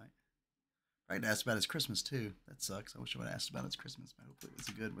had a good night. I had to ask about his Christmas, too. That sucks. I wish I would have asked about his Christmas, but hopefully it was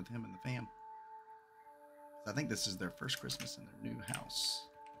good with him and the fam. I think this is their first Christmas in their new house.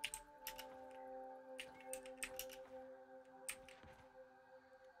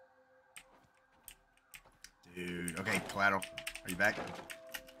 Dude. Okay, Collateral. Are you back?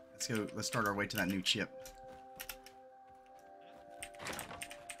 Let's go. Let's start our way to that new chip.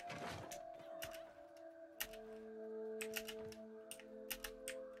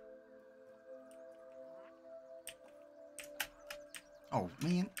 Oh,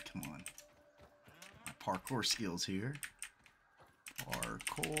 man. Come on. My parkour skills here.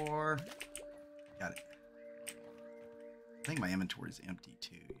 Parkour. Got it. I think my inventory is empty,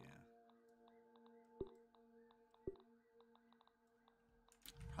 too. Yeah.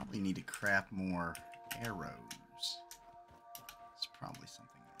 Probably need to craft more arrows. It's probably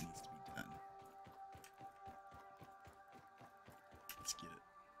something that needs to be done. Let's get it.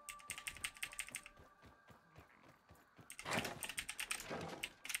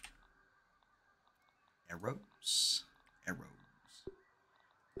 Arrows. Arrows.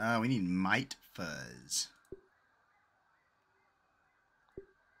 We need Might Fuzz.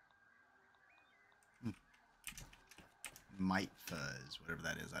 Might Fuzz, whatever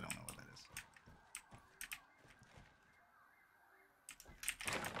that is. I don't know what that is.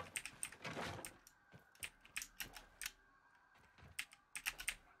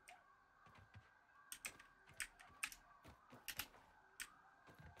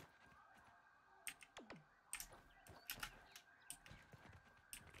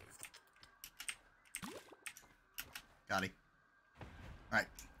 Got it. All right.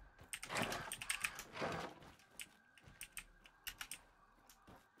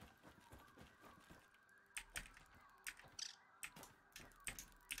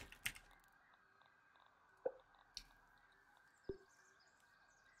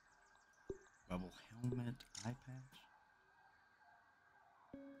 Bubble helmet, eye patch.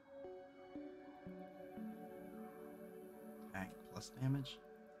 Attack plus damage.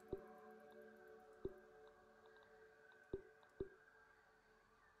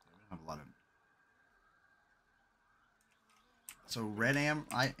 We don't have a lot of. So red ant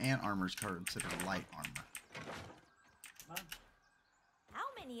armor is considered light armor. How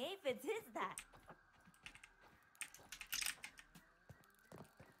many aphids is that?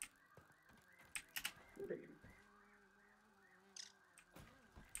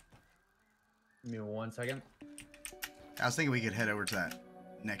 Give me 1 second. I was thinking we could head over to that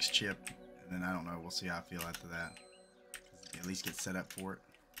next chip, and then I don't know. We'll see how I feel after that. At least get set up for it.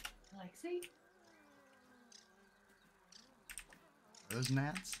 Lexi? Are those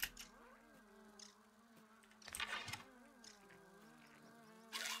gnats?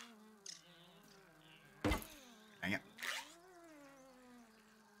 Dang it.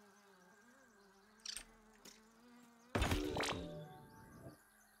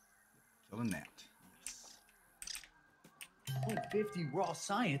 Kill a gnat. Yes. 50 raw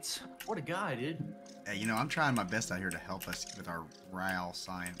science. What a guy, dude. Hey, you know, I'm trying my best out here to help us with our RAL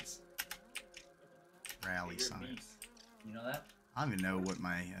science. Rally You're a science. beast. You know that? I don't even know what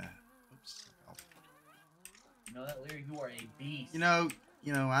my, oops. Oh. You know that, Larry? You are a beast. You know,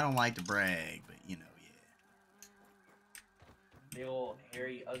 I don't like to brag, but you know, yeah. Big old,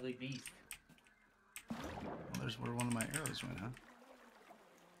 hairy, ugly beast. Well, there's where one of my arrows went, huh?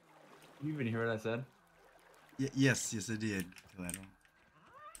 You even hear what I said? Yes, I did. Collateral.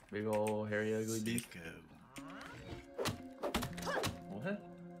 Big old, hairy, ugly beast. Sicko. What?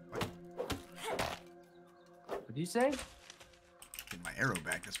 What did you say? Get my arrow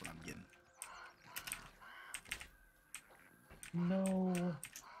back, that's what I'm getting. No.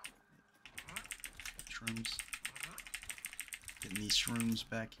 Shrooms. Getting these shrooms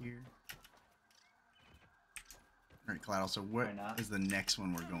back here. Alright, Collateral, so what is the next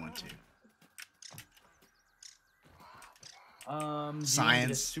one we're going to? Science. Do you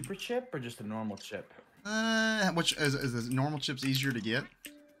need a super chip or just a normal chip? Which is the normal chips easier to get?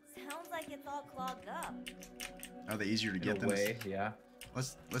 Sounds like it's all clogged up. Are they easier to In get a than? way, yeah.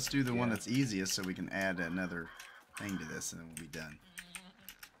 Let's do the one that's easiest so we can add another thing to this and then we'll be done.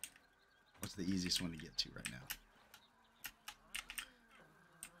 It's the easiest one to get to right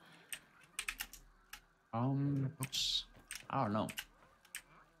now. Oops. I don't know.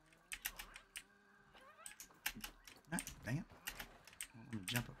 Ah, dang it. I don't want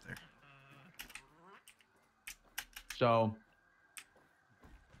to jump up there. So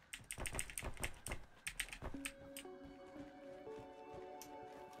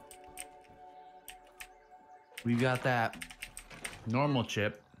we got that normal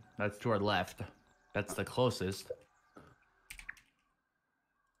chip. That's to our left. That's the closest.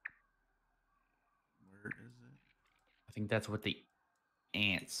 Where is it? I think that's what the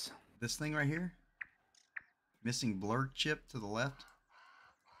ants. This thing right here? Missing blur chip to the left?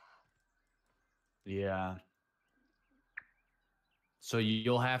 Yeah. So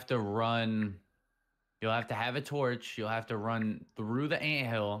you'll have to run. You'll have to have a torch. You'll have to run through the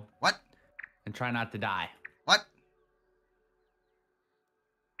anthill. What? And try not to die. What?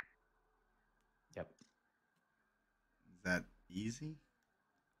 Yep. Is that easy?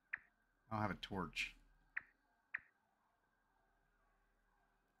 I don't have a torch.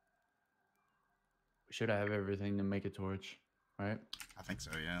 We should have everything to make a torch, right? I think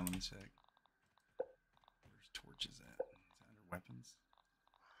so, yeah. Let me check. Where's torches at? Is that under weapons?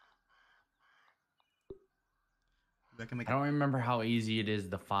 I can make I don't remember how easy it is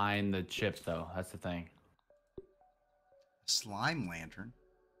to find the chip, though. That's the thing. a slime lantern.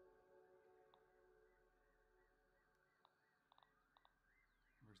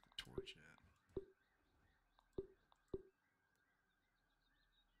 Where's the torch at?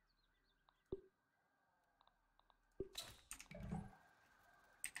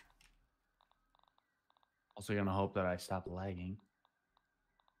 Also gonna hope that I stop lagging.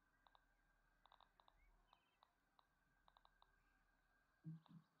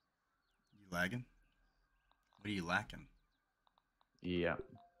 You lagging? What are you lacking? Yeah.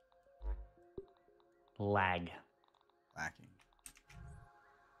 Lag. Lacking.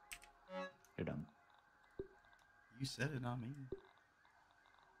 You're done. You said it, not me.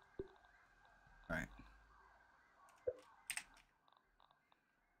 Alright.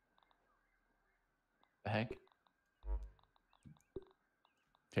 The heck?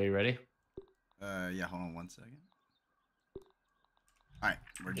 Okay, you ready? Yeah, hold on one second. Alright,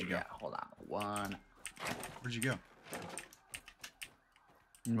 where'd you go? Yeah, hold on. One. Where'd you go?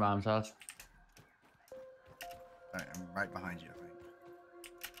 Mom's house. Alright, I'm right behind you, I think.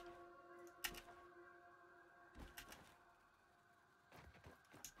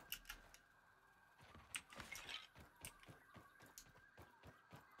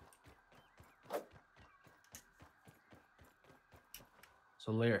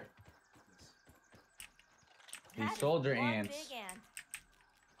 So, Lear. These That is soldier one ants big ant.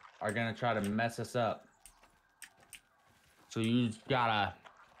 are gonna try to mess us up. So you just gotta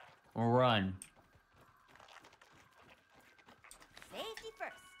run. Safety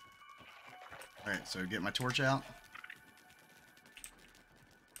first. Alright, so get my torch out.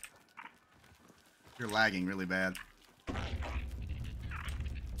 You're lagging really bad.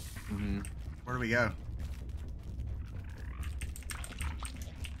 Mm-hmm. Where do we go?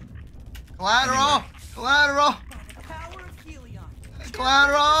 Collateral! Anywhere. Collateral! The power of Helion.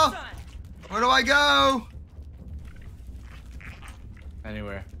 Collateral! Sun. Where do I go?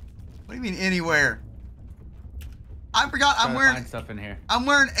 Anywhere. What do you mean anywhere? I forgot Try I'm to wearing find stuff in here. I'm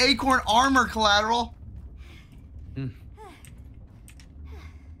wearing acorn armor, Collateral. Hmm.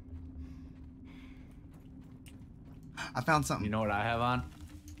 I found something. You know what I have on?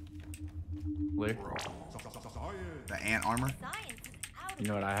 Lear? The ant armor. Science is out of You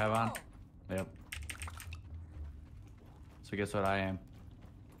know what I have on? control. Yep. So guess what I am?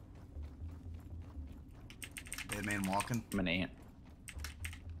 Dead man walking. I'm an ant.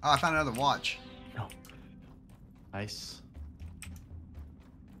 Oh, I found another watch. No. Nice.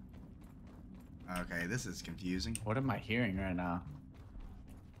 Okay, this is confusing. What am I hearing right now?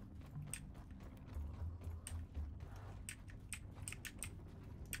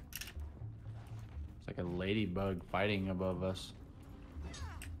 It's like a ladybug fighting above us.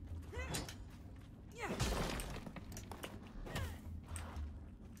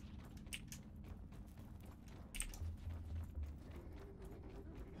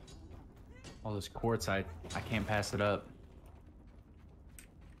 All this quartz, I can't pass it up.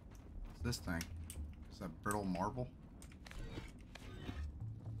 What's this thing? Is that brittle marble?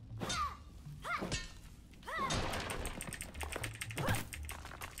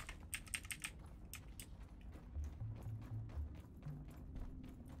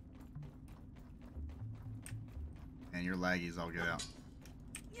 And your laggies all get out.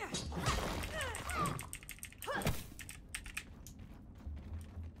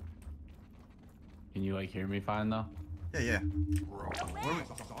 like hear me fine though? Yeah, yeah.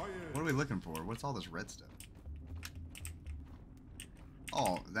 What are we looking for? What's all this red stuff?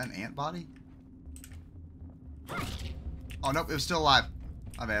 Oh, is that an ant body? Oh, nope, it was still alive.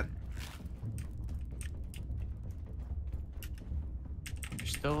 My bad. You're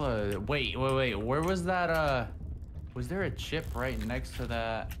still wait. Where was that was there a chip right next to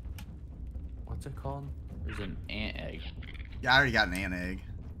that? What's it called? There's an ant egg. Yeah, I already got an ant egg.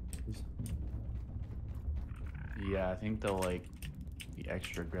 Yeah, I think they'll like be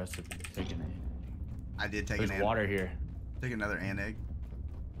extra aggressive if you're taking it. I did take There's an ant. water here. Take another ant egg.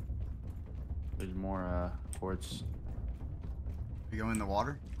 There's more quartz. We go in the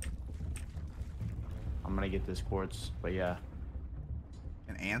water. I'm gonna get this quartz, but yeah.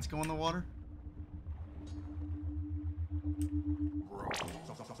 Can ants go in the water?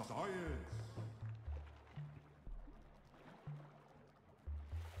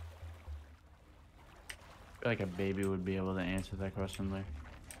 I feel like a baby would be able to answer that question there.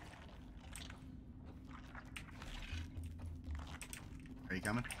 Are you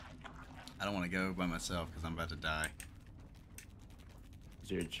coming? I don't want to go by myself because I'm about to die. Is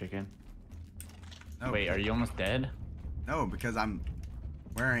there a chicken? No, Wait, are you almost dead? No, because I'm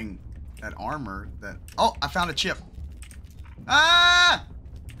wearing that armor that... Oh, I found a chip. Ah!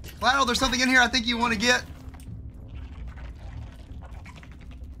 Collateral, there's something in here I think you want to get.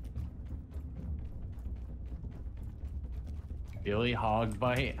 Billy Hog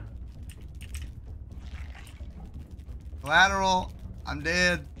Bite? Collateral, I'm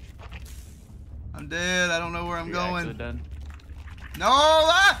dead. I'm dead. I don't know where I'm You're going. actually dead? No!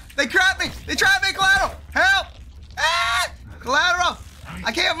 Ah! They trapped me! They trapped me, Collateral! Help! Ah! Collateral!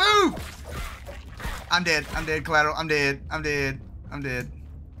 I can't move! I'm dead. I'm dead, Collateral. I'm dead. I'm dead. I'm dead.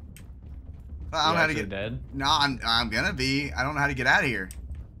 I don't know how to get... dead? No, I'm gonna be. I don't know how to get out of here.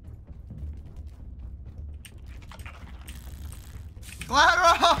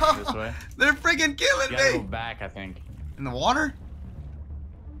 Collateral! This way? They're freaking killing You gotta me! go back, I think. In the water?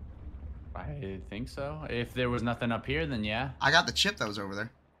 I think so. If there was nothing up here, then yeah. I got the chip that was over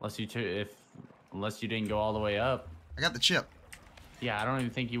there. Unless you didn't go all the way up. I got the chip. Yeah, I don't even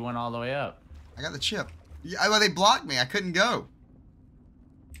think you went all the way up. I got the chip. Yeah, well, they blocked me. I couldn't go.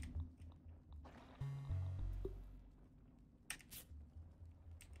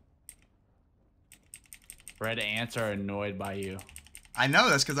 Red ants are annoyed by you. I know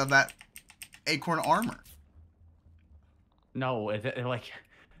that's because of that acorn armor. No, it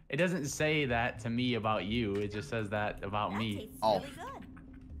doesn't say that to me about you. It just says that about me. Tastes Oh. really good.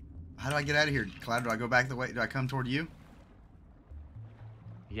 How do I get out of here, Cloud? Do I go back the way? Do I come toward you?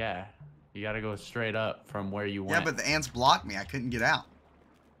 Yeah, you gotta go straight up from where you went. Yeah, but the ants blocked me. I couldn't get out.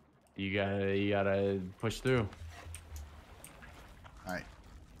 You gotta push through. All right.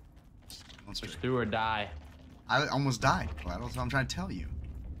 Push through or die. I almost died, Cloud. That's what I'm trying to tell you.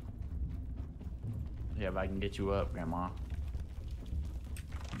 Yeah, if I can get you up, Grandma.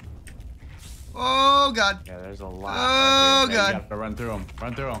 Oh, God. Yeah, there's a lot. Oh, right there. God. You have to run through them.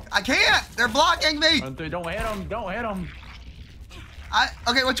 Run through them. I can't. They're blocking me. Run through. Don't hit them. Don't hit them.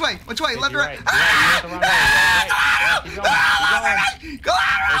 Okay, which way? Which way? Left or right? Right. You have to run right. Keep going. Keep going.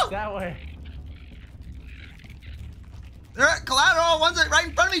 Collateral! It's that way. They're at Collateral. One's right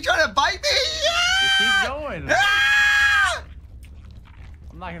in front of me trying to bite me. Just keep going. Ah!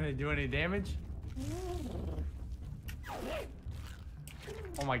 I'm not gonna do any damage.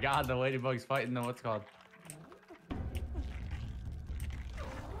 Oh my God, the ladybug's fighting the what's it called?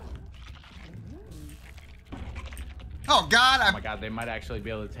 Oh, God. Oh my God, they might actually be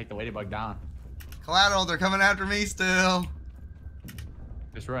able to take the ladybug down. Collateral, they're coming after me still.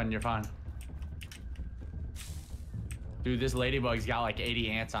 Just run, you're fine. Dude, this ladybug's got like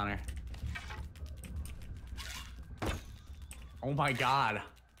 80 ants on her. Oh my God.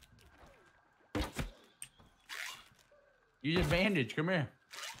 You just bandaged, come here.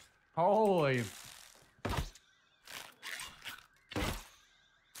 Holy.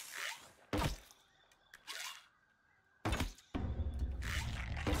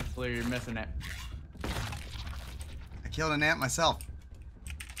 Clear, you're missing it. I killed an ant myself.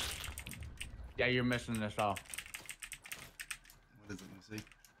 Yeah, you're missing this off. What is it? Let me see.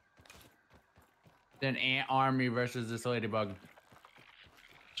 Then ant army versus this ladybug.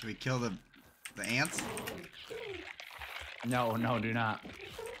 Should we kill the ants? No, no, do not.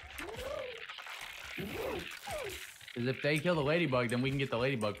 Because if they kill the ladybug, then we can get the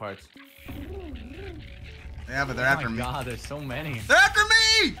ladybug parts. Yeah, but they're after me. Oh my God, there's so many. They're after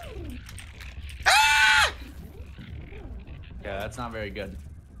me! Ah! Yeah, that's not very good.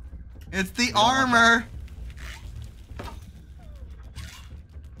 It's the don't want armor.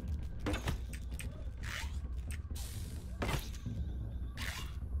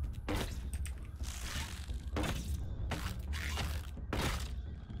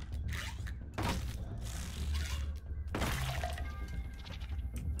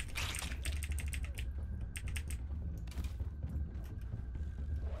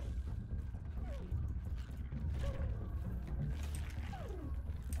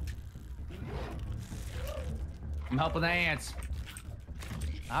 I'm helping the ants.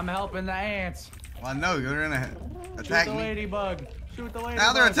 I'm helping the ants. Well, I know they're gonna Shoot attack the me. ladybug. Shoot the ladybug.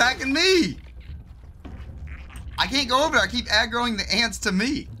 Now they're attacking me. I can't go over there. I keep aggroing the ants to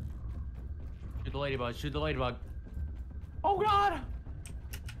me. Shoot the ladybug. Shoot the ladybug. Oh God.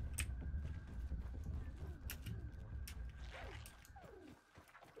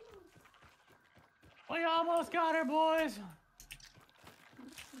 We almost got her, boys.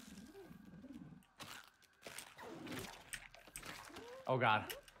 Oh God.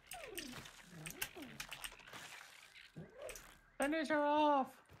 Finish her off.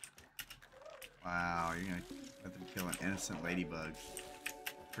 Wow, you're gonna let them kill an innocent ladybug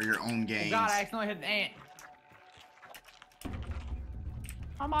for your own gains. Oh God, I accidentally hit an ant.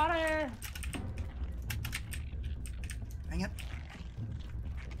 I'm out of here. Dang it.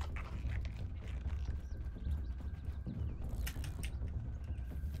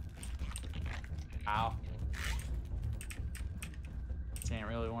 Ow. This ant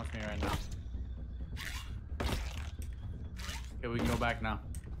really wants me right now. Okay, we can go back now.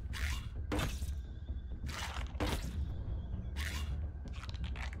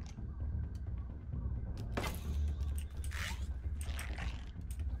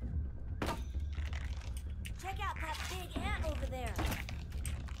 Check out that big ant over there.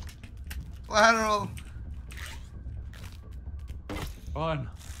 Collateral. Run.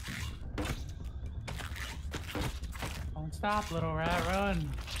 Don't stop, little rat, run.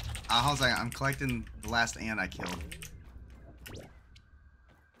 Hold on a second. I'm collecting the last ant I killed.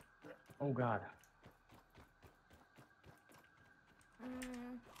 Oh God.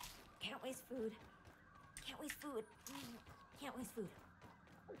 Can't waste food. Can't waste food. Can't waste food.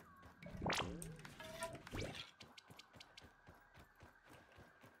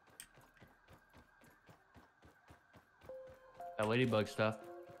 That ladybug stuff.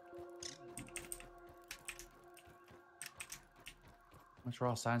 How much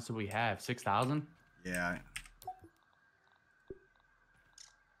raw science do we have? 6,000? Yeah.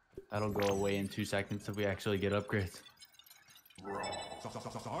 That'll go away in 2 seconds if we actually get upgrades.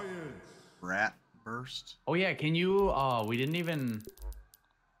 Rat burst. Oh yeah, can you? We didn't even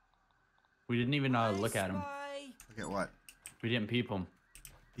look at him. Look at what? We didn't peep him.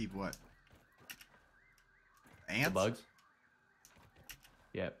 Peep what? The Ants? bugs.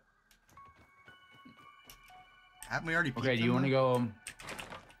 Yep. Haven't we already peeped Okay, do you them? want to go?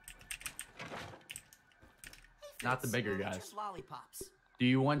 Not the bigger guys. Just lollipops. Do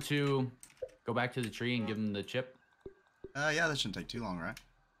you want to go back to the tree and give him the chip? Yeah, that shouldn't take too long, right?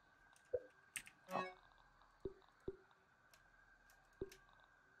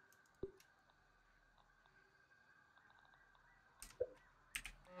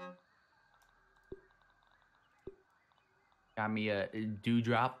 Got me a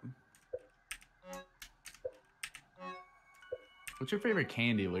dewdrop. What's your favorite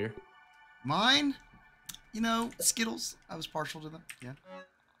candy, Lear? Mine? You know, Skittles. I was partial to them. Yeah.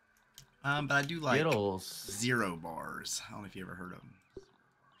 But I do like Skittles. Zero bars. I don't know if you ever heard of them.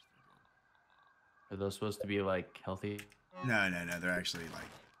 Are those supposed to be like healthy? No. They're actually like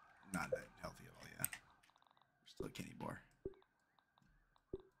not that healthy at all. Yeah. They're still a candy bar.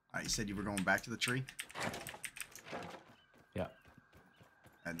 All right. You said you were going back to the tree Yeah.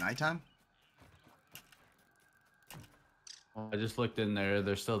 at nighttime. Well, I just looked in there.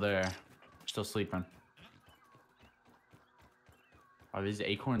 They're still there. They're still sleeping. Are these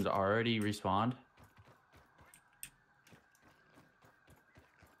acorns already respawned?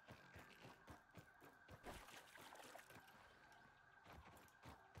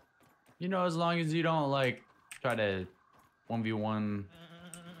 You know, as long as you don't like try to 1v1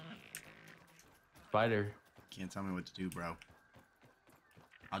 spider. Can't tell me what to do, bro.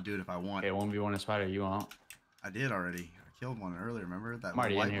 I'll do it if I want. Okay, 1v1 a spider, you won't. I did already. I killed one earlier. Remember that? I'm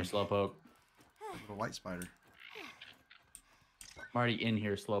already little in white here, one? Slowpoke. Little white spider. I'm already in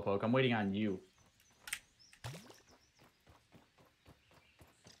here, Slowpoke. I'm waiting on you.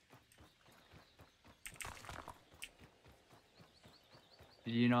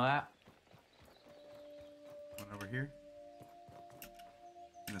 Did you know that? One over here.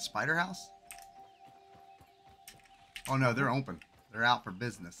 In the spider house? Oh no, they're open. They're out for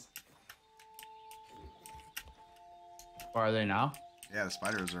business. Or are they now? Yeah, the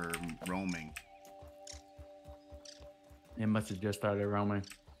spiders are roaming. It must have just started roaming.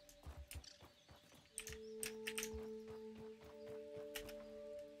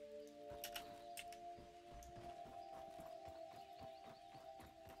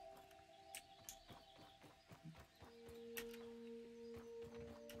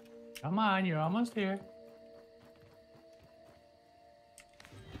 Come on, you're almost here.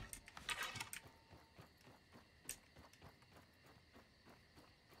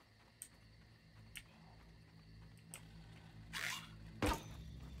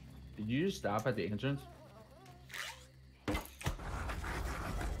 you just stop at the entrance?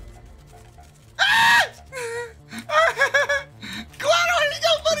 Collateral, here you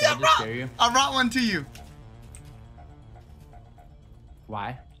go, buddy. Did that just scare you? I brought one to you.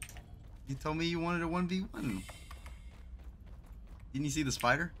 Why? You told me you wanted a 1v1. Didn't you see the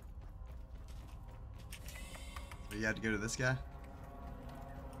spider? So you had to go to this guy?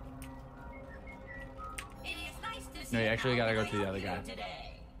 No, you actually gotta go to the other guy.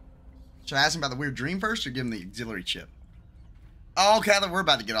 Should I ask him about the weird dream first or give him the auxiliary chip? Oh, okay, I thought we're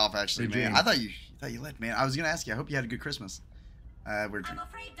about to get off actually, Weird man. dream. I thought you left, man. I was gonna ask you. I hope you had a good Christmas. Weird dream. I'm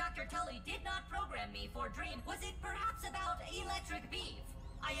afraid Dr. Tully did not program me for dream. Was it perhaps about electric beef?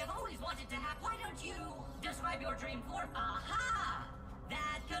 I have always wanted to have. Why don't you describe your dream for? Aha!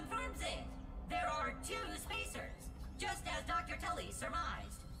 That confirms it. There are 2 spacers, just as Dr. Tully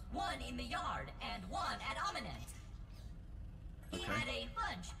surmised. One in the yard and one at Ominent. He Okay. had a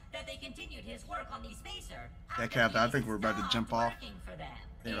hunch that they continued his work on the spacer. Yeah, after Cap, I he think we're about to stopped jump off. working for them.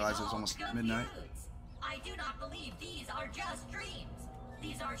 Didn't realize it was all almost midnight. computes. I do not believe these are just dreams.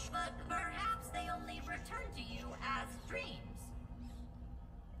 These are, but perhaps they only return to you as dreams.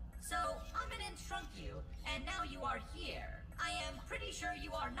 So, Ominent shrunk you, and now you are here. I am pretty sure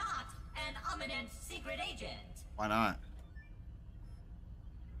you are not an Ominent secret agent. Why not?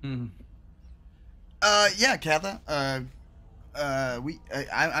 Hmm. Yeah, Katha.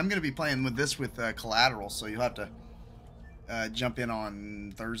 I'm gonna be playing with this with Collateral, so you'll have to jump in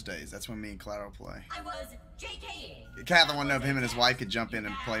on Thursdays. That's when me and Collateral play. I was JKing. Katha wanted to know if him and his wife could jump in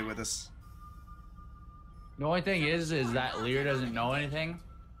and play with us. The only thing is that Lear doesn't know anything,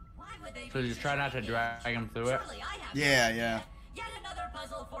 Why would they so just try not to drag him through it. Surely I have Yeah, no yeah. idea. Yet another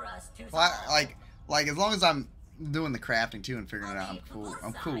puzzle for us to Well, solve. like as long as I'm doing the crafting too and figuring it out, I'm cool.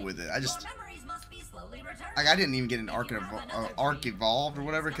 I'm cool with it. I just Your memories must be slowly returning. like I didn't even get an arc evolved or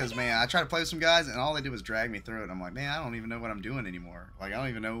whatever because man, I tried to play with some guys and all they did was drag me through it. I'm like, man, I don't even know what I'm doing anymore. Like I don't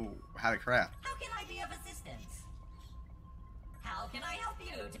even know how to craft. How can I be of assistance? How can I help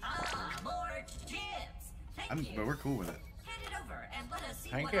you? More chips. Thank you. But we're cool with it. Hand it over and let us see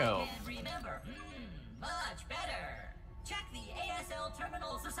Thank what you. I can remember. Much better. Check the ASL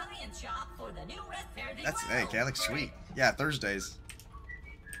Terminals Science Shop for the new Red Fair. That's hey, that looks sweet. Yeah, Thursdays.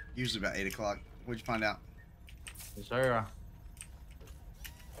 Usually about 8 o'clock. What'd you find out? Yes, sir.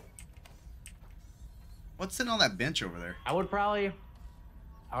 What's sitting on that bench over there? I would probably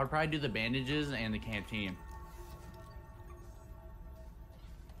do the bandages and the canteen.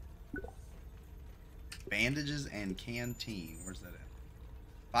 Bandages and canteen. Where's that at?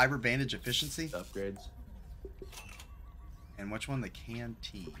 Fiber bandage efficiency. Upgrades. And which one? The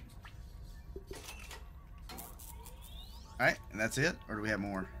canteen. Alright, and that's it? Or do we have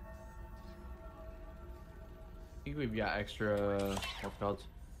more? I think we've got extra health cards.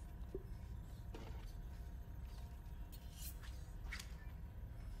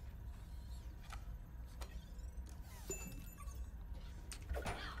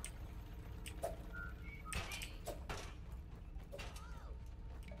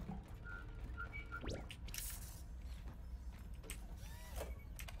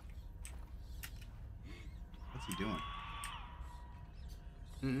 What's he doing?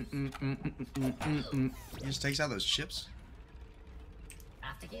 Mm-mm-mm-mm-mm-mm-mm. He just takes out those chips?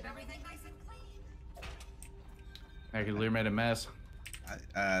 Have to keep everything nice and clean. I could Lear made a mess.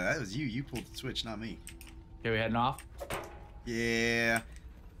 That was you. You pulled the switch, not me. Okay, we heading off? Yeah.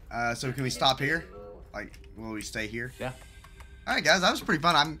 So can we stop here? Like, will we stay here? Yeah. Alright, guys. That was pretty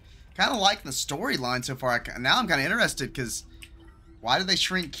fun. I'm kind of liking the storyline so far. Now I'm kind of interested because why did they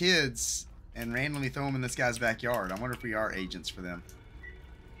shrink kids and randomly throw them in this guy's backyard? I wonder if we are agents for them.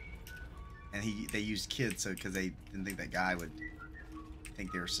 And they used kids so because they didn't think that guy would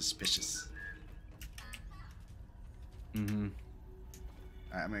think they were suspicious. Mm-hmm.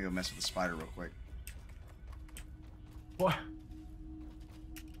 Alright, I'm gonna go mess with the spider real quick. What?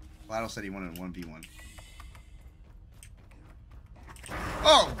 Collateral said he wanted a 1v1.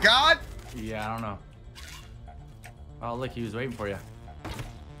 Oh, God! Yeah, I don't know. Oh, look, he was waiting for you.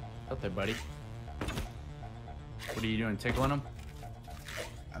 Up there, buddy. What are you doing, tickling him?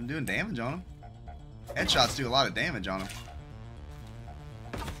 I'm doing damage on him. Headshots do a lot of damage on him.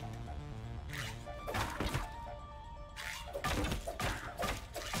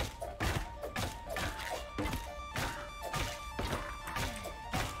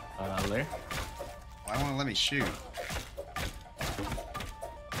 Lear? Why won't it let me shoot?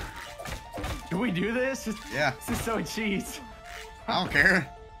 Can we do this? Yeah. This is so cheese. I don't care.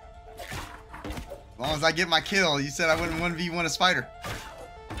 As long as I get my kill. You said I wouldn't 1v1 a spider.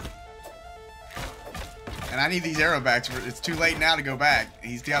 And I need these arrow backs. It's too late now to go back.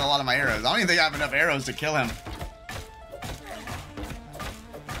 He's got a lot of my arrows. I don't even think I have enough arrows to kill him.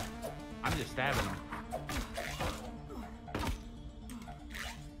 I'm just stabbing him.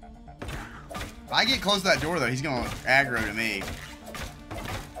 If I get close to that door, though, he's going to aggro to me. You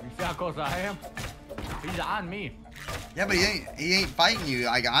see how close I am? He's on me. Yeah, but he ain't fighting you.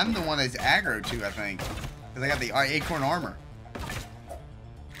 Like, I'm the one that's aggro to, I think. Because I got the acorn armor.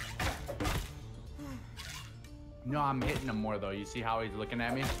 No, I'm hitting him more, though. You see how he's looking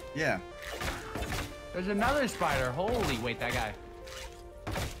at me? Yeah. There's another spider. Holy, wait, that guy.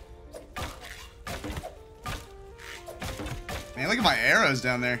 Man, look at my arrows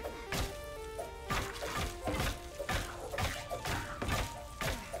down there.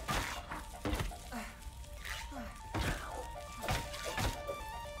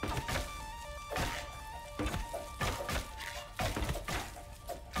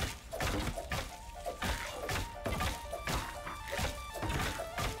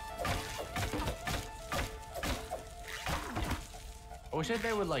 I wish that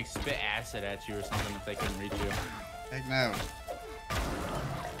they would like spit acid at you or something if they couldn't reach you. Heck no.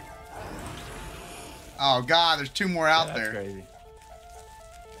 Oh god, there's two more out Yeah, that's there. crazy.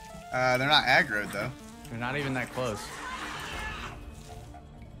 They're not aggroed though. They're not even that close.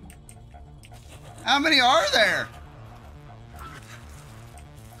 How many are there?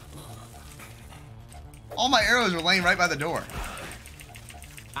 All my arrows are laying right by the door.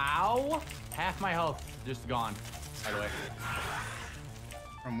 Ow! Half my health just gone, by the way.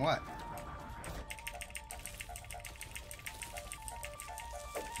 From what?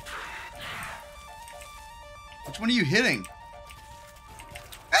 Which one are you hitting?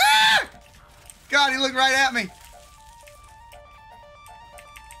 Ah! God, he looked right at me.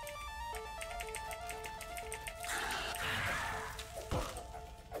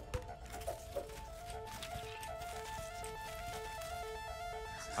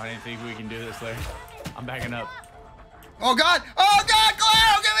 I don't even think we can do this, Larry. I'm backing up. Oh God! Oh God!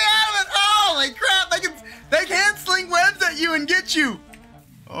 Collateral, get me out of it! Holy crap! They can sling webs at you and get you.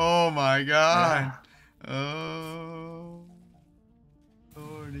 Oh my God! Oh.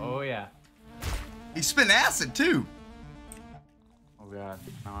 Lordy. Oh yeah. He's spitting acid too. Oh God.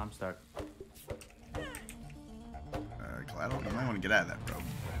 No, I'm stuck. Collateral, you might want to get out of that, bro.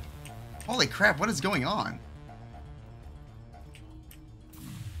 Holy crap! What is going on?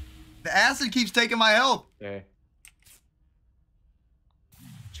 The acid keeps taking my health. Okay.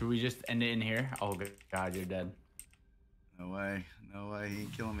 Should we just end it in here? Oh God, you're dead. No way. No way. He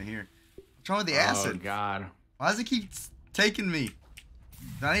ain't killing me here. What's wrong with the acid? Oh God. Why does it keep taking me?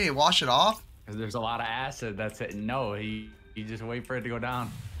 Do I need to wash it off? Because there's a lot of acid that's it. No, you just wait for it to go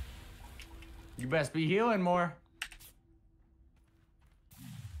down. You best be healing more.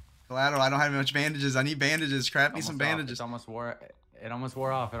 Collateral, I don't have much bandages. I need bandages. Crap me some bandages. It almost wore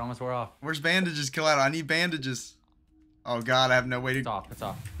off. It almost wore off. Where's bandages, Collateral? I need bandages. Oh God, I have no way to. It's off. It's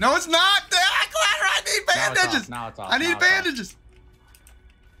off. No, it's not. Ah, Collateral, I need bandages. Now it's off. I need bandages.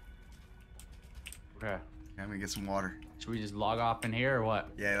 Okay. I'm gonna get some water. Should we just log off in here or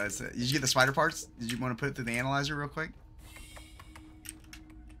what? Yeah, that's it. Did you get the spider parts? Did you want to put it through the analyzer real quick?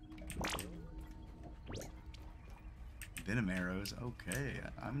 Venom arrows. Okay,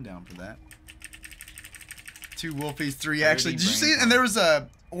 I'm down for that. 2 wolfies, 3 actually. Did you see it? And there was a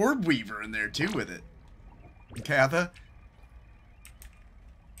orb weaver in there too with it. Katha.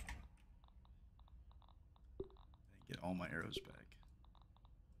 Get all my arrows back.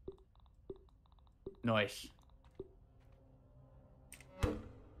 Nice. It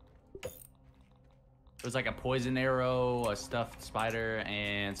was like a poison arrow, a stuffed spider,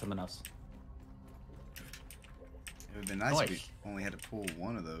 and something else. It would have been nice if we only had to pull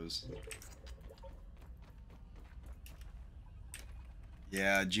one of those.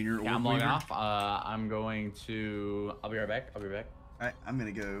 Yeah, Junior Orb I'm Weaver. logging off. I'm going to... I'll be right back. Alright, I'm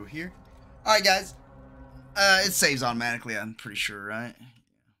gonna go here. Alright, guys. It saves automatically, I'm pretty sure, right?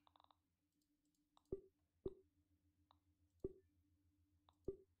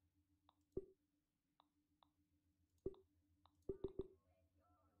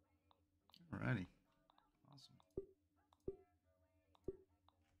 Alrighty. Awesome.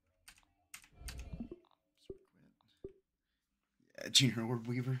 Yeah, Junior Orb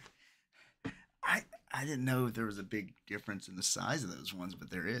Weaver. I didn't know if there was a big difference in the size of those ones, but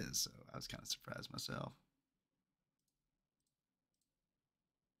there is, so I was kind of surprised myself.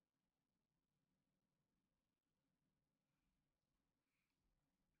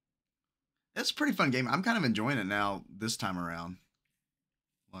 It's a pretty fun game. I'm kind of enjoying it now this time around.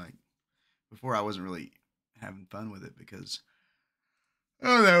 Like, before I wasn't really having fun with it because, I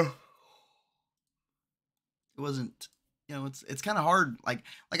don't know. it wasn't. You know, it's kind of hard. Like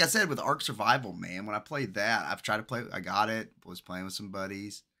I said with Ark Survival, man. When I played that, I've tried to play. I got it. Was playing with some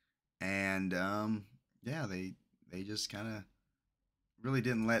buddies, and yeah, they just kind of really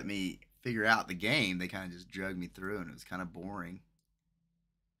didn't let me figure out the game. They kind of just dragged me through, and it was kind of boring.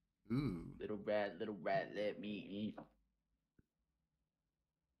 Ooh, Little rat, let me eat.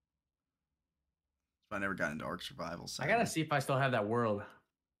 so I never got into Ark Survival. I gotta see if I still have that world.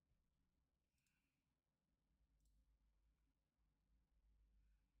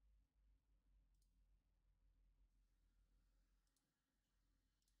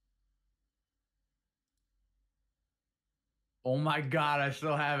 Oh my god, I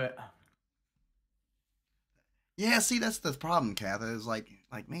still have it. Yeah, see, that's the problem, Katha. Is like,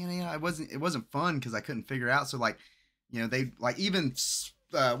 man, yeah, it wasn't fun because I couldn't figure out. So like, you know, they like even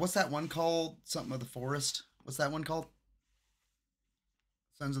what's that one called? Something of the Forest. What's that one called?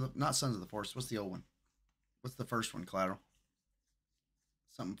 Not Sons of the Forest. What's the old one? What's the first one? Collateral.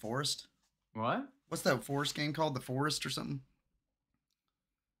 Something Forest. What? What's that Forest game called? The Forest or something?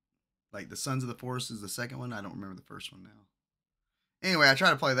 Like the Sons of the Forest is the second one. I don't remember the first one now. Anyway, I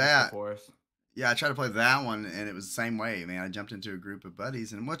tried to play that. Forest. Yeah, I tried to play that one, and it was the same way. Man, I jumped into a group of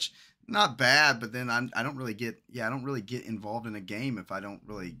buddies, and which not bad, but then I don't really get involved in a game if I don't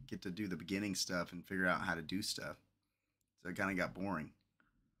really get to do the beginning stuff and figure out how to do stuff. So it kind of got boring,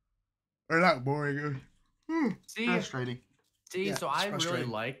 or not boring. See, frustrating. See, Yeah, so it's I really frustrating.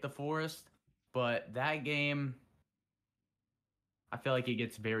 like the Forest, but that game, I feel like it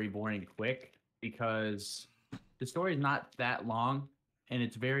gets very boring quick because the story is not that long, and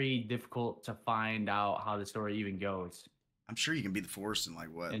it's very difficult to find out how the story even goes I'm sure you can beat the Forest in like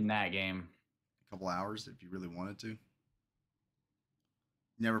what, in that game. a couple hours if you really wanted to.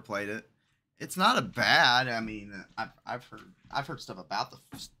 Never played it. It's not a bad. I mean, I've heard stuff about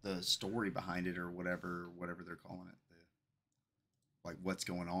the story behind it or whatever they're calling it. Like what's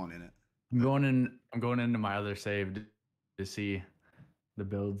going on in it. I'm going into my other save to see the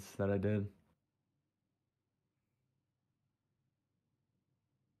builds that I did.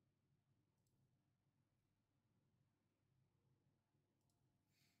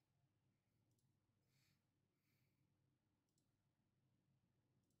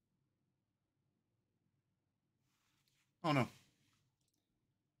 Oh no.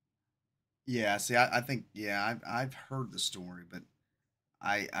 Yeah, see, I think I've heard the story, but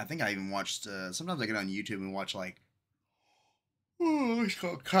I think I even watched. Sometimes I get on YouTube and watch like it's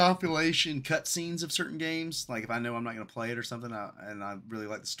called compilation cutscenes of certain games. Like if I know I'm not gonna play it or something, and I really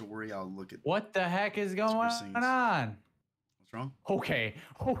like the story, I'll look at What the heck is going scenes. on? What's wrong. Okay.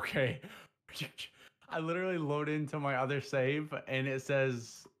 I literally load into my other save and it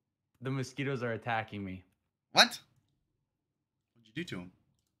says the mosquitoes are attacking me. What? What'd you do to him?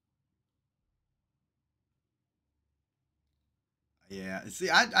 Yeah, see,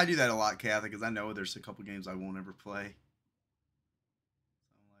 I do that a lot, Kathy, because I know there's a couple games I won't ever play.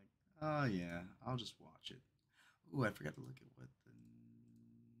 So I'm like, oh yeah, I'll just watch it. Ooh, I forgot to look at what the free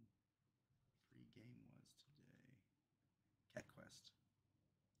game was today. Cat Quest.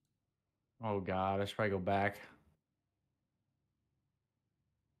 Oh god, I should probably go back.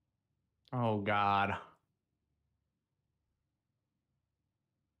 Oh god.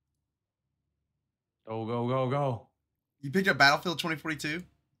 Go. You picked up Battlefield 2042?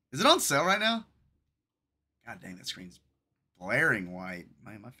 Is it on sale right now? God dang, that screen's blaring white.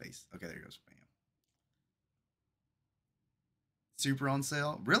 My face. Okay, there goes. Bam. Super on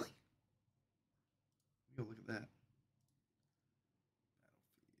sale? Really? Go look at that.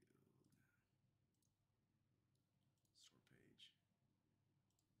 Store page.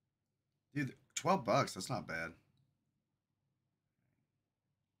 Dude, $12. That's not bad.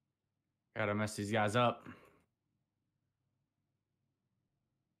 Gotta mess these guys up.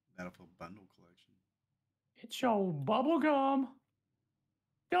 Battlefield Bundle Collection. It's your bubblegum.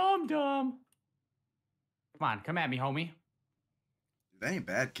 Dum. Come on, come at me, homie. Dude, that ain't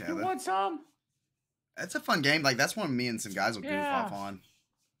bad, You Kevin. want some? That's a fun game. Like that's one me and some guys will goof Yeah. off on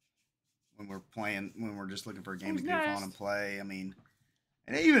when we're playing. When we're just looking for a game Who's to goof on next? and play. I mean,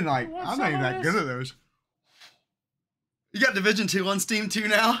 and even like You want I'm some not even of that this? good at those. You got Division 2 on Steam too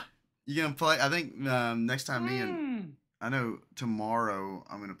now. You gonna play? I think next time me and I know tomorrow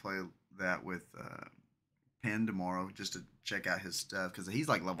I'm gonna play that with Penn tomorrow just to check out his stuff because he's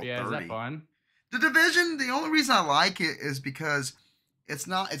like level Yeah, 30. is that fun? The Division, the only reason I like it is because it's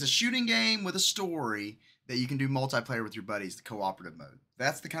a shooting game with a story that you can do multiplayer with your buddies, the cooperative mode.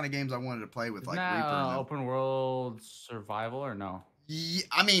 That's the kind of games I wanted to play with Isn't like that, Reaper and them. open world survival or no? Yeah,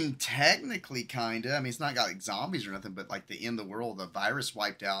 I mean, technically, kinda. I mean, it's not got like zombies or nothing, but like the end of the world, the virus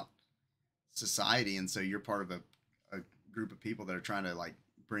wiped out society, and so you're part of a group of people that are trying to like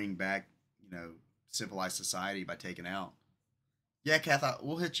bring back, you know, civilized society by taking out. Yeah, Kath,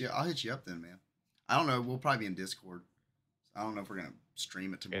 we'll hit you. I'll hit you up then, man. I don't know. We'll probably be in Discord. I don't know if we're gonna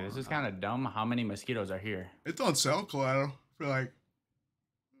stream it tomorrow. Okay, this is kind of dumb. How many mosquitoes are here? It's on sale, Collateral, for like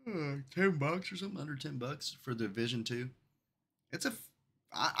 $10 or something, under $10 for the Division 2. It's a.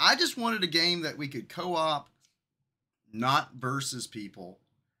 I just wanted a game that we could co-op, not versus people,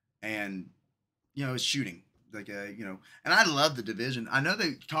 and you know, it's shooting like you know. And I love the Division. I know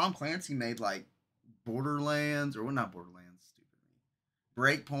that Tom Clancy made like Borderlands, or well, not Borderlands, stupid me,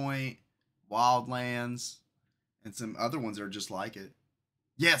 Breakpoint, Wildlands, and some other ones that are just like it.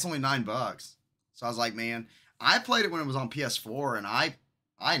 Yeah, it's only $9. So I was like, man, I played it when it was on PS4, and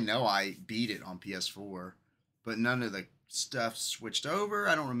I know I beat it on PS4, but none of the stuff switched over.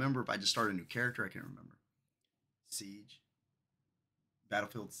 I don't remember if I just started a new character. I can't remember. Siege,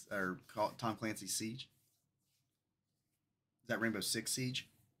 Battlefield, or Tom Clancy's Siege. Is that Rainbow Six Siege?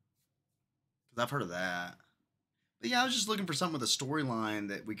 Because I've heard of that. But yeah, I was just looking for something with a storyline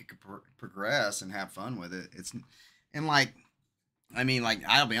that we could progress and have fun with it. It's and like, I mean, like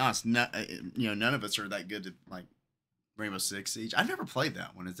I'll be honest, you know, none of us are that good at like Rainbow Six Siege. I've never played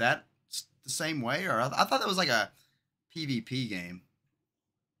that one. Is that the same way, or I thought that was like a PvP game?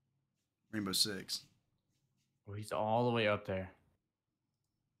 Rainbow Six. Oh, he's all the way up there.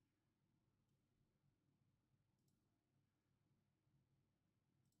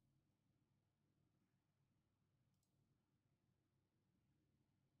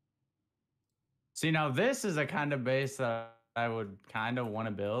 See, now this is a kind of base that I would kind of want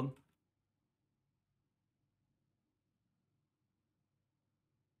to build.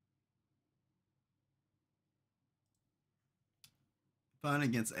 Fun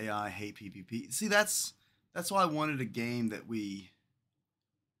against AI, hate PvP. See, that's why I wanted a game that we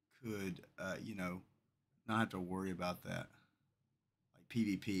could, you know, not have to worry about that, like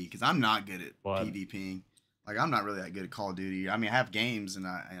PvP, because I'm not good at What? PvPing. Like I'm not really that good at Call of Duty. I mean, I have games and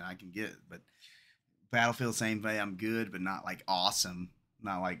I can get it, but Battlefield same way. I'm good, but not like awesome.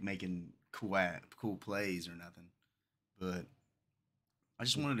 Not like making cool plays or nothing. But I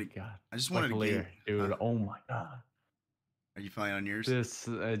just wanted to. God, I just like wanted a later, game. dude. Huh? Oh my God. Are you playing on yours? This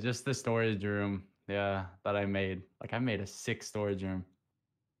just the storage room, yeah, that I made. Like I made a 6 storage room.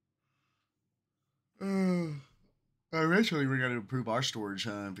 Eventually, we're going to improve our storage,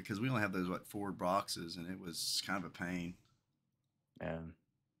 because we only have those what 4 boxes, and it was kind of a pain. Yeah,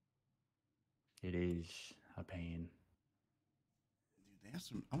 it is a pain. Dude, they have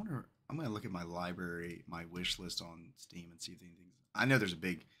some. I wonder. I'm gonna look at my library, my wish list on Steam, and see if anything. I know there's a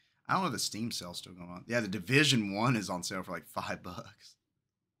big. I don't know if the Steam sale's still going on. Yeah, the Division 1 is on sale for like $5.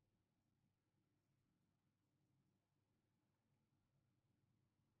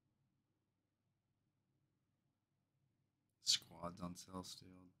 Squad's on sale still.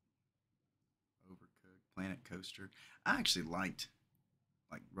 Overcooked, Planet Coaster. I actually liked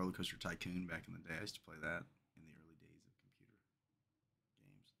like Roller Coaster Tycoon back in the day. I used to play that in the early days of computer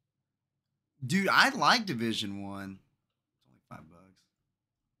games. Dude, I like Division 1. It's only $5.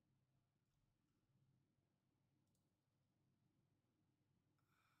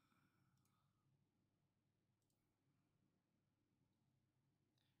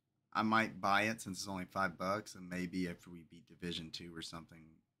 I might buy it since it's only $5, and maybe if we beat Division 2 or something,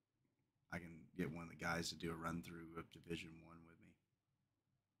 I can get one of the guys to do a run through of Division 1 with me.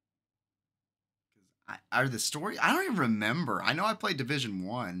 Because I the story, I don't even remember. I know I played Division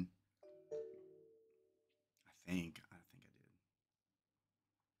 1. I think I did.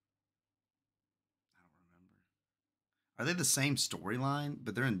 I don't remember. Are they the same storyline?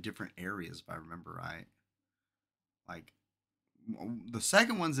 But they're in different areas, if I remember right. Like the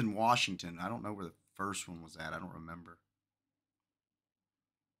second one's in Washington. I don't know where the first one was at. I don't remember.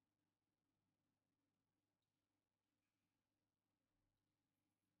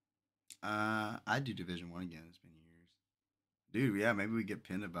 I do Division 1 again. It's been years. Dude, yeah, maybe we get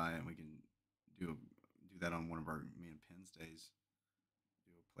pinned by it and we can do that on one of our me and Pins days.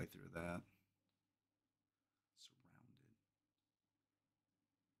 Do a playthrough of that. Surrounded.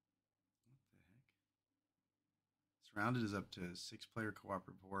 What the heck? Surrounded is up to 6-player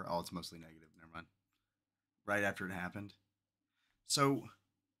cooperative horror. Oh, it's mostly negative. Never mind. Right after it happened. So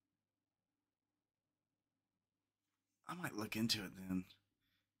I might look into it then.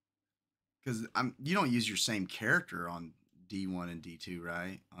 Because you don't use your same character on D1 and D2,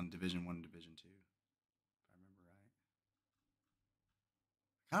 right? On Division 1 and Division 2. If I remember right.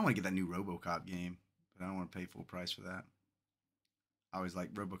 I kind of want to get that new RoboCop game, but I don't want to pay full price for that. I always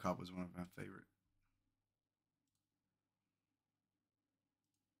like RoboCop was one of my favorite.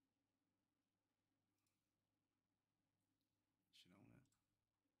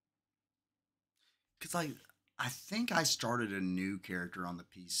 Cause I think I started a new character on the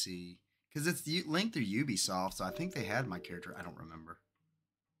PC. Cause it's linked through Ubisoft, so I think they had my character. I don't remember.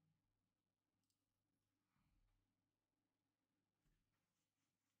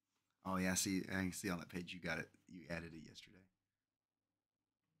 Oh yeah, see, I can see on that page you got it. You added it yesterday.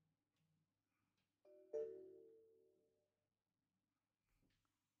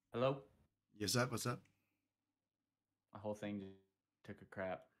 Hello? Yes, up. What's up? My whole thing just took a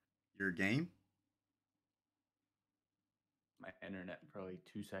crap. Your game? My internet in probably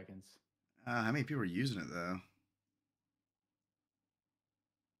 2 seconds. How many people are using it though?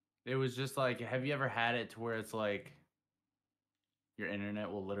 It was just like, have you ever had it to where it's like your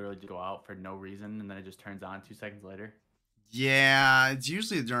internet will literally just go out for no reason and then it just turns on 2 seconds later? Yeah, it's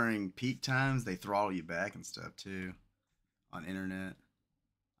usually during peak times they throttle you back and stuff too on internet.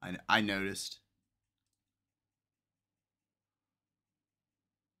 I noticed.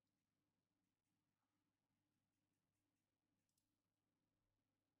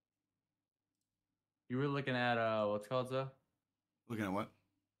 You were looking at what's it called, Zoe? Looking at what?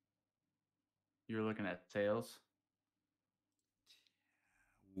 You were looking at sales.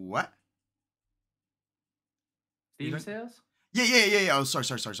 What? Steam sales? Yeah. Oh,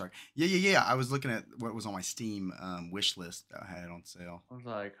 sorry. Yeah. I was looking at what was on my Steam wish list that I had on sale. I was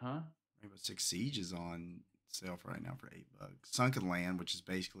like, huh? Rainbow Six Siege is on sale for right now for $8. Sunken Land, which is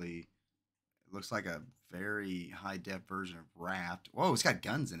basically, it looks like a very high def version of Raft. Whoa, it's got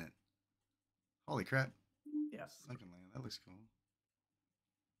guns in it. Holy crap! Yeah. Sunken Land, that looks cool.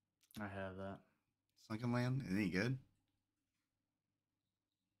 I have that. Sunken Land, is any good?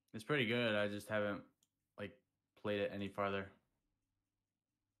 It's pretty good. I just haven't like played it any farther.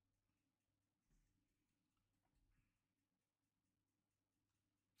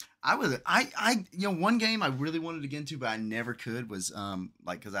 One game I really wanted to get into, but I never could was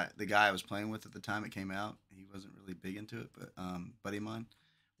because the guy I was playing with at the time it came out, he wasn't really big into it, but buddy of mine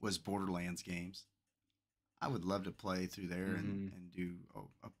was Borderlands games. I would love to play through there and do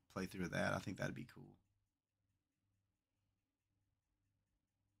a playthrough of that. I think that'd be cool.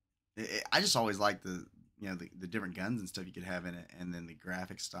 I just always liked the different guns and stuff you could have in it, and then the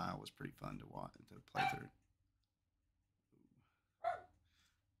graphic style was pretty fun to watch to play through.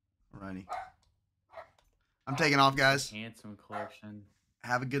 Alrighty. I'm taking off, guys. Handsome collection.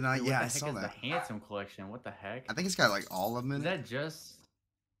 Have a good night. Wait, Yeah, what I the heck saw is that. The handsome collection. What the heck? I think it's got like all of them in Is it. that just?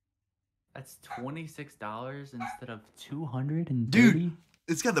 That's $26 instead of $230. Dude,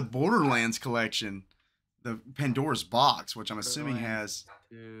 it's got the Borderlands collection, the Pandora's box, which I'm assuming has.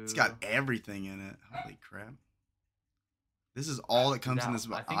 It's got everything in it. Holy crap! This is all that comes in this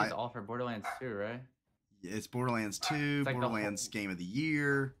box. I think it's all for Borderlands 2, right? Yeah, it's Borderlands 2, like Borderlands Game of the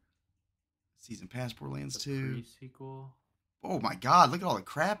Year, Season Pass Borderlands 2. Pre-sequel. Oh my God! Look at all the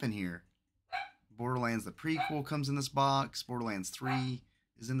crap in here. Borderlands the prequel comes in this box. Borderlands 3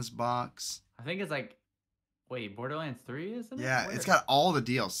 is in this box. I think it's like, wait, Borderlands 3 is in it? Yeah, Where? it's got all the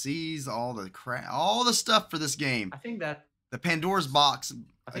DLCs, all the crap, all the stuff for this game. I think that the Pandora's box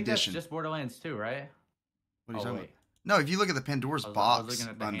I think edition. that's just Borderlands 2, right? What are you talking about? Wait. No, if you look at the Pandora's I was box looking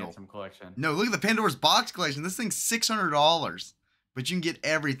at the bundle. handsome collection. No, look at the Pandora's box collection. This thing's $600, but you can get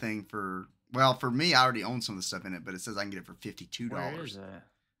everything for. Well, for me, I already own some of the stuff in it, but it says I can get it for $52. Where is it?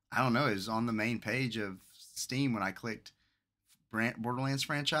 I don't know. It was on the main page of Steam when I clicked Borderlands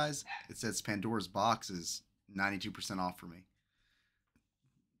franchise. It says Pandora's box is 92% off for me.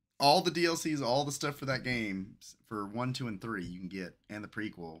 All the DLCs, all the stuff for that game for 1, 2, and 3 you can get, and the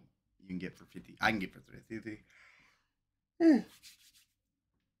prequel you can get for 50. I can get for 50.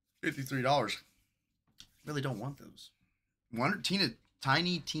 $53. Really don't want those.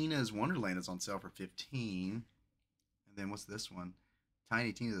 Tiny Tina's Wonderland is on sale for $15. And then what's this one?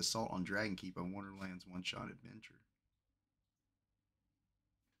 Tiny Tina's Assault on Dragon Keep, a Wonderland's one-shot adventure.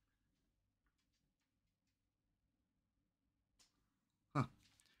 Huh.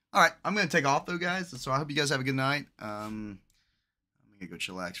 All right, I'm gonna take off though, guys. So I hope you guys have a good night. I'm gonna go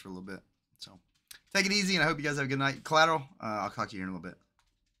chillax for a little bit. So take it easy, and I hope you guys have a good night. Collateral. I'll talk to you here in a little bit.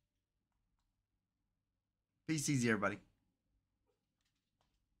 Peace easy, everybody.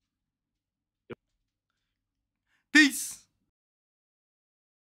 Peace.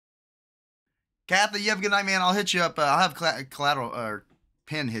 Kathy, you have a good night, man. I'll hit you up. I'll have Collateral or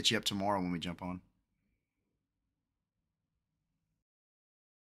Penn hit you up tomorrow when we jump on.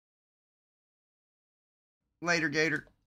 Later, Gator.